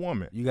as a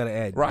woman? You got to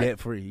add debt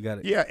free. You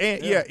got to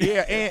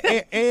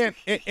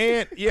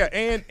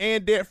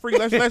and debt free.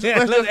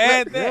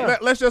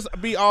 Let's just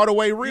be all the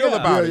way real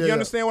about it. You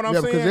understand what I'm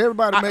saying? Because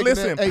everybody making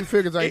that 8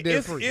 figures ain't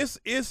debt free.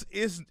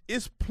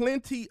 It's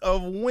plenty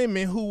of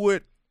women who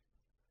would.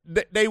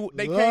 They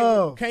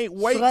can't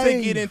wait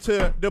to get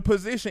into the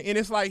position, and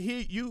it's like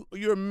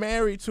you're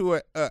married to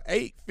a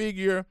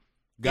 8-figure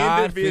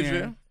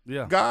individual,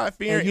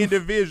 God-fearing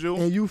individual,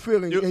 and you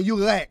feeling and you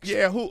lax.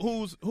 Yeah,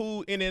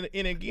 who and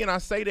again I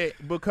say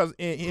that because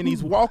and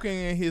he's walking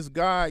in his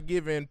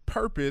God-given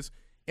purpose,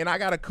 and I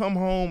gotta come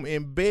home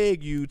and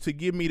beg you to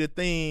give me the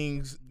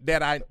things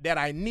that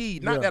I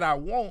need, not that I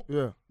want.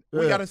 Yeah.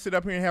 We got to sit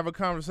up here and have a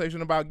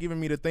conversation about giving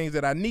me the things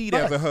that I need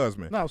as a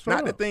husband. Not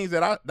the things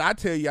that I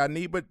tell you I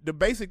need, but the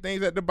basic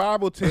things that the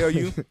Bible tell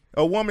you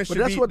a woman should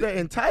be. But that's what the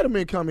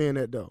entitlement come in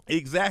at, though.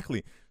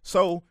 Exactly.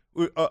 So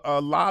a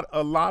lot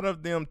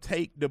of them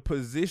take the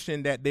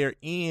position that they're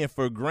in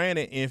for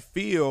granted and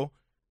feel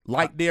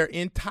like they're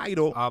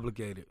entitled,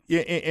 obligated,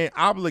 and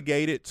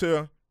obligated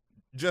to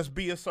just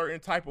be a certain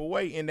type of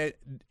way, and that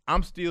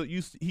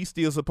he's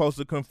still supposed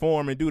to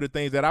conform and do the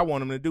things that I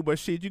want him to do. But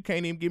shit, you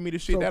can't even give me the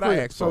shit that I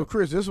asked for. So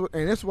Chris,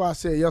 that's why I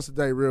said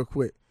yesterday real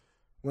quick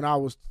when I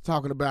was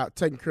talking about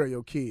taking care of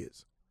your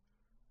kids.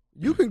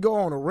 You can go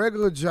on a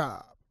regular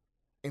job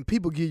and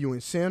people give you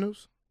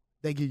incentives.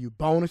 They give you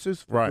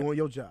bonuses for doing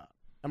your job.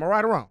 Am I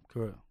right or wrong?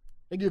 Correct.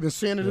 They give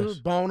incentives,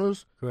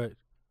 bonus. Correct.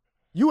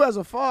 You as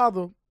a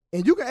father,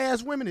 and you can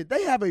ask women if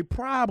they have a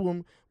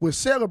problem with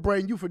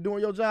celebrating you for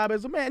doing your job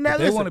as a man. Now,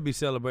 they want to be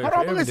celebrated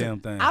for every damn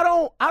thing. I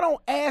don't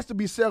ask to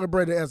be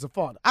celebrated as a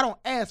father. I don't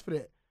ask for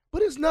that. But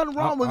there's nothing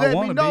wrong with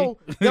letting me know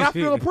that I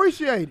feel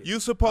appreciated.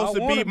 You supposed to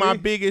be my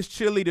biggest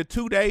cheerleader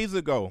 2 days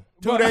ago.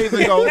 2 days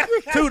ago.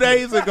 2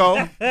 days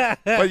ago.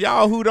 For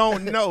y'all who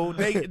don't know,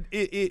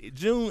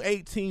 June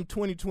 18,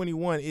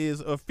 2021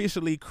 is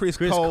officially Chris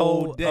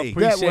Cole Day.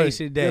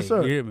 Appreciation Day. Yes,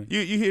 sir. You hear me?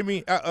 You hear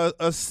me?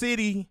 A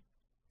city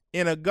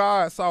and a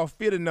God saw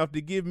fit enough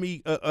to give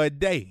me a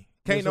day.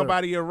 Can't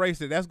nobody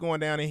erase it. That's going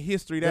down in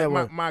history.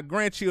 That my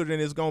grandchildren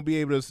is going to be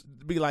able to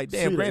be like,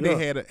 damn,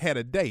 granddad had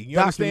a day. You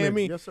understand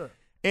me? Yes, sir.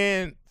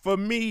 And for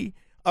me,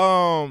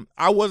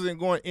 I wasn't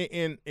going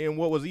in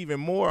what was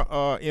even more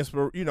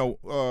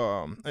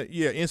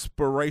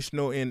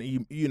inspirational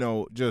and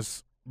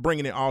just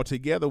bringing it all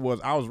together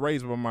was I was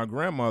raised by my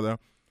grandmother,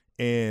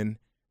 and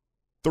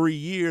 3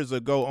 years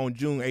ago on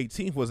June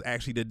 18th was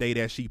actually the day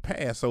that she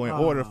passed. So in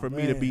order for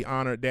me to be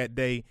honored that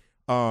day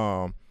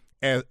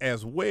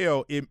as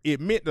well,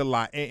 it meant a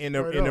lot. And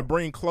to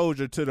bring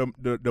closure to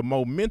the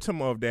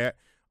momentum of that,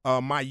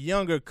 my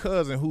younger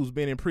cousin who's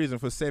been in prison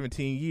for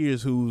 17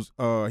 years,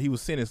 he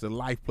was sentenced to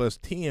life plus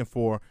 10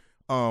 for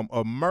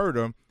a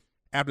murder.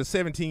 After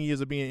 17 years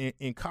of being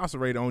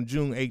incarcerated, on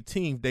June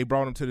 18th, they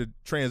brought him to the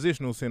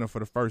transitional center for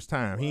the first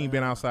time. He ain't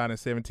been outside in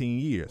 17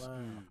 years.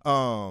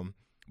 Wow.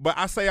 But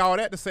I say all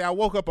that to say I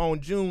woke up on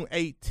June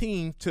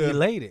 18th to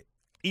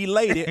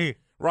elated,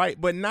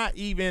 right? But not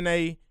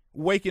even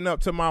waking up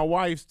to my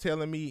wife's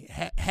telling me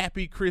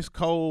happy Chris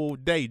Cole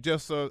day,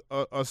 just a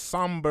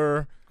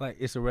somber, like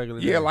it's a regular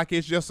day. Yeah, like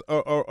it's just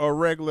a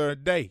regular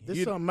day.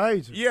 This something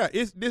major. Yeah,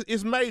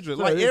 it's major.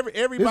 So like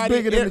everybody,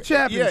 it's bigger than the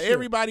championship. Yeah,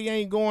 everybody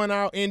ain't going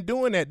out and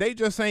doing that. They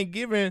just ain't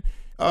giving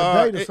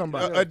a day to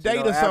somebody. A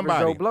day to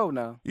somebody. Joe Blow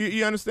now.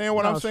 You understand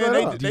what I'm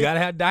saying? You gotta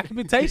have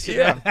documentation.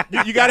 Yeah,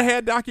 you gotta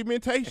have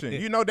documentation.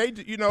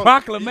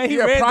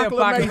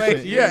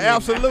 Proclamation. Yeah,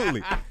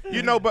 absolutely.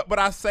 But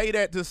I say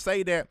that to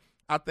say that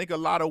I think a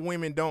lot of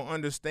women don't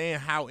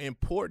understand how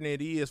important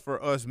it is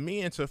for us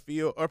men to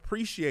feel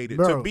appreciated,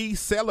 to be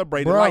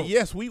celebrated. Like,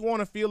 yes, we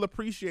want to feel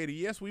appreciated.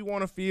 Yes, we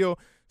want to feel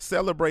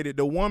celebrated.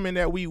 The woman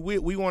that we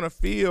with, we want to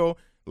feel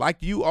like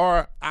you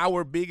are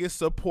our biggest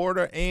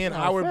supporter and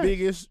our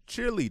biggest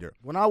cheerleader.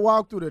 When I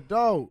walk through the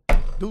door,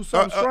 do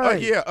something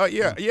strange.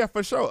 Yeah,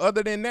 for sure.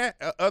 Other than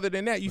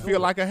that, you feel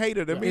like a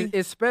hater to me.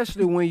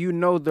 Especially when you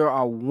know there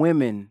are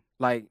women.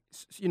 Like,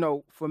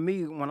 for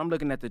me, when I'm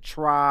looking at the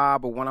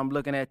tribe or when I'm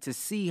looking at to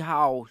see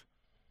how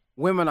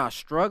women are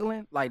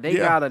struggling, like they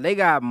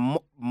got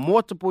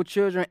multiple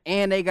children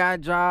and they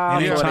got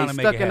jobs, and or they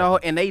stuck in the hole,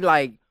 and they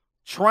like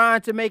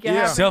trying to make it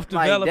happen.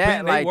 Self-development, like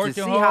that, they like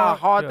to see hard. how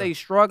hard they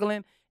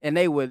struggling, and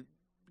they would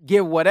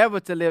give whatever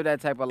to live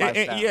that type of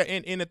lifestyle.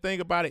 And the thing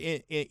about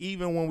it, and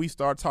even when we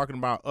start talking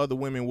about other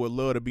women would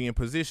love to be in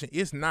position,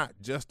 it's not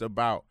just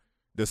about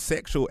the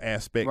sexual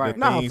aspect of things.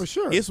 No, for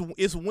sure.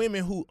 It's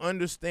women who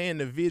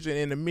understand the vision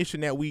and the mission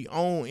that we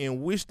own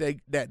and wish that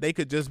they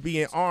could just be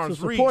in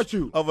arm's reach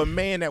of a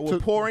man that will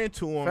pour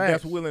into them,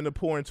 that's willing to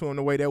pour into them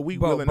the way that we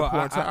willing to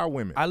pour into our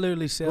women. I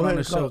literally said on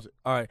the show.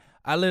 All right,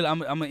 I'm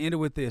gonna end it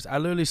with this. I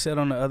literally said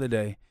on the other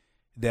day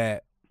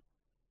that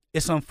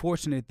it's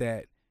unfortunate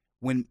that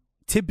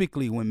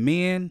typically when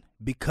men,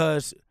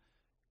 because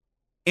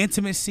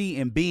intimacy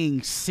and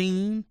being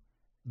seen,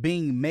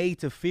 being made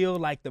to feel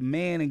like the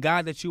man and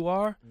God that you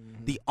are,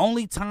 the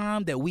only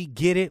time that we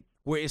get it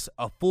where it's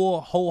a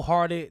full,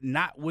 wholehearted,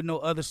 not with no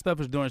other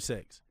stuff, is during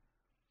sex.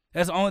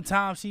 That's the only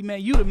time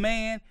you the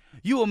man,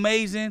 you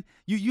amazing,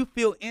 you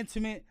feel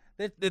intimate,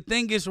 that the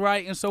thing is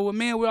right. And so what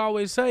men we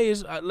always say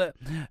is, like,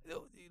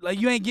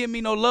 you ain't giving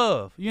me no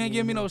love, you ain't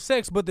giving me no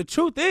sex. But the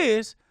truth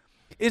is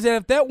that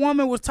if that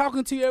woman was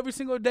talking to you every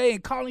single day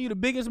and calling you the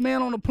biggest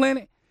man on the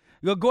planet,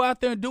 you'll go out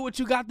there and do what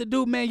you got to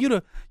do, man. You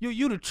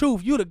the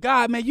truth. You the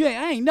God, man.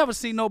 I ain't never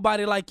seen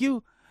nobody like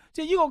you.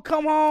 So you gonna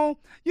come home,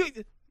 you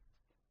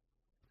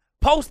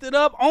posted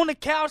up on the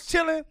couch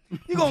chilling.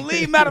 You gonna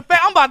leave. Matter of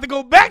fact, I'm about to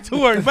go back to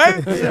work,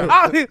 baby.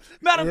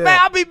 Matter of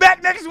fact, I'll be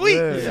back next week.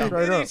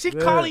 She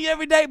calling you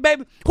every day,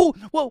 baby.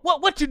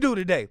 What you do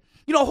today?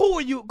 Who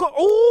are you?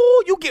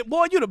 You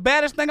the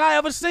baddest thing I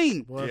ever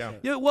seen. What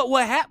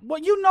happened? Well,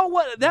 you know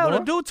what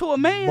that'll do to a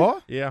man. Boy?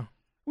 Yeah.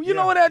 You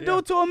know what that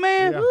do to a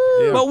man?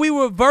 But we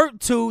revert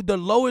to the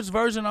lowest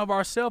version of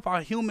ourselves,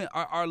 our human,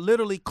 our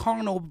literally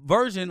carnal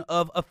version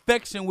of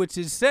affection, which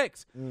is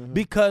sex.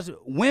 Because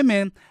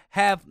women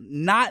have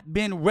not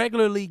been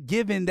regularly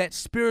given that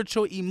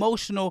spiritual,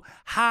 emotional,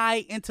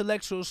 high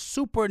intellectual,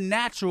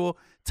 supernatural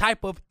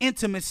type of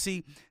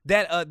intimacy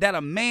that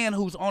a man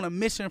who's on a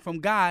mission from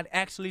God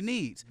actually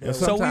needs.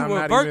 So we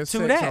revert to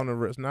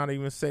that. Not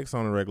even sex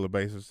on a regular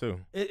basis too.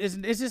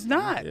 It's just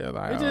not.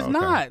 Like, it's just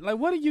not. Like,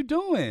 what are you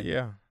doing?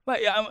 Yeah.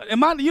 Like,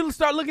 you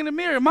start looking in the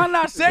mirror. Am I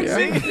not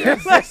sexy?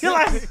 Like,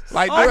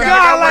 oh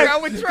God,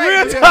 like with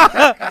Trey.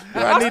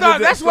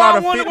 That's why I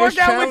want to work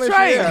out with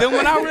Trey. Then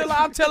when I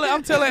realize,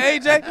 I'm telling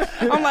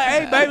AJ, I'm like,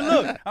 hey, baby,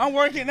 look, I'm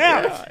working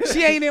out.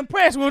 She ain't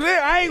impressed with it.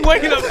 I ain't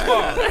waking up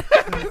tomorrow.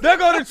 There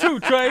go the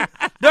truth, Trey.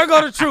 There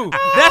go the truth.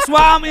 That's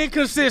why I'm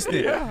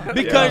inconsistent.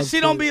 Because she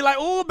don't be like,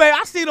 oh, babe,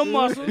 I see the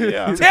muscles.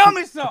 Tell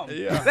me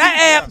something.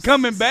 That ab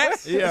coming back.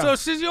 So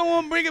since you don't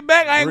want to bring it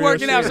back, I ain't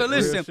working out. So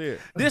listen,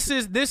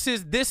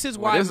 this is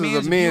why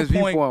men's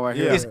viewpoint right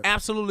here is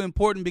absolutely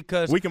important,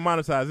 because we can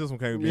monetize this one,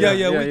 can't we? We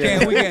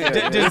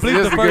can. Just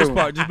bleep the first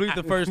part. Just bleep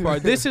the first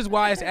part. This is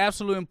why it's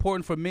absolutely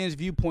important for men's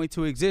viewpoint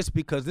to exist,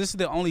 because this is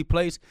the only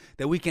place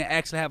that we can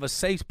actually have a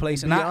safe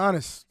place and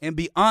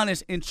be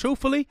honest and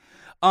truthfully.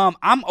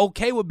 I'm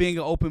okay with being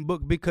an open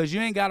book, because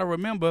you ain't got to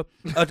remember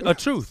a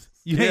truth.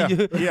 You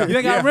ain't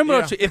got to remember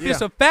a truth. If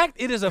it's a fact,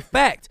 it is a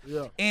fact.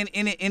 And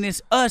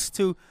it's us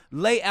to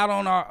lay out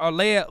on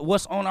lay out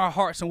what's on our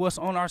hearts and what's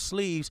on our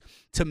sleeves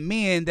to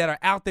men that are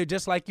out there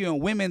just like you,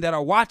 and women that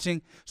are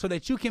watching, so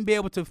that you can be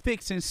able to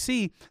fix and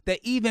see that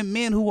even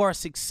men who are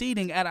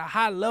succeeding at a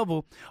high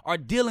level are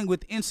dealing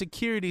with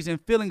insecurities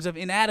and feelings of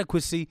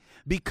inadequacy,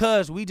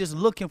 because we just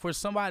looking for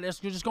somebody that's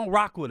just gonna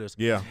rock with us.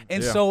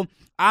 So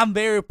I'm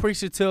very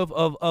appreciative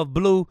of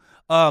Blue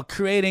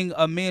creating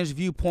a men's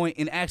viewpoint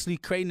and actually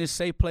creating a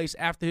safe place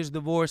after his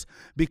divorce,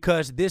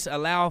 because this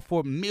allowed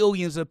for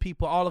millions of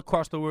people all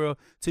across the world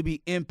to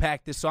be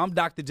impacted. So I'm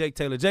Dr. Jake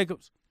Taylor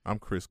Jacobs. I'm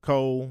Chris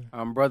Cole.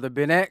 I'm Brother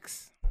Ben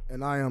X.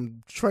 And I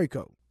am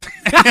Traco. See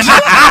what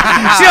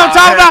I'm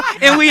talking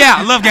about? And we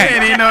out. Love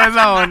game. He know his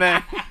own,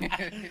 man.